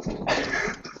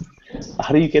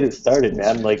do you get it started,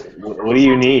 man? Like, what do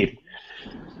you need?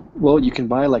 Well, you can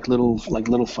buy like little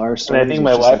fire And starters. I think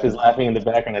my wife is laughing in the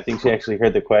background. I think she actually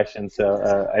heard the question,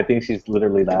 so I think she's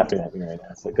literally laughing at me right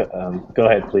now. So go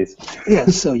ahead, please. Yeah,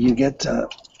 so you get they'll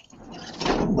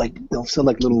sell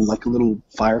like little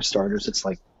fire starters. It's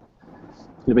like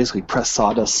basically pressed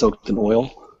sawdust soaked in oil,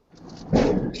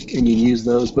 and you use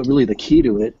those. But really, the key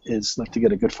to it is like to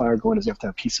get a good fire going is you have to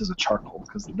have pieces of charcoal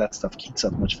because that stuff heats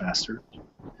up much faster.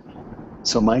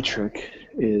 So my trick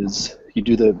is you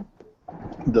do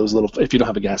those little. If you don't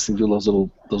have a gas thing, do those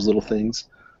little things.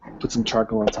 Put some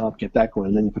charcoal on top, get that going,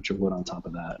 and then you put your wood on top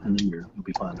of that, and then you'll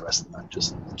be fine the rest of the night.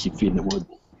 Just keep feeding it wood.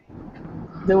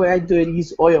 The way I do it,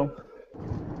 use oil.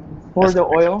 Pour the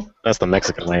oil. That's the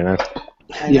Mexican way, man.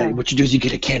 Yeah, what you do is you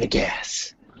get a can of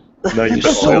gas. No, you You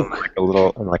put oil soak.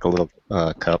 in like a little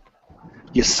cup.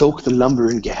 You soak the lumber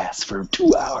in gas for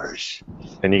 2 hours.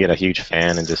 Then you get a huge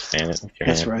fan and just fan it with your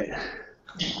That's hand. right.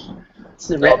 It's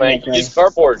the Oh, man, redneck you guy. use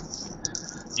cardboard.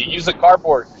 You use a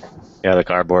cardboard. Yeah, the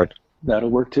cardboard. That'll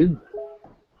work too.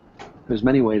 There's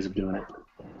many ways of doing it.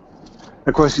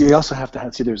 Of course, you also have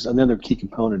to see. There's another key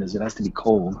component is it has to be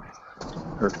cold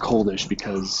or coldish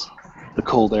because the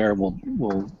cold air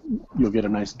you'll get a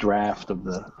nice draft of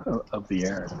the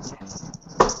air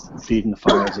feeding the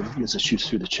fire as it shoots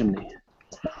through the chimney.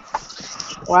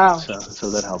 Wow. So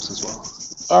that helps as well.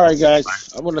 All right, guys.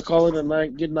 I'm going to call it a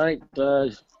night. Good night.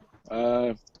 You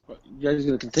guys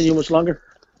going to continue much longer?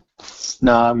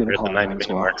 No, I'm We're gonna at call the it 90 as minute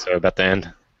well. mark, so about to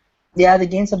end. Yeah, the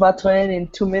game's about to end in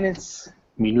 2 minutes.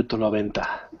 Minuto 90.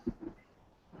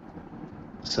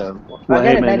 So, I got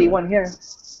hey, a man, 91 here.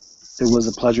 it was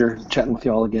a pleasure chatting with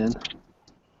y'all again.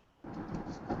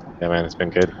 Yeah, man, it's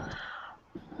been good.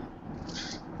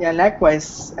 Yeah,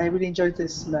 likewise. I really enjoyed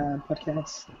this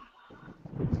podcast.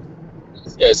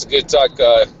 Yeah, it's a good talk.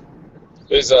 It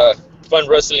was fun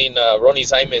wrestling Ronnie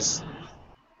Jaimes.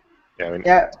 Yeah, I mean,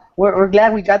 Yeah, we're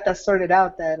glad we got that sorted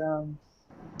out.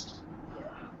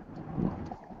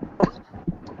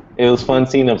 It was fun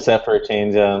seeing him upset for a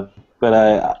change. But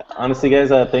honestly, guys,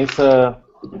 thanks for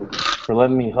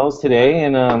letting me host today,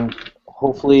 and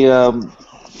hopefully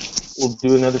we'll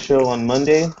do another show on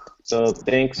Monday. So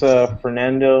thanks,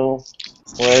 Fernando,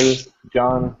 Joel,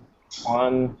 John,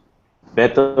 Juan,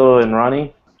 Beto, and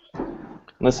Ronnie.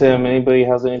 Unless anybody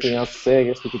has anything else to say, I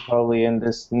guess we could probably end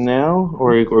this now,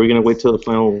 or are we going to wait till the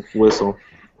final whistle?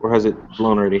 Or has it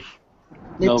blown already?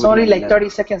 It's only like 30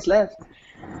 seconds left.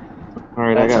 All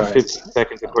right, I That's got all right. 50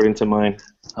 seconds according to mine.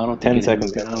 I don't 10 think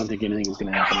seconds. I don't think anything's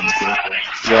gonna happen in the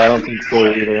future. Yeah, I don't think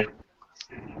so either.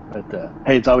 But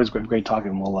hey, it's always great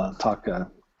talking. We'll talk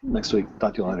next week.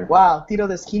 Talk to you later. Wow, tiro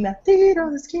de esquina, tiro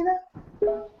de esquina.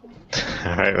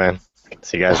 All right, man.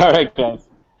 See you guys. All right, guys.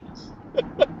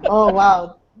 Oh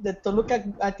wow, the Toluca,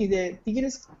 I think the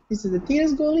Tigres, is it the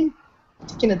Tigres goalie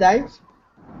taking a dive?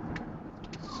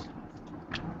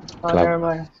 Oh, Club. never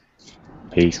mind.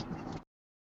 Peace.